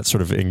saw it, and that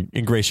sort of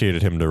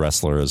ingratiated him to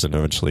wrestlers, and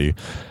eventually,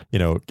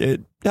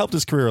 it helped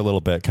his career a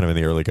little bit, kind of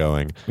in the early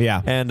going.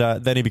 Yeah, and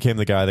then he became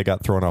the guy that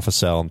got thrown off a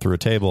cell and through a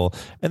table.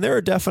 And there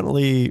are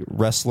definitely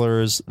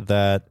wrestlers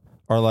that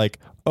are like,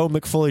 oh,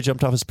 Mick Foley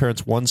jumped off his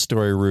parents'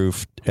 one-story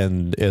roof,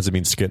 and as it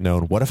means to get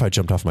known, what if I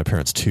jumped off my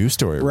parents'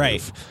 two-story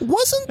roof?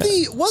 Wasn't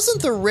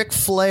the Ric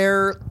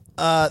Flair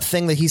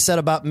thing that he said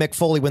about Mick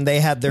Foley when they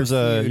had their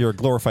you're a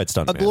glorified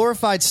stuntman. A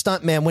glorified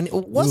stuntman.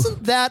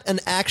 Wasn't that an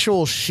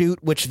actual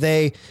shoot, which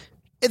they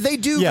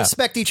do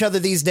respect each other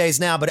these days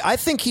now, but I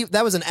think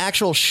that was an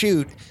actual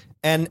shoot.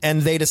 and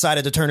they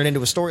decided to turn it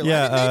into a storyline.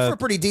 Yeah, It made for a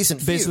pretty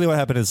decent feud. Basically, what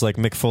happened is like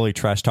Mick Foley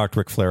trash talked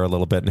Ric Flair a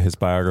little bit in his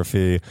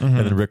biography, and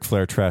then Ric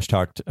Flair trash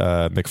talked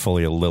Mick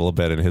Foley a little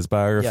bit in his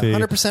biography. Yeah,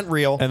 100%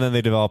 real. And then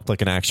they developed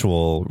like an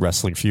actual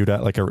wrestling feud,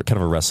 like a kind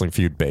of a wrestling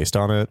feud based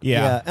on it.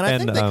 Yeah. And I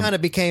think they kind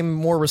of became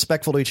more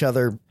respectful to each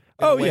other.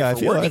 Oh yeah, I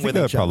think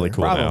that's probably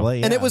cool. Probably,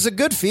 now. And it was a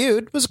good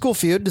feud. It was a cool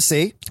feud to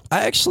see.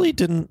 I actually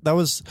didn't. That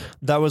was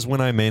when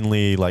I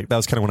mainly like. That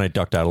was kind of when I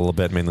ducked out a little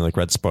bit, mainly like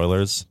read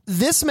spoilers.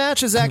 This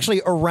match is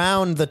actually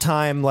around the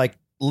time like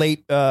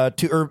late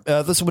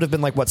this would have been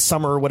like what,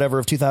 summer or whatever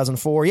of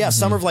 2004. Yeah,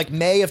 summer of like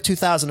May of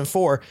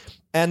 2004.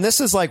 And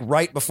this is like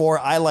right before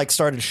I like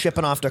started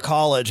shipping off to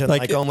college and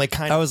like only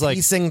kind of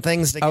piecing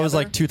things together. I was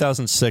like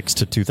 2006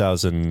 to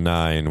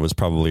 2009 was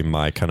probably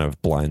my kind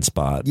of blind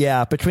spot.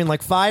 Yeah, between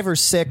like 5 or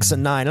 6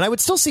 and 9. And I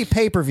would still see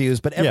pay-per-views,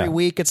 but every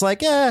week it's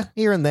like,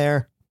 here and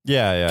there.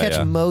 Yeah.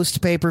 Catch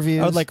most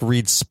pay-per-views. I would like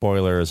read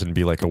spoilers and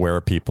be like aware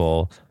of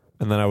people.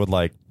 And then I would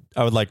like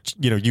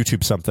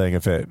YouTube something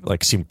if it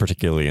like seemed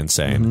particularly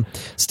insane.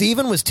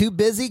 Steven was too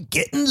busy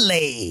getting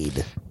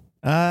laid.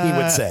 He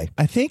would say.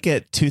 I think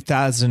at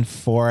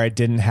 2004, I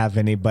didn't have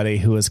anybody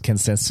who was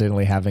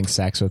consistently having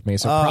sex with me,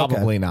 so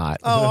probably not.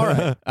 Oh, all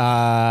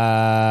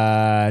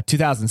right.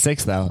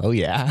 2006, though. Oh,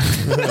 yeah.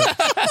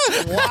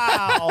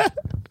 Wow.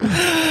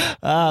 Man,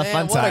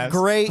 fun what a times. Um,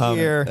 great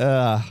year.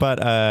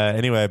 But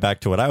anyway,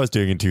 back to what I was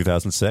doing in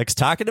 2006,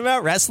 talking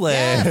about wrestling.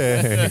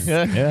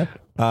 Yeah.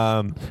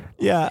 I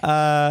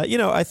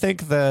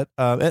think that,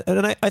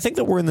 I think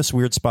that we're in this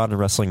weird spot in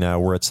wrestling now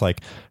where it's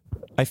like,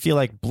 I feel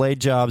like blade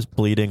jobs,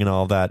 bleeding, and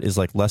all that is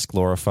like less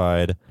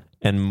glorified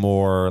and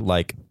more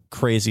like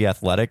crazy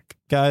athletic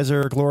guys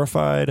are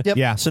glorified. Yep.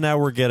 Yeah. So now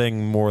we're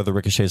getting more of the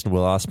Ricochets and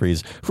Will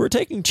Ospreys who are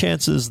taking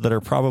chances that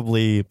are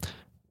probably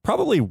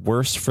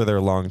worse for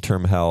their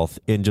long-term health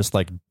in just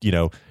like,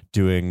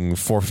 doing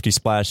 450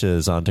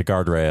 splashes onto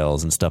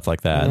guardrails and stuff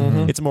like that.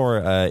 It's more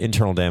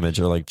internal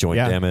damage or like joint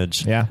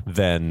damage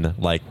than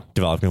like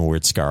developing a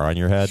weird scar on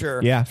your head.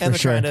 Sure. Yeah, for and they're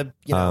sure. trying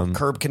to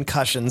curb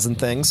concussions and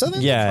things. So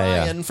they're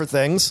trying for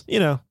things.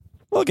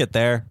 We'll get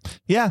there.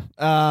 Yeah.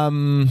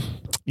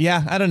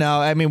 Yeah, I don't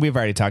know. I mean, we've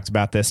already talked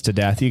about this to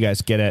death. You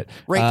guys get it.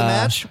 Rate the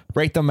match?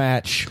 Rate the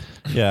match.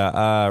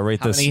 Yeah,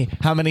 rate this.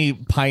 How many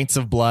pints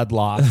of blood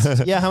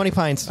lost? Yeah, how many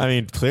pints? I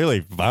mean,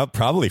 clearly,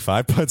 probably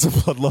 5 pints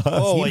of blood lost.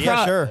 Oh,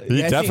 yeah, sure.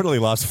 He definitely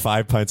lost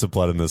 5 pints of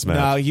blood in this match.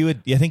 No,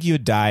 I think you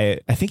would die.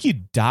 I think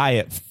you'd die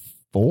at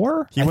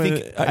 4. I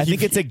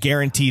think it's a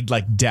guaranteed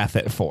like death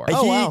at 4.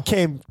 He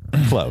came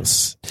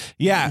close.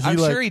 Yeah, I'm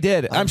sure he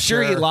did. I'm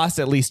sure he lost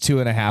at least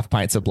 2.5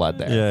 pints of blood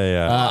there.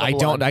 Yeah.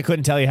 I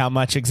couldn't tell you how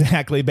much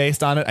exactly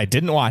based on it. I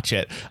didn't watch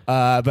it.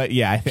 But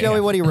yeah, I think,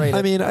 Joey, what do you rate it?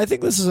 I mean, I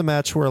think this is a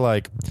match where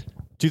like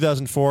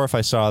 2004, if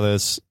I saw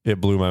this, it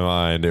blew my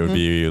mind. It would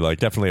be like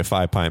definitely a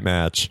 5-pint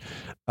match.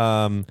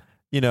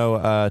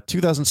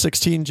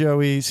 2016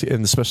 Joey,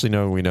 and especially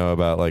knowing we know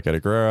about like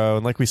Eddie Guerrero,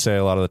 and like we say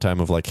a lot of the time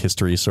of like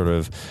history sort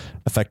of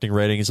affecting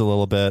ratings a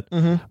little bit.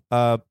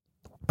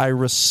 I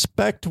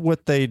respect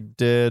what they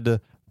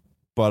did,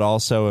 but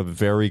also am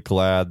very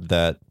glad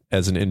that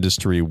as an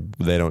industry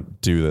they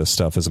don't do this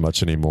stuff as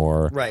much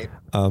anymore. Right.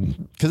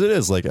 Because it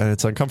is like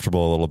it's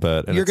uncomfortable a little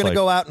bit. And you're going to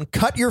go out and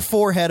cut your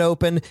forehead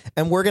open,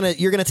 and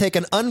you're gonna take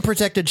an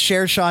unprotected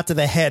share shot to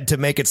the head to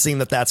make it seem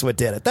that that's what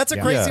did it. That's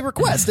a crazy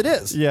request. It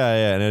is.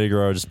 Yeah. And Eddie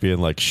Guerrero just being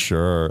like,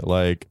 sure.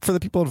 Like for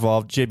the people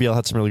involved, JBL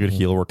had some really good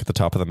heel work at the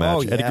top of the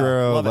match. Eddie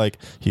Guerrero, like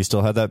he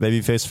still had that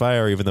babyface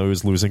fire, even though he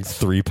was losing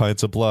 3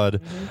 pints of blood.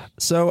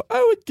 So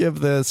I would give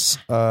this.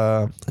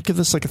 I'd give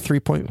this like a 3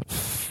 point.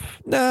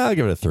 Nah, I'll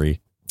give it a 3.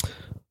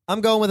 I'm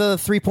going with a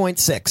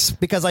 3.6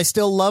 because I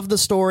still love the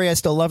story. I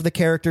still love the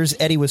characters.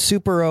 Eddie was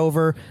super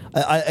over.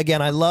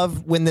 I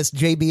love when this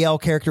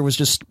JBL character was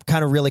just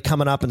kind of really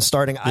coming up and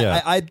starting.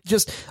 Yeah. I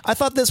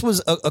thought this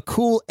was a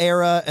cool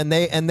era, and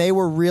they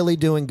were really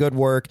doing good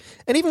work.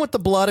 And even with the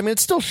blood, I mean,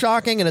 it's still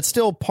shocking and it's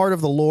still part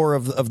of the lore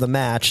of the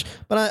match.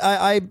 But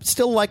I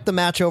still like the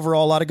match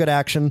overall. A lot of good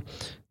action.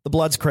 The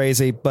blood's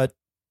crazy, but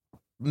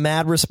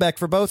mad respect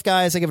for both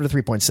guys. I give it a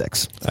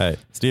 3.6. All right,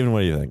 Steven, what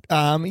do you think?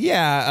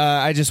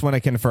 I just want to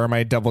confirm.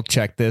 I double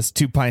checked this.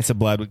 2 pints of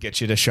blood would get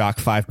you to shock.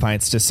 5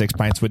 pints to 6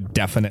 pints would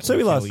definitely. So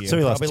he lost. kill you. So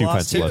he lost 2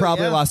 pints of blood.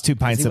 Probably lost 2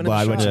 pints of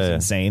blood, which is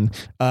insane.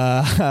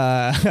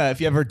 If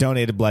you ever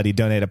donated blood, you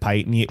donate a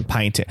pint,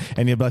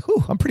 and you'd be like,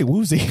 "Ooh, I'm pretty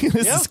woozy.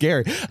 This is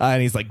scary."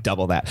 And he's like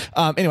double that.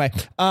 Anyway,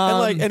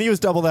 and he was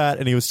double that,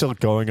 and he was still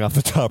going off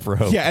the top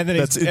rope. Yeah, and then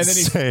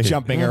he's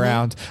jumping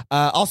around.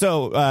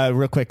 Also,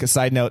 real quick, a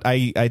side note: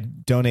 I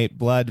donate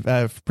blood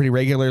pretty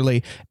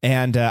regularly,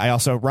 and I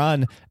also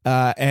run.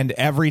 And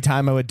every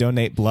time I would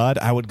donate blood,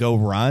 I would go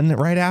run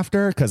right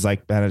after because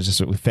like that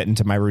just would fit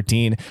into my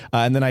routine.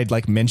 And then I'd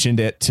like mentioned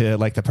it to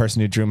like the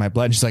person who drew my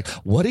blood. And she's like,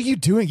 "What are you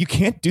doing? You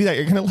can't do that.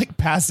 You're gonna like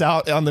pass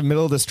out on the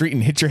middle of the street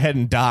and hit your head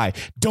and die.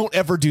 Don't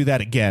ever do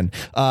that again."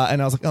 And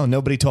I was like, "Oh,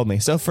 nobody told me."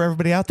 So for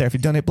everybody out there, if you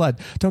donate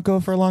blood, don't go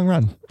for a long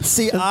run.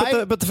 See,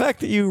 but the fact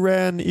that you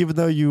ran, even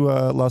though you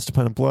lost a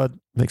pint of blood,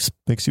 makes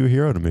you a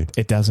hero to me.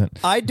 It doesn't.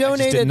 I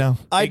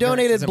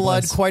donated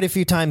blood quite a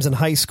few times in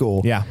high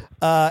school. Yeah.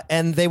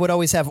 and they would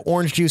always have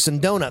orange juice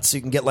and donuts, so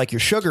you can get like your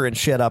sugar and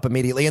shit up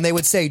immediately. And they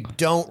would say,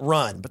 "Don't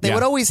run," but they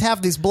would always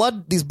have these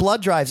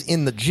blood drives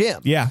in the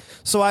gym. Yeah.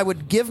 So I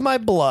would give my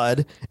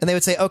blood, and they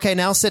would say, "Okay,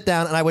 now sit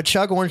down," and I would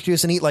chug orange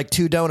juice and eat like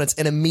 2 donuts,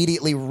 and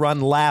immediately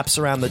run laps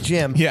around the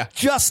gym. Yeah.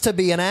 Just to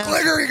be an ass.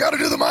 Clicker, you got to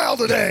do the mile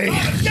today.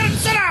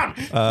 Sit down.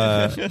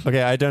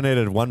 Okay, I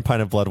donated 1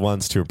 pint of blood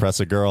once to impress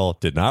a girl.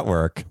 Did not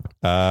work.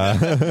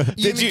 Because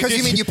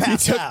you mean you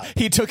passed out.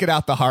 He took it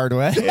out the hard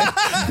way. They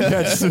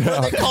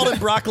called it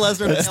Brock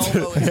Lesnar to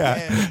elbow his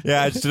hand.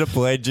 Yeah, I just did a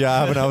blade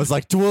job, and I was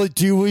like, will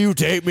you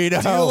take me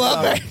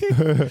now?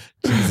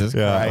 Jesus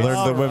Yeah, I Christ.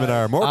 learned that women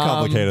are more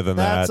complicated than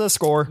that. That's a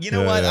score. You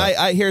know what?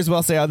 I here's what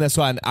I'll say on this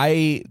one.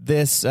 The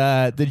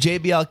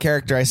JBL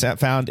character I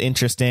found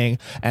interesting,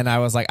 and I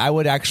was like, I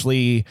would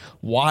actually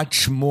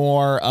watch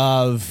more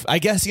of. I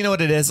guess you know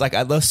what it is, like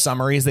those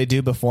summaries they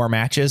do before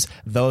matches.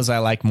 Those I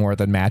like more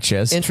than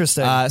matches. Interesting.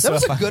 So that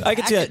was if a good. I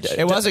could see it.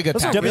 It was a good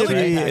package.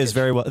 WWE is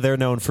very well. They're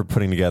known for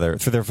putting together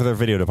for their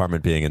video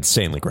department being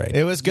insanely great.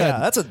 It was good. Yeah,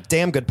 that's a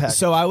damn good pack.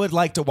 So I would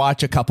like to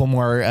watch a couple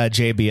more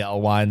JBL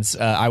ones.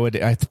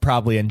 I'd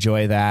probably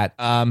enjoy that.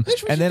 And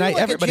then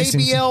everybody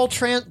seems to-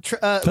 JBL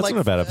That's not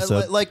a bad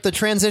episode. like the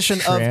transition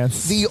of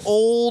the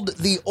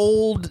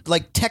old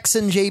like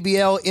Texan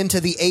JBL into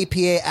the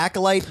APA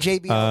Acolyte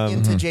JBL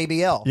into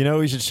JBL. You know,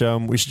 we should show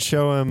him. We should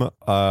show him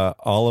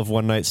all of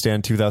One Night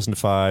Stand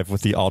 2005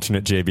 with the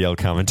alternate JBL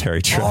commentary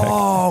track.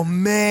 Oh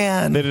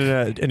man! They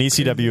did an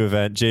ECW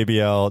event.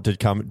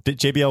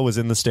 JBL was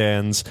in the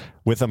stands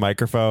with a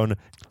microphone,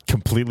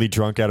 completely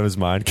drunk out of his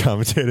mind,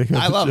 commentating.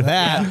 I love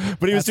that.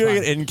 But he was doing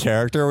it in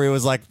character, where he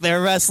was like,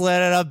 "They're wrestling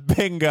at a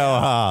bingo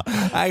hall.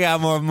 I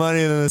got more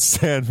money than the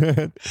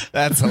Sandman."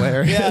 That's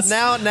hilarious.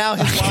 Yeah, now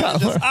his line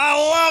is just, "I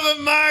love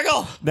it,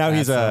 Michael." Now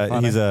he's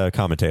a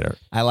commentator.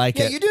 I like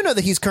Yeah, it. you do know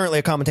that he's currently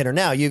a commentator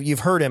now. You've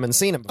heard him and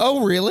seen him.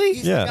 Oh, really?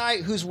 He's Yeah. the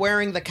guy who's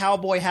wearing the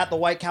cowboy hat, the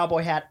white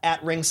cowboy hat,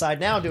 at ringside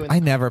now doing. I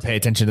never pay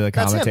attention to the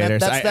That's him.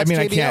 commentators. That's I mean,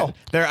 JBL.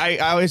 I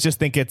can't. I always just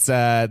think it's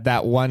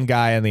that one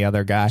guy and the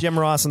other guy. Jim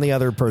Ross and the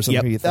other person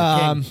who you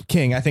think.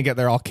 King. I think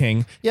they're all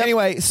King. Yep.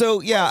 Anyway,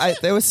 so yeah,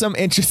 there was some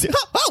interesting.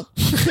 Oh,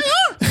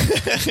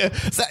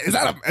 is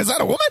that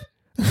a woman?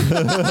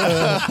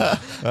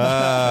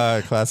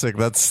 Classic.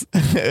 That's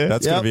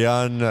gonna be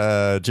on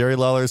Jerry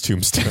Lawler's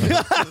tombstone. Is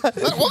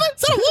that a woman?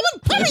 Is that a woman?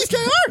 Puppies,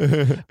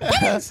 KR.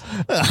 Puppies.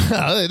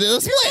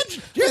 Little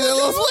split.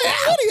 Little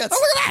split. Idiots. Oh,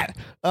 look at that.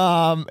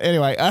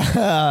 Anyway,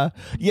 so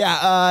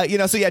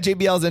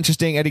JBL is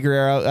interesting. Eddie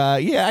Guerrero,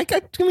 I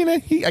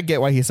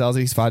get why he sells it.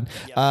 He's fun.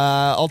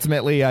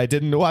 Ultimately, I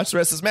didn't watch the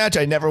rest of this match.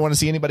 I never want to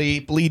see anybody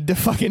bleed to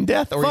fucking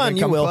death or even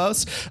come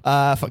close.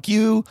 Fuck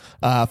you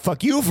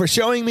for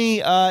showing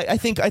me. I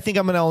think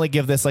I'm gonna only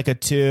give this like a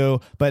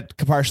 2, but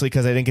partially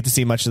because I didn't get to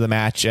see much of the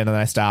match and then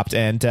I stopped.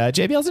 And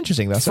JBL's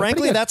interesting though. So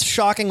frankly, that's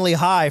shockingly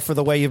high for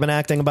the way you've been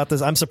acting about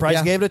this. I'm surprised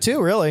you gave it a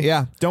 2. Really?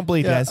 Yeah. Don't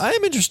bleed, guys. I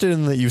am interested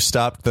in that you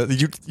stopped. That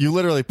you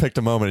literally picked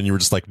a moment and you were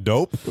just like,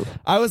 nope.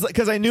 I was like,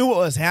 because I knew what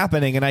was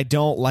happening, and I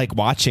don't like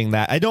watching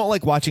that. I don't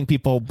like watching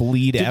people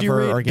bleed Did you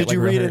read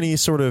hurt. any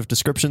sort of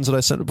descriptions that I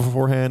sent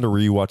beforehand, or were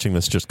you watching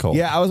this just cold?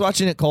 Yeah, I was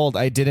watching it cold.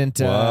 I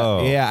didn't.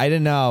 I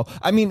didn't know.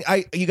 I mean,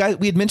 you guys,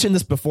 we had mentioned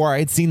this before. I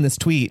had seen this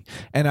tweet,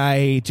 and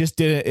I just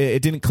didn't.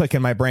 It didn't click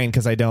in my brain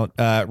because I don't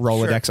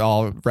Rolodex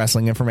all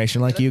wrestling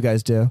information like you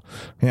guys do.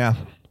 Yeah.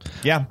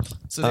 Yeah.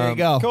 So there you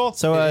go. Cool.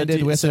 So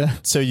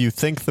so you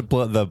think the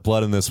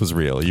blood in this was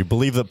real? You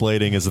believe that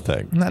blading is a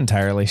thing? I'm not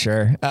entirely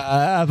sure,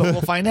 but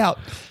we'll find out.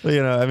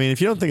 Well, I mean, if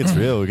you don't think it's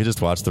real, we could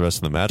just watch the rest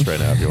of the match right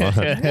now if you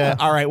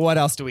want. All right. What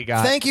else do we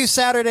got? Thank you,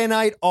 Saturday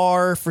Night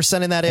R, for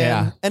sending that in.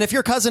 Yeah. And if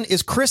your cousin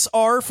is Chris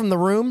R from The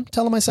Room,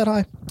 tell him I said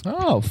hi.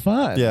 Oh,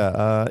 fun.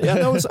 Yeah.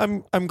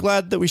 I'm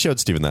glad that we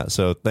showed Steven that.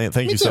 So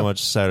thank you so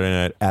much, Saturday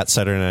Night at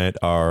Saturday Night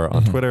R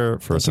on Twitter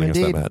for sending us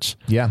that match.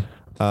 Yeah.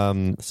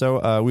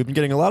 So we've been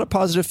getting a lot of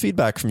positive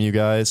feedback from you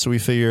guys, so we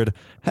figured,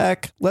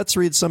 heck, let's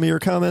read some of your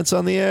comments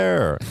on the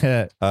air.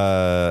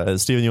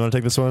 Steven, you want to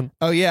take this one?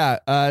 Oh, yeah.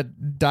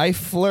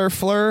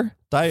 Diflurflur.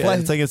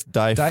 I think it's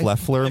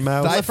Difleffler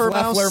Mouse.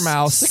 Difleffler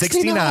Mouse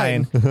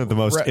 69. The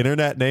most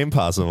internet name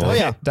possible. Oh,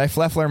 yeah.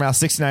 Difleffler Mouse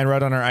 69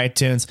 wrote on our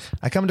iTunes.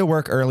 I come to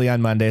work early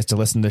on Mondays to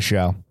listen to the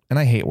show, and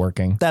I hate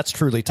working. That's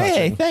truly touching.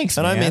 Hey, thanks,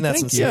 and man. I mean that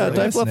Thank sincerely.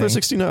 Yeah,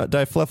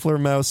 Difleffler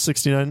Mouse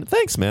 69.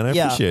 Thanks, man. I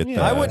appreciate that.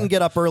 I wouldn't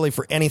get up early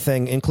for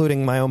anything,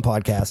 including my own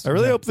podcast. I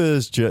really hope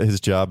that his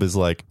job is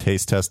like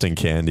taste testing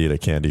candy at a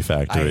candy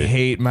factory. I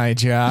hate my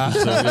job.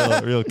 It's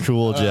a real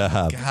cool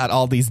job. God,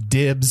 all these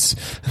dibs.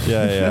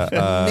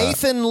 Yeah.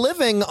 Nathan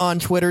Living on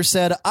Twitter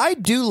said, I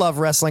do love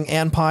wrestling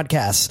and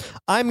podcasts.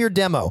 I'm your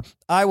demo.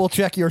 I will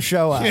check your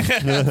show out.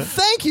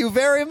 Thank you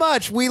very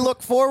much. We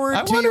look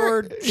forward to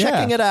your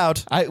checking it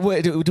out.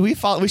 Do we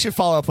follow? We should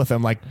follow up with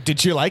him. Like,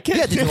 did you like it?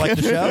 Yeah, did you like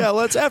the show? Yeah,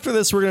 let's. After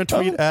this, we're gonna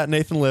tweet at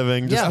Nathan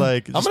Living.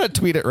 I'm gonna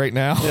tweet it right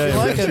now. Yeah,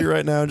 we're gonna tweet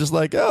right now. Just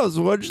like,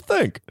 so what did you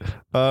think?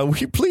 Will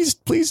you please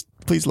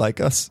please like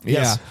us.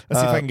 Yeah.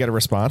 Let's see if I can get a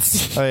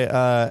response. All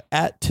right,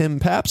 at Tim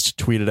Pabst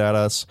tweeted at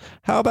us,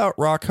 how about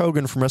Rock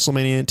Hogan from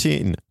WrestleMania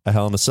 18? A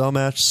Hell in a Cell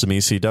match, some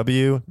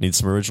ECW, needs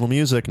some original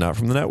music, not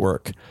from the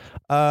network.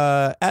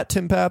 At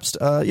Tim Pabst,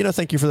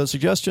 thank you for those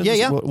suggestions.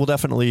 Yeah. We'll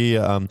definitely,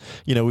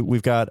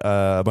 we've got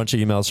a bunch of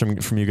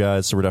emails from you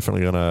guys, so we're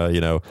definitely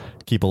gonna,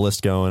 keep a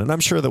list going, and I'm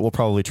sure that we'll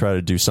probably try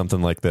to do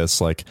something like this,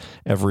 like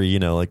every,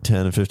 10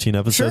 and 15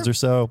 episodes or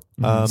so.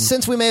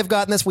 Since we may have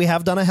gotten this, we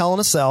have done a Hell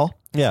in a Cell.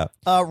 Yeah,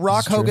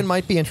 Rock Hogan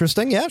might be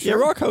interesting. Yeah, sure.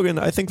 Yeah, Rock Hogan.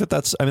 I think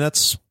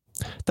that's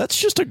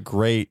just a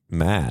great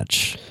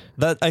match.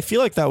 That I feel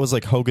like that was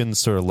like Hogan's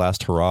sort of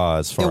last hurrah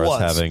as far as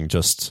having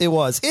just. It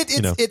was. He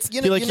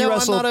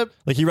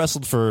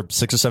wrestled for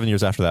 6 or 7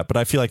 years after that, but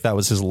I feel like that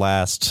was his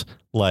last,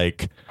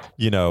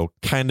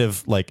 kind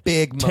of like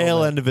big tail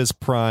moment. end of his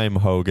prime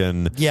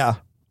Hogan. Yeah.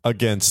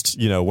 Against,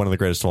 one of the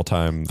greatest of all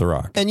time, The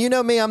Rock. And you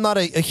know me, I'm not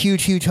a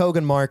huge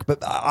Hogan mark, but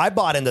I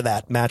bought into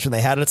that match when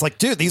they had it. It's like,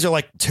 dude, these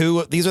are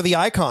the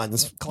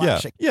icons.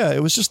 Classic. Yeah,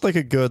 it was just like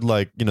a good,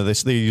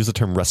 they use the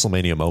term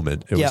WrestleMania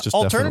moment. It was just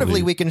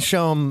alternatively, we can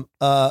show him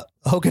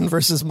Hogan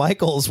versus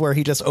Michaels where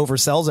he just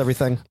oversells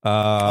everything.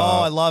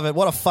 I love it.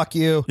 What a fuck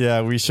you.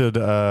 Yeah, we should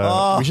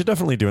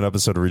definitely do an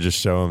episode where we just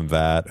show him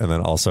that and then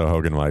also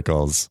Hogan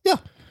Michaels. Yeah.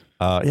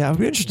 I'd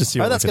be interested to see.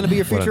 All right, that's going to be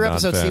your future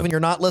episode, Steven. You're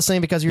not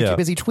listening because you're too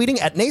busy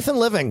tweeting at Nathan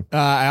Living.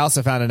 I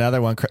also found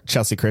another one.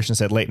 Chelsea Christian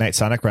said, late night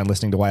Sonic Run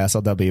listening to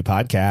YSLW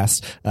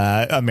podcast.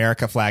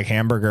 America flag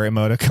hamburger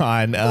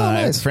emoticon.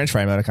 Nice. French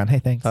fry emoticon. Hey,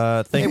 thanks.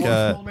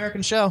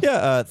 American show.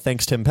 Yeah,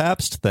 thanks Tim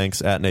Pabst.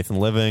 Thanks at Nathan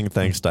Living.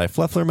 Thanks Die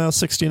Fleffler Mouse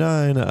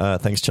 69.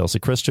 Thanks Chelsea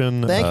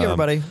Christian. Thank you,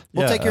 everybody.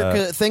 We'll take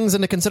your things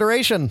into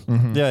consideration.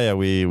 Mm-hmm. Yeah.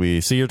 We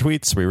see your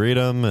tweets, we read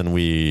them, and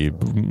we,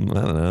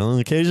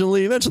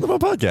 occasionally mention them on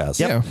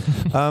podcasts. Yep.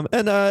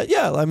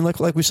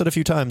 Like we said a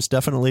few times,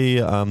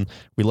 definitely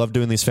we love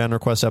doing these fan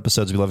request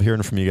episodes. We love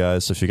hearing from you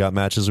guys. So if you got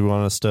matches we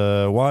want us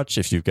to watch,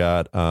 if you've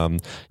got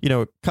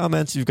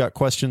comments, you've got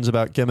questions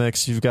about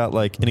gimmicks, you've got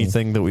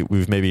anything that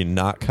we've maybe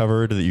not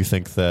covered that you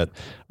think that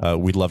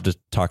we'd love to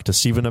talk to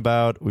Steven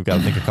about, we've got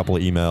I think a couple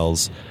of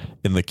emails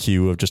in the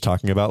queue of just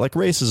talking about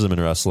racism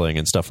in wrestling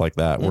and stuff like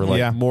that.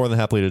 We're more than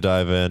happy to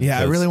dive in. Yeah,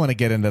 I really want to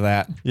get into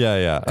that.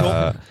 Yeah.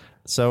 Cool.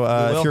 So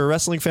if you're a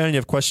wrestling fan and you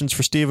have questions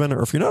for Steven,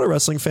 or if you're not a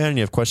wrestling fan and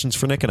you have questions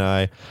for Nick and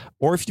I,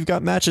 or if you've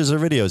got matches or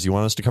videos you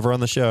want us to cover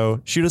on the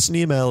show, shoot us an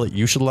email at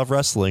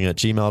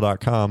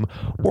youshouldlovewrestling@gmail.com,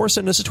 or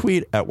send us a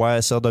tweet at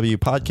YSLW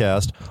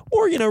podcast,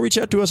 or reach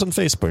out to us on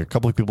Facebook. A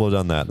couple of people have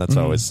done that. That's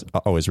always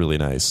really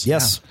nice.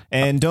 Yes.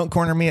 Yeah. And don't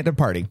corner me at the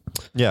party.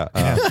 Yeah.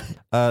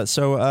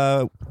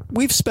 So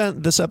we've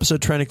spent this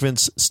episode trying to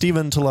convince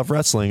Steven to love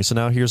wrestling, so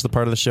now here's the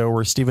part of the show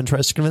where Steven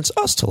tries to convince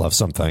us to love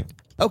something.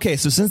 Okay,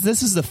 so since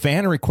this is the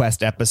fan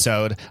request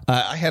episode,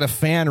 I had a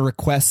fan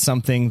request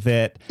something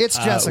that it's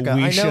Jessica.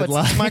 I know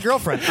it's my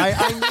girlfriend.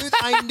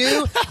 I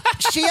knew.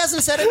 She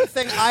hasn't said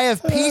anything. I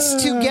have pieced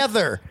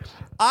together.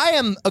 I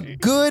am a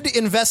good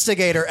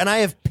investigator, and I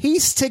have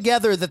pieced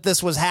together that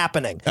this was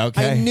happening.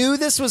 Okay. I knew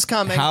this was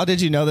coming. How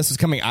did you know this was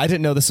coming? I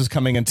didn't know this was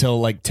coming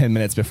until 10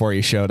 minutes before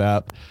you showed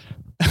up.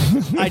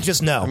 I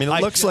just know. I mean,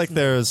 it looks like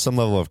there's some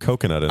level of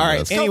coconut in this. All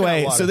right.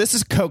 Anyway, so this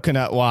is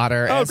coconut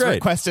water, as great.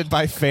 requested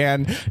by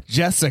fan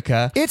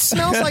Jessica. It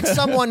smells like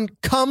someone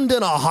cummed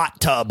in a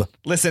hot tub.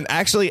 Listen,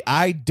 actually,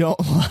 I don't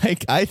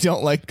like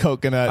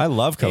coconut. I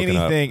love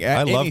coconut.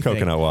 I love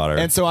coconut water,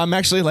 and so I'm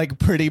actually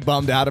pretty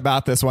bummed out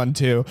about this one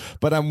too.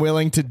 But I'm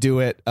willing to do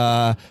it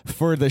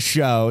for the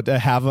show to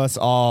have us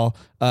all,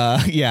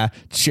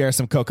 share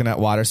some coconut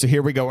water. So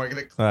here we go. We're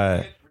gonna. All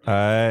right.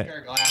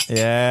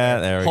 Yeah,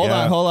 there we go.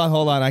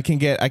 Hold on. I can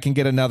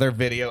get another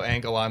video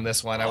angle on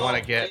this one. I want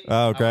to get.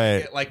 Oh,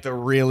 great! Get, the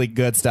really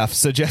good stuff.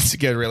 So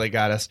Jessica really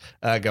got us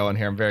going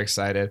here. I'm very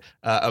excited.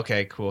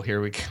 Okay, cool. Here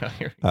we go.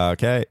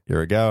 Okay, here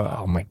we go.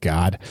 Oh my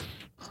God.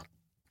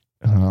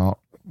 Oh,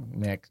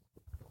 Nick,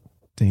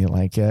 do you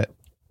like it?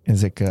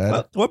 Is it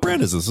good? What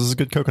brand is this? This is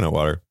good coconut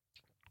water.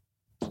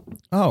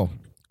 Oh,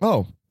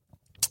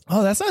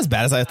 that's not as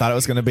bad as I thought it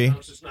was going to be.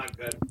 It's just not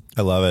good.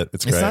 I love it.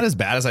 It's great. It's not as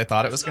bad as I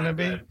thought it was going to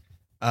be.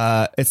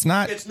 It's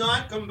not. It's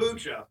not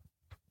kombucha.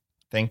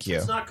 Thank you.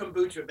 It's not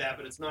kombucha bad,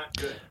 but it's not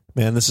good.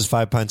 Man, this is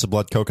 5 pints of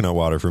blood coconut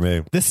water for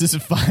me. This is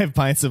 5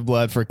 pints of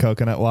blood for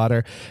coconut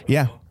water.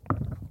 Yeah.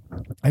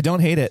 I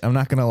don't hate it. I'm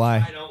not going to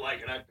lie. I don't like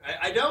it.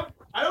 I don't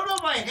know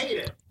if I hate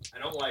it. I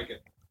don't like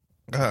it.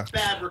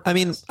 Bad request. I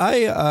mean,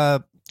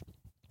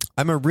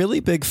 I'm a really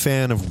big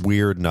fan of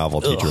weird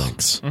novelty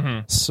drinks.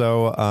 Mm-hmm.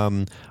 So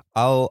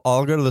I'll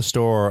go to the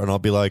store and I'll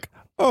be like,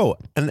 oh,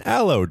 an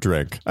aloe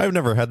drink. I've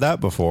never had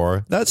that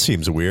before. That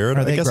seems weird.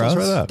 Are they I guess I'll try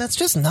gross? that. That's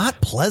just not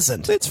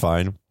pleasant. It's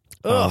fine.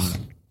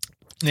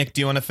 Nick,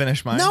 do you want to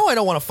finish mine? No, I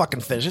don't want to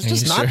fucking finish. It's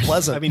just not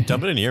pleasant. I mean,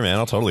 dump it in here, man.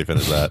 I'll totally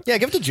finish that. Yeah,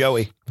 give it to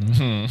Joey.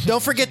 Mm-hmm.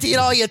 Don't forget to eat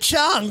all your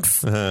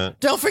chunks.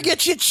 Don't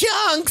forget your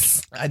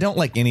chunks. I don't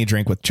like any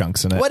drink with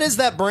chunks in it. What is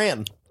that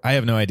brand? I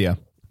have no idea.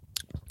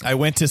 I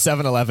went to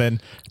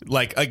 7-Eleven,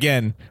 like,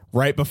 again,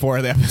 right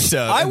before the episode.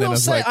 I and then will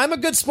was say, like, I'm a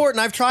good sport,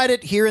 and I've tried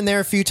it here and there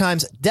a few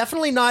times.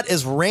 Definitely not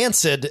as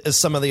rancid as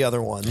some of the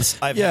other ones.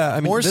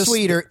 More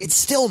sweeter. It's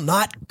still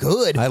not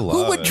good. I love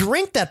Who would it.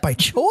 drink that by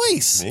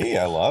choice? Me,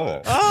 I love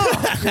it.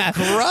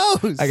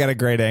 Gross. I got a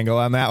great angle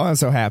on that one. I'm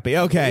so happy.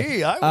 Okay.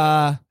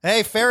 Gee,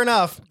 hey, fair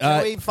enough.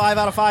 Joey, 5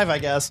 out of 5, I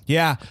guess.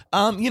 Yeah.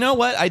 You know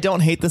what? I don't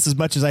hate this as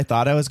much as I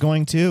thought I was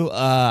going to.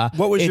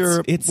 What was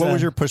your it's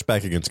your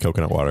pushback against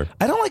coconut water?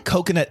 I don't like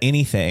coconut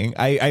anything.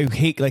 I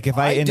hate, like, if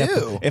I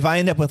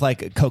end up with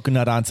like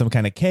coconut on some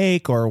kind of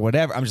cake or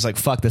whatever, I'm just like,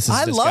 fuck, this is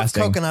I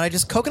disgusting. love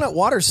coconut. Coconut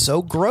water's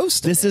so gross.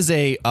 This is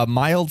a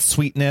mild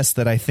sweetness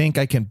that I think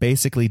I can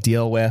basically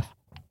deal with.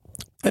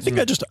 I think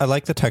I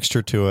like the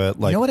texture to it.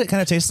 Like, You know what it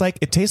kind of tastes like?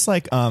 It tastes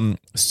like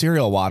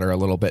cereal water a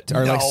little bit,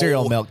 or like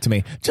cereal milk to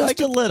me. Just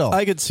a little.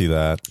 I could see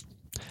that.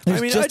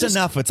 There's just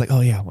enough. It's like,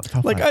 oh yeah.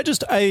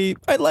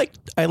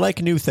 I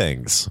like new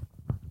things.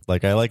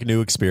 Like, I like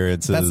new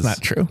experiences. That's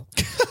not true.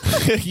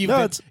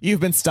 You've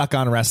been stuck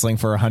on wrestling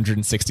for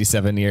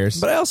 167 years.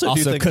 But I also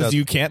do think because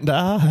you can't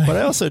die. But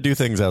I also do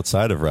things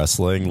outside of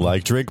wrestling,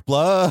 like drink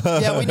blood.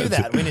 Yeah, we knew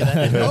that.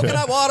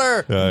 Coconut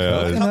water.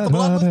 Coconut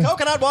blood with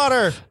coconut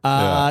water.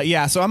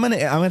 Yeah. So I'm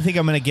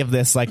gonna give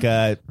this like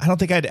a. I don't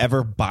think I'd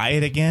ever buy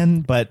it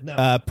again, but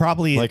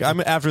probably Like,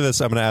 after this,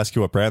 I'm going to ask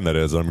you what brand that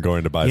is. And I'm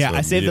going to buy. Yeah, some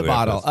I saved the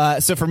immediately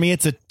bottle. So for me,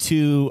 it's a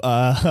 2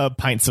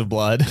 pints of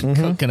blood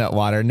coconut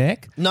water.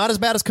 Nick, Not as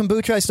bad as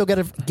kombucha. I still got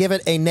to give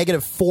it a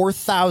negative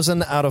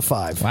 4,000 out of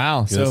 5.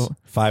 wow. after this.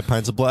 5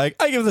 pints of blood.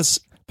 I give this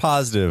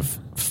positive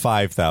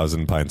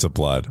 5,000 pints of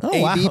blood.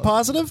 AB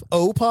positive?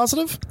 O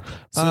positive?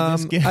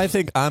 I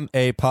think I'm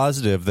A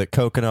positive that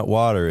coconut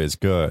water is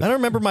good. I don't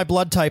remember my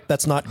blood type.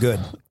 That's not good.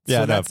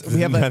 Yeah,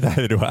 we have a-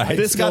 neither do I.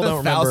 This got don't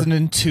remember.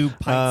 1,002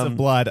 pints of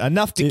blood,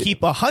 enough to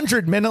keep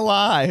 100 men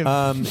alive.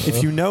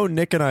 If you know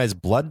Nick and I's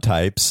blood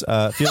types,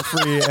 feel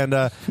free and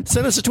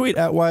send us a tweet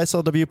at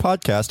YSLW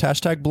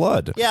Podcast,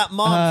 #blood. Yeah,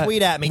 Mom,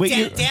 tweet at me.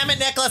 wait, Damn it,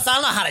 Nicholas. I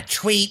don't know how to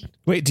tweet.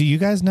 Wait, do you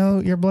guys know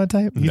your blood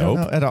type? You Nope.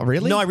 don't know at all?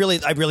 Really? No, I really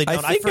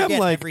don't. I think forget I'm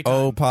like every time.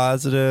 O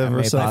positive I'm or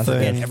A something.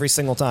 positive. Every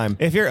single time.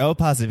 If you're O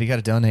positive, you got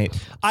to donate.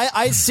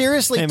 I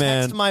seriously Hey,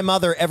 man. text my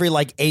mother every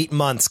like 8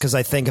 months because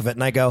I think of it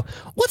and I go,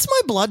 "What's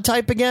my blood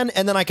type again?"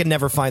 And then I can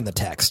never find the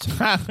text.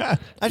 I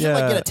should Yeah.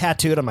 like get it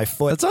tattooed on my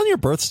foot. It's on your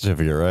birth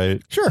certificate,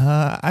 right? Sure.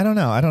 I don't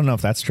know. I don't know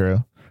if that's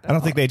true. I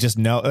don't think they just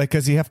know,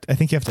 because you have to. I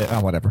think you have to.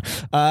 Oh, whatever.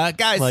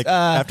 Guys, Like,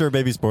 after a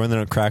baby's born, they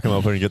don't crack them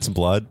open and get some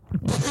blood.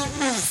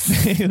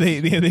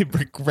 they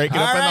break it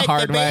All up in right, the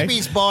hard the way.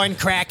 baby's born.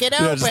 Crack it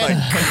Yeah,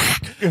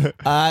 open.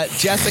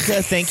 just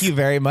Jessica, thank you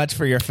very much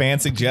for your fan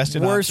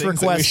suggestion. Worst on things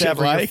that we request should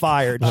ever. like. You're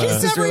fired. This She's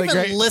is never really even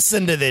great.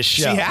 listened to this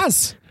show. She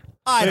has.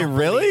 I Wait, don't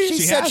really? believe- She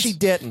She said has. she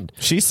didn't.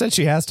 She said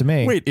she has to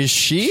me. Wait, is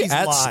she She's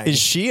lying. is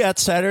she at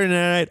Saturday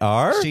Night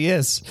R? She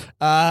is.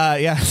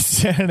 Yeah,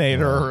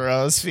 Senator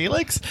Rose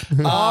Felix.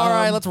 All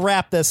right, let's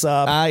wrap this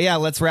up. Yeah,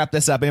 let's wrap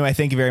this up. Anyway,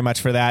 thank you very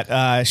much for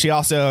that. She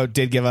also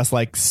did give us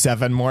like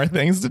 7 more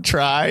things to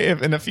try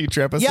in a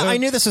future episode. Yeah, I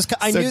knew this was.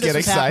 I knew this get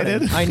was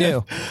excited. happening. I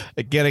knew.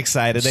 Get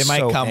excited. They might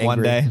So come one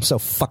angry. day. I'm so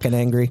fucking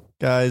angry.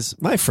 Guys,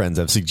 my friends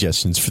have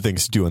suggestions for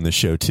things to do on the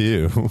show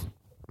too.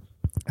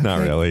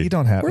 Not really. You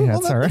don't have. Yeah,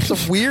 it's all right.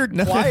 That's a weird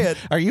quiet.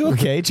 Are you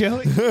okay,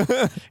 Joey?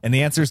 And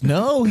the answer is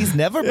no. He's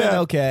never been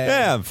okay.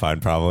 Yeah, I'm fine,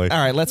 probably. All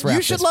right, let's wrap.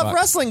 You should this love fuck.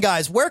 wrestling,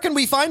 guys. Where can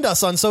we find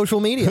us on social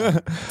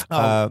media?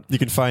 You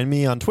can find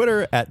me on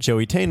Twitter at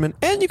Joey Tainman,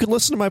 and you can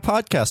listen to my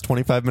podcast,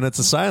 25 Minutes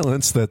of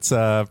Silence. That's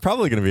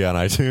probably going to be on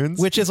iTunes.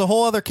 Which is a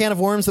whole other can of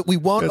worms that we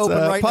won't It's open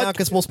a right now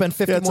because we'll spend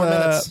 50 it's more a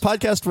minutes.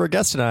 podcast where a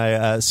guest and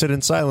I sit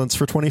in silence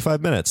for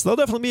 25 minutes. There'll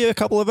definitely be a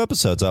couple of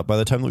episodes up by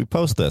the time that we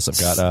post this. I've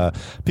got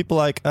people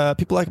like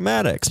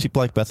Maddox,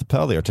 people like Beth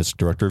Appel, the artistic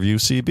director of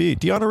UCB,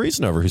 Deanna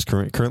Reasonover, who's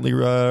currently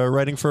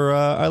writing for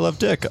I Love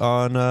Dick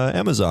on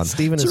Amazon.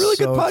 Steven it's a is really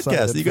so good excited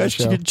podcast that you for guys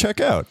the show. should check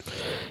out.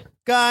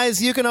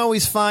 Guys, you can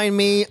always find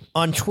me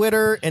on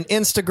Twitter and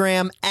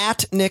Instagram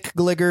at Nick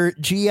Gligor,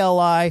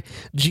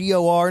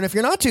 GLIGOR. And if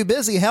you're not too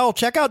busy, hell,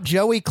 check out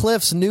Joey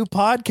Cliff's new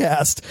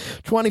podcast,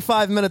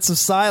 25 Minutes of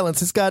Silence.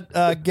 He's got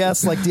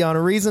guests like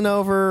Deanna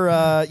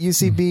Reasonover,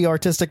 UCB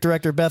artistic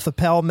director Beth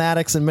Appel,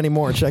 Maddox, and many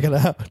more. Check it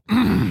out.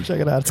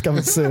 Check it out. It's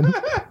coming soon.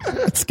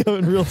 It's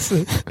coming real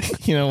soon.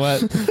 You know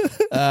what,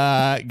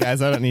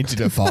 guys? I don't need you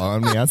to follow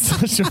me on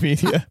social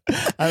media.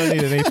 I don't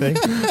need anything.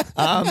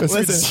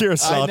 Listen, you're a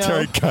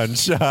solitary gunshot.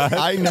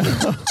 I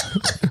know.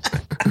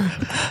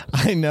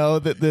 I know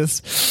that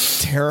this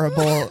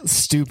terrible,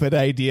 stupid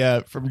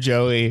idea from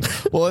Joey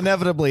will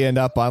inevitably end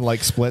up on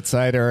like Split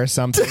Sider or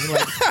something.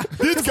 Like,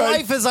 This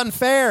life is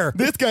unfair.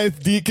 this guy's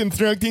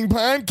deconstructing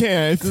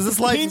podcasts. This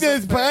life he is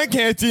does unfair.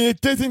 podcasts and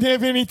it doesn't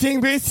have anything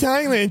but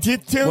silence.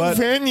 It's so What-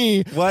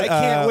 funny. I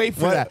can't wait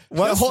for that.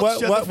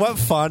 What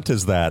font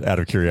is that, out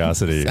of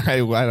curiosity? I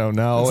don't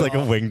know. It's like a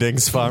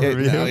Wingdings font It-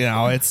 review.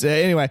 no, it's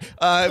anyway.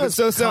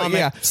 So comment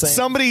yeah.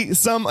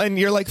 saying- And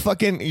you're like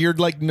fucking your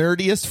like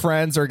nerdiest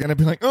friends are gonna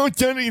be like, oh,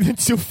 Johnny,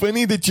 that's so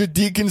funny that you're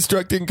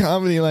deconstructing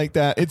comedy like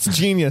that. It's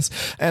genius.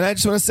 And I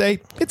just want to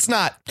say, it's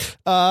not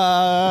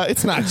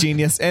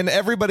genius. And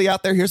everybody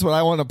out there, here's what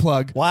I want to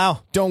plug.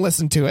 Wow. Don't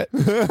listen to it.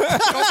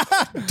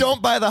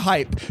 Don't buy the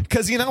hype.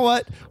 Because you know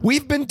what?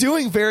 We've been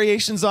doing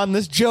variations on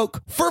this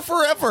joke for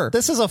forever.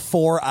 This is a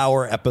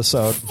 4-hour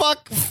episode.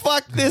 Fuck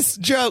this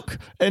joke.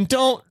 And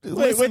don't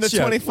listen to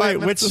 25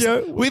 minutes. Which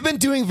joke? We've been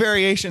doing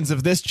variations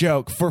of this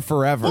joke for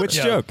forever. Which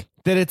joke?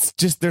 That it's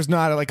just, there's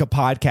not like a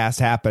podcast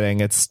happening.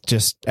 It's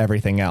just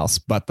everything else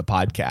but the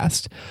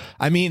podcast.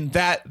 I mean,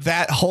 that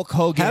Hulk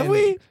Hogan. Have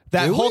we?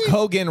 That Do Hulk we?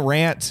 Hogan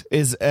rant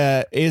is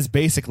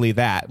basically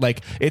that.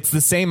 Like, it's the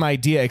same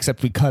idea,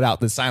 except we cut out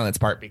the silence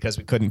part because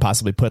we couldn't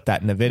possibly put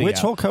that in the video. Which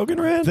Hulk Hogan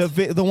rant?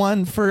 The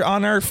one for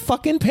on our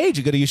fucking page.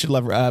 You go to you should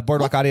love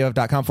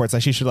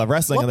boardwalkaudio.com/you should love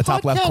wrestling. What in the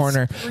top left podcast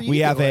corner, were you we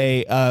have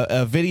doing?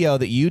 a video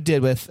that you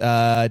did with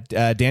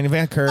Danny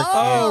Van Kirk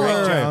and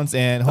Greg right. Jones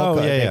and Hulk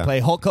Hogan. yeah. They play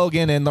Hulk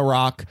Hogan and The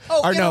Rock.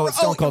 It's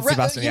Stone Cold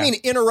Sebastian. You mean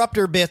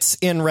interrupter bits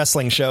in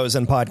wrestling shows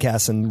and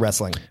podcasts and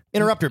wrestling?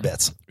 Interrupter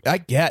bits. I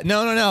get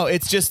no.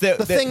 It's just that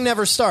The thing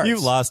never starts.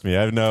 You lost me.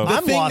 I have no. The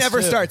I'm thing lost,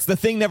 never too. starts. The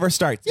thing never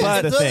starts.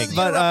 Yeah, That's the thing.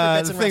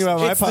 but the thing about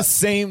my It's the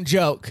same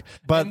joke.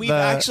 But and we've the-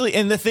 actually,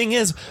 and the thing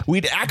is,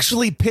 we'd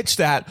actually pitched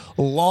that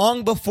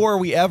long before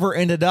we ever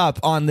ended up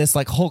on this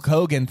like Hulk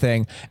Hogan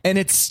thing, and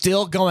it's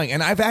still going.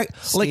 And like,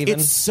 Steven?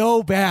 it's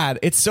so bad.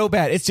 It's so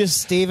bad. It's just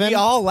Steven? we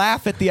all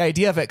laugh at the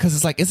idea of it because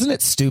it's like, isn't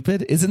it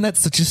stupid? Isn't that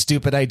such a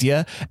stupid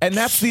idea? And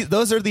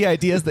those are the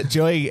ideas that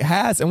Joey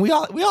has, and we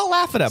all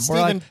laugh at him. We're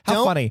Steven, like, how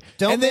don't- funny?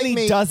 don't And then make he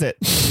me- does it.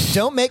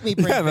 Don't make me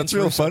bring Yeah, Vince that's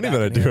real Russo funny back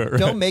that I in do here. it right.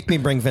 Don't make me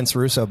bring Vince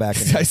Russo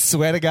back in here. I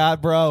swear to God,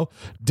 bro,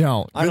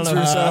 don't. I don't know,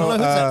 Vince I don't know Russo,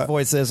 who that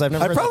voice is. I've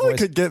never I heard that probably voice.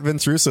 could get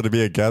Vince Russo to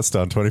be a guest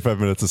on 25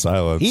 Minutes of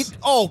Silence.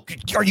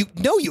 Are you?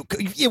 No,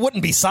 it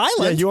wouldn't be silent.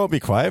 Yeah, you won't be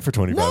quiet for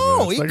 25 minutes.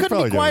 No, I he could couldn't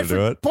probably be get quiet him to do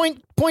for it.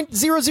 point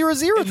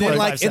 0.0000. And then,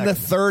 like in the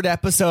third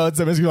episode,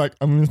 somebody's gonna be like,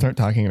 "I'm gonna start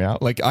talking now."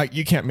 Like,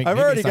 you can't make. I've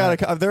me already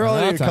silent. got there are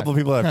already a couple of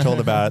people I've told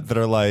about that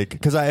are like,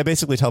 because I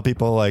basically tell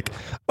people like,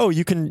 oh,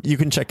 you can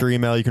check your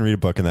email, you can read a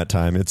book in that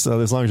time. It's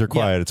as long as you're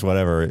quiet, it's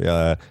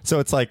whatever. So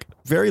it's like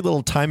very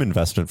little time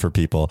investment for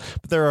people.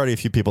 But there are already a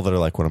few people that are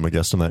like, when I'm a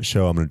guest on that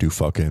show, I'm going to do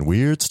fucking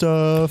weird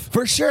stuff.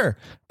 For sure,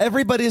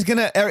 everybody's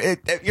gonna.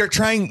 You're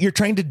trying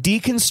to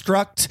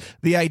deconstruct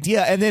the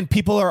idea, and then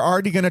people are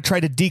already gonna try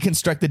to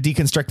deconstruct the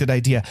deconstructed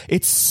idea.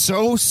 It's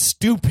so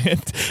stupid.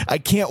 I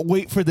can't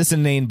wait for this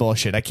inane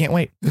bullshit. I can't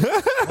wait.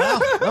 Wow.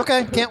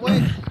 Okay, can't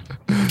wait.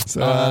 So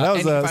that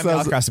was and you can find me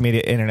all across the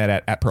media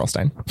internet at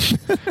Pearlstein.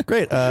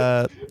 great.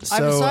 I've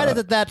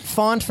decided that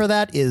font for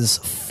that is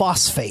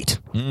phosphate.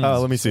 Oh,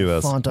 let me see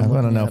this. Font I I'm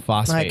want to looking know at.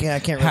 phosphate. I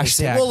can't really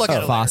see. Hashtag We'll look at it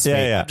later.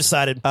 phosphate. Yeah. I've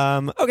decided.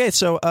 Okay,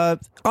 so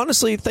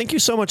honestly, thank you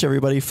so much,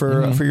 everybody,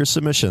 for your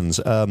submissions.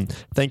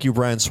 Thank you,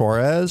 Brian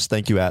Suarez.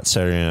 Thank you at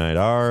Saturday Night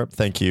R.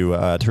 Thank you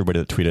to everybody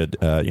that tweeted,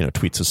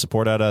 tweets of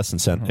support at us and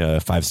sent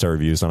 5-star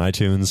reviews on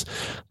iTunes.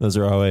 Those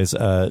are always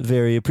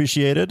very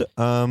appreciated.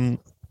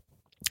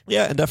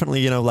 Yeah, and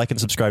definitely, like and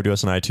subscribe to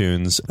us on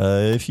iTunes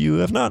if you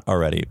have not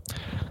already.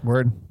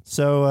 Word.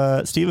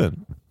 So,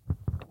 Steven,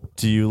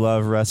 do you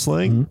love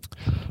wrestling?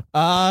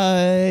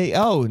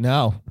 Oh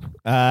no.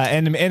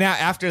 And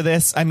after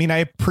this, I mean, I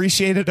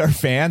appreciated our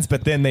fans,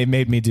 but then they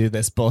made me do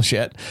this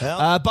bullshit.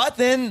 But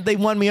then they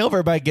won me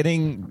over by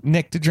getting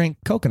Nick to drink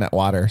coconut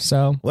water.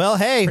 So, Well,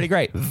 hey, pretty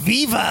great.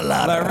 Viva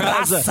la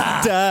raza!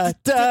 Da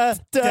da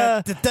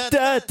da da da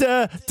da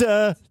da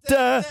da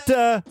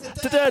da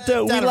da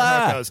da. We Down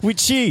lie, Marcos. we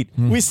cheat,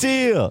 we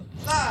steal.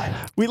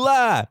 We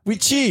lie, we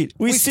cheat,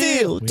 we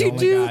steal. We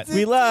only got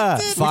We lie.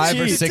 5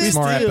 or 6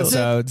 more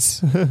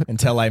episodes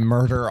until I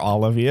murder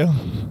all of you.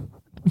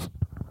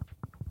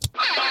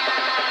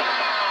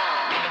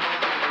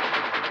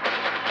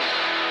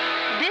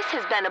 This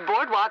has been a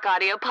Boardwalk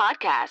Audio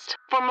podcast.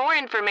 For more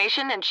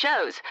information and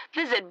shows,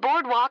 visit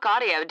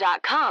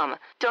boardwalkaudio.com.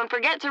 Don't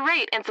forget to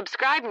rate and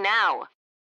subscribe now.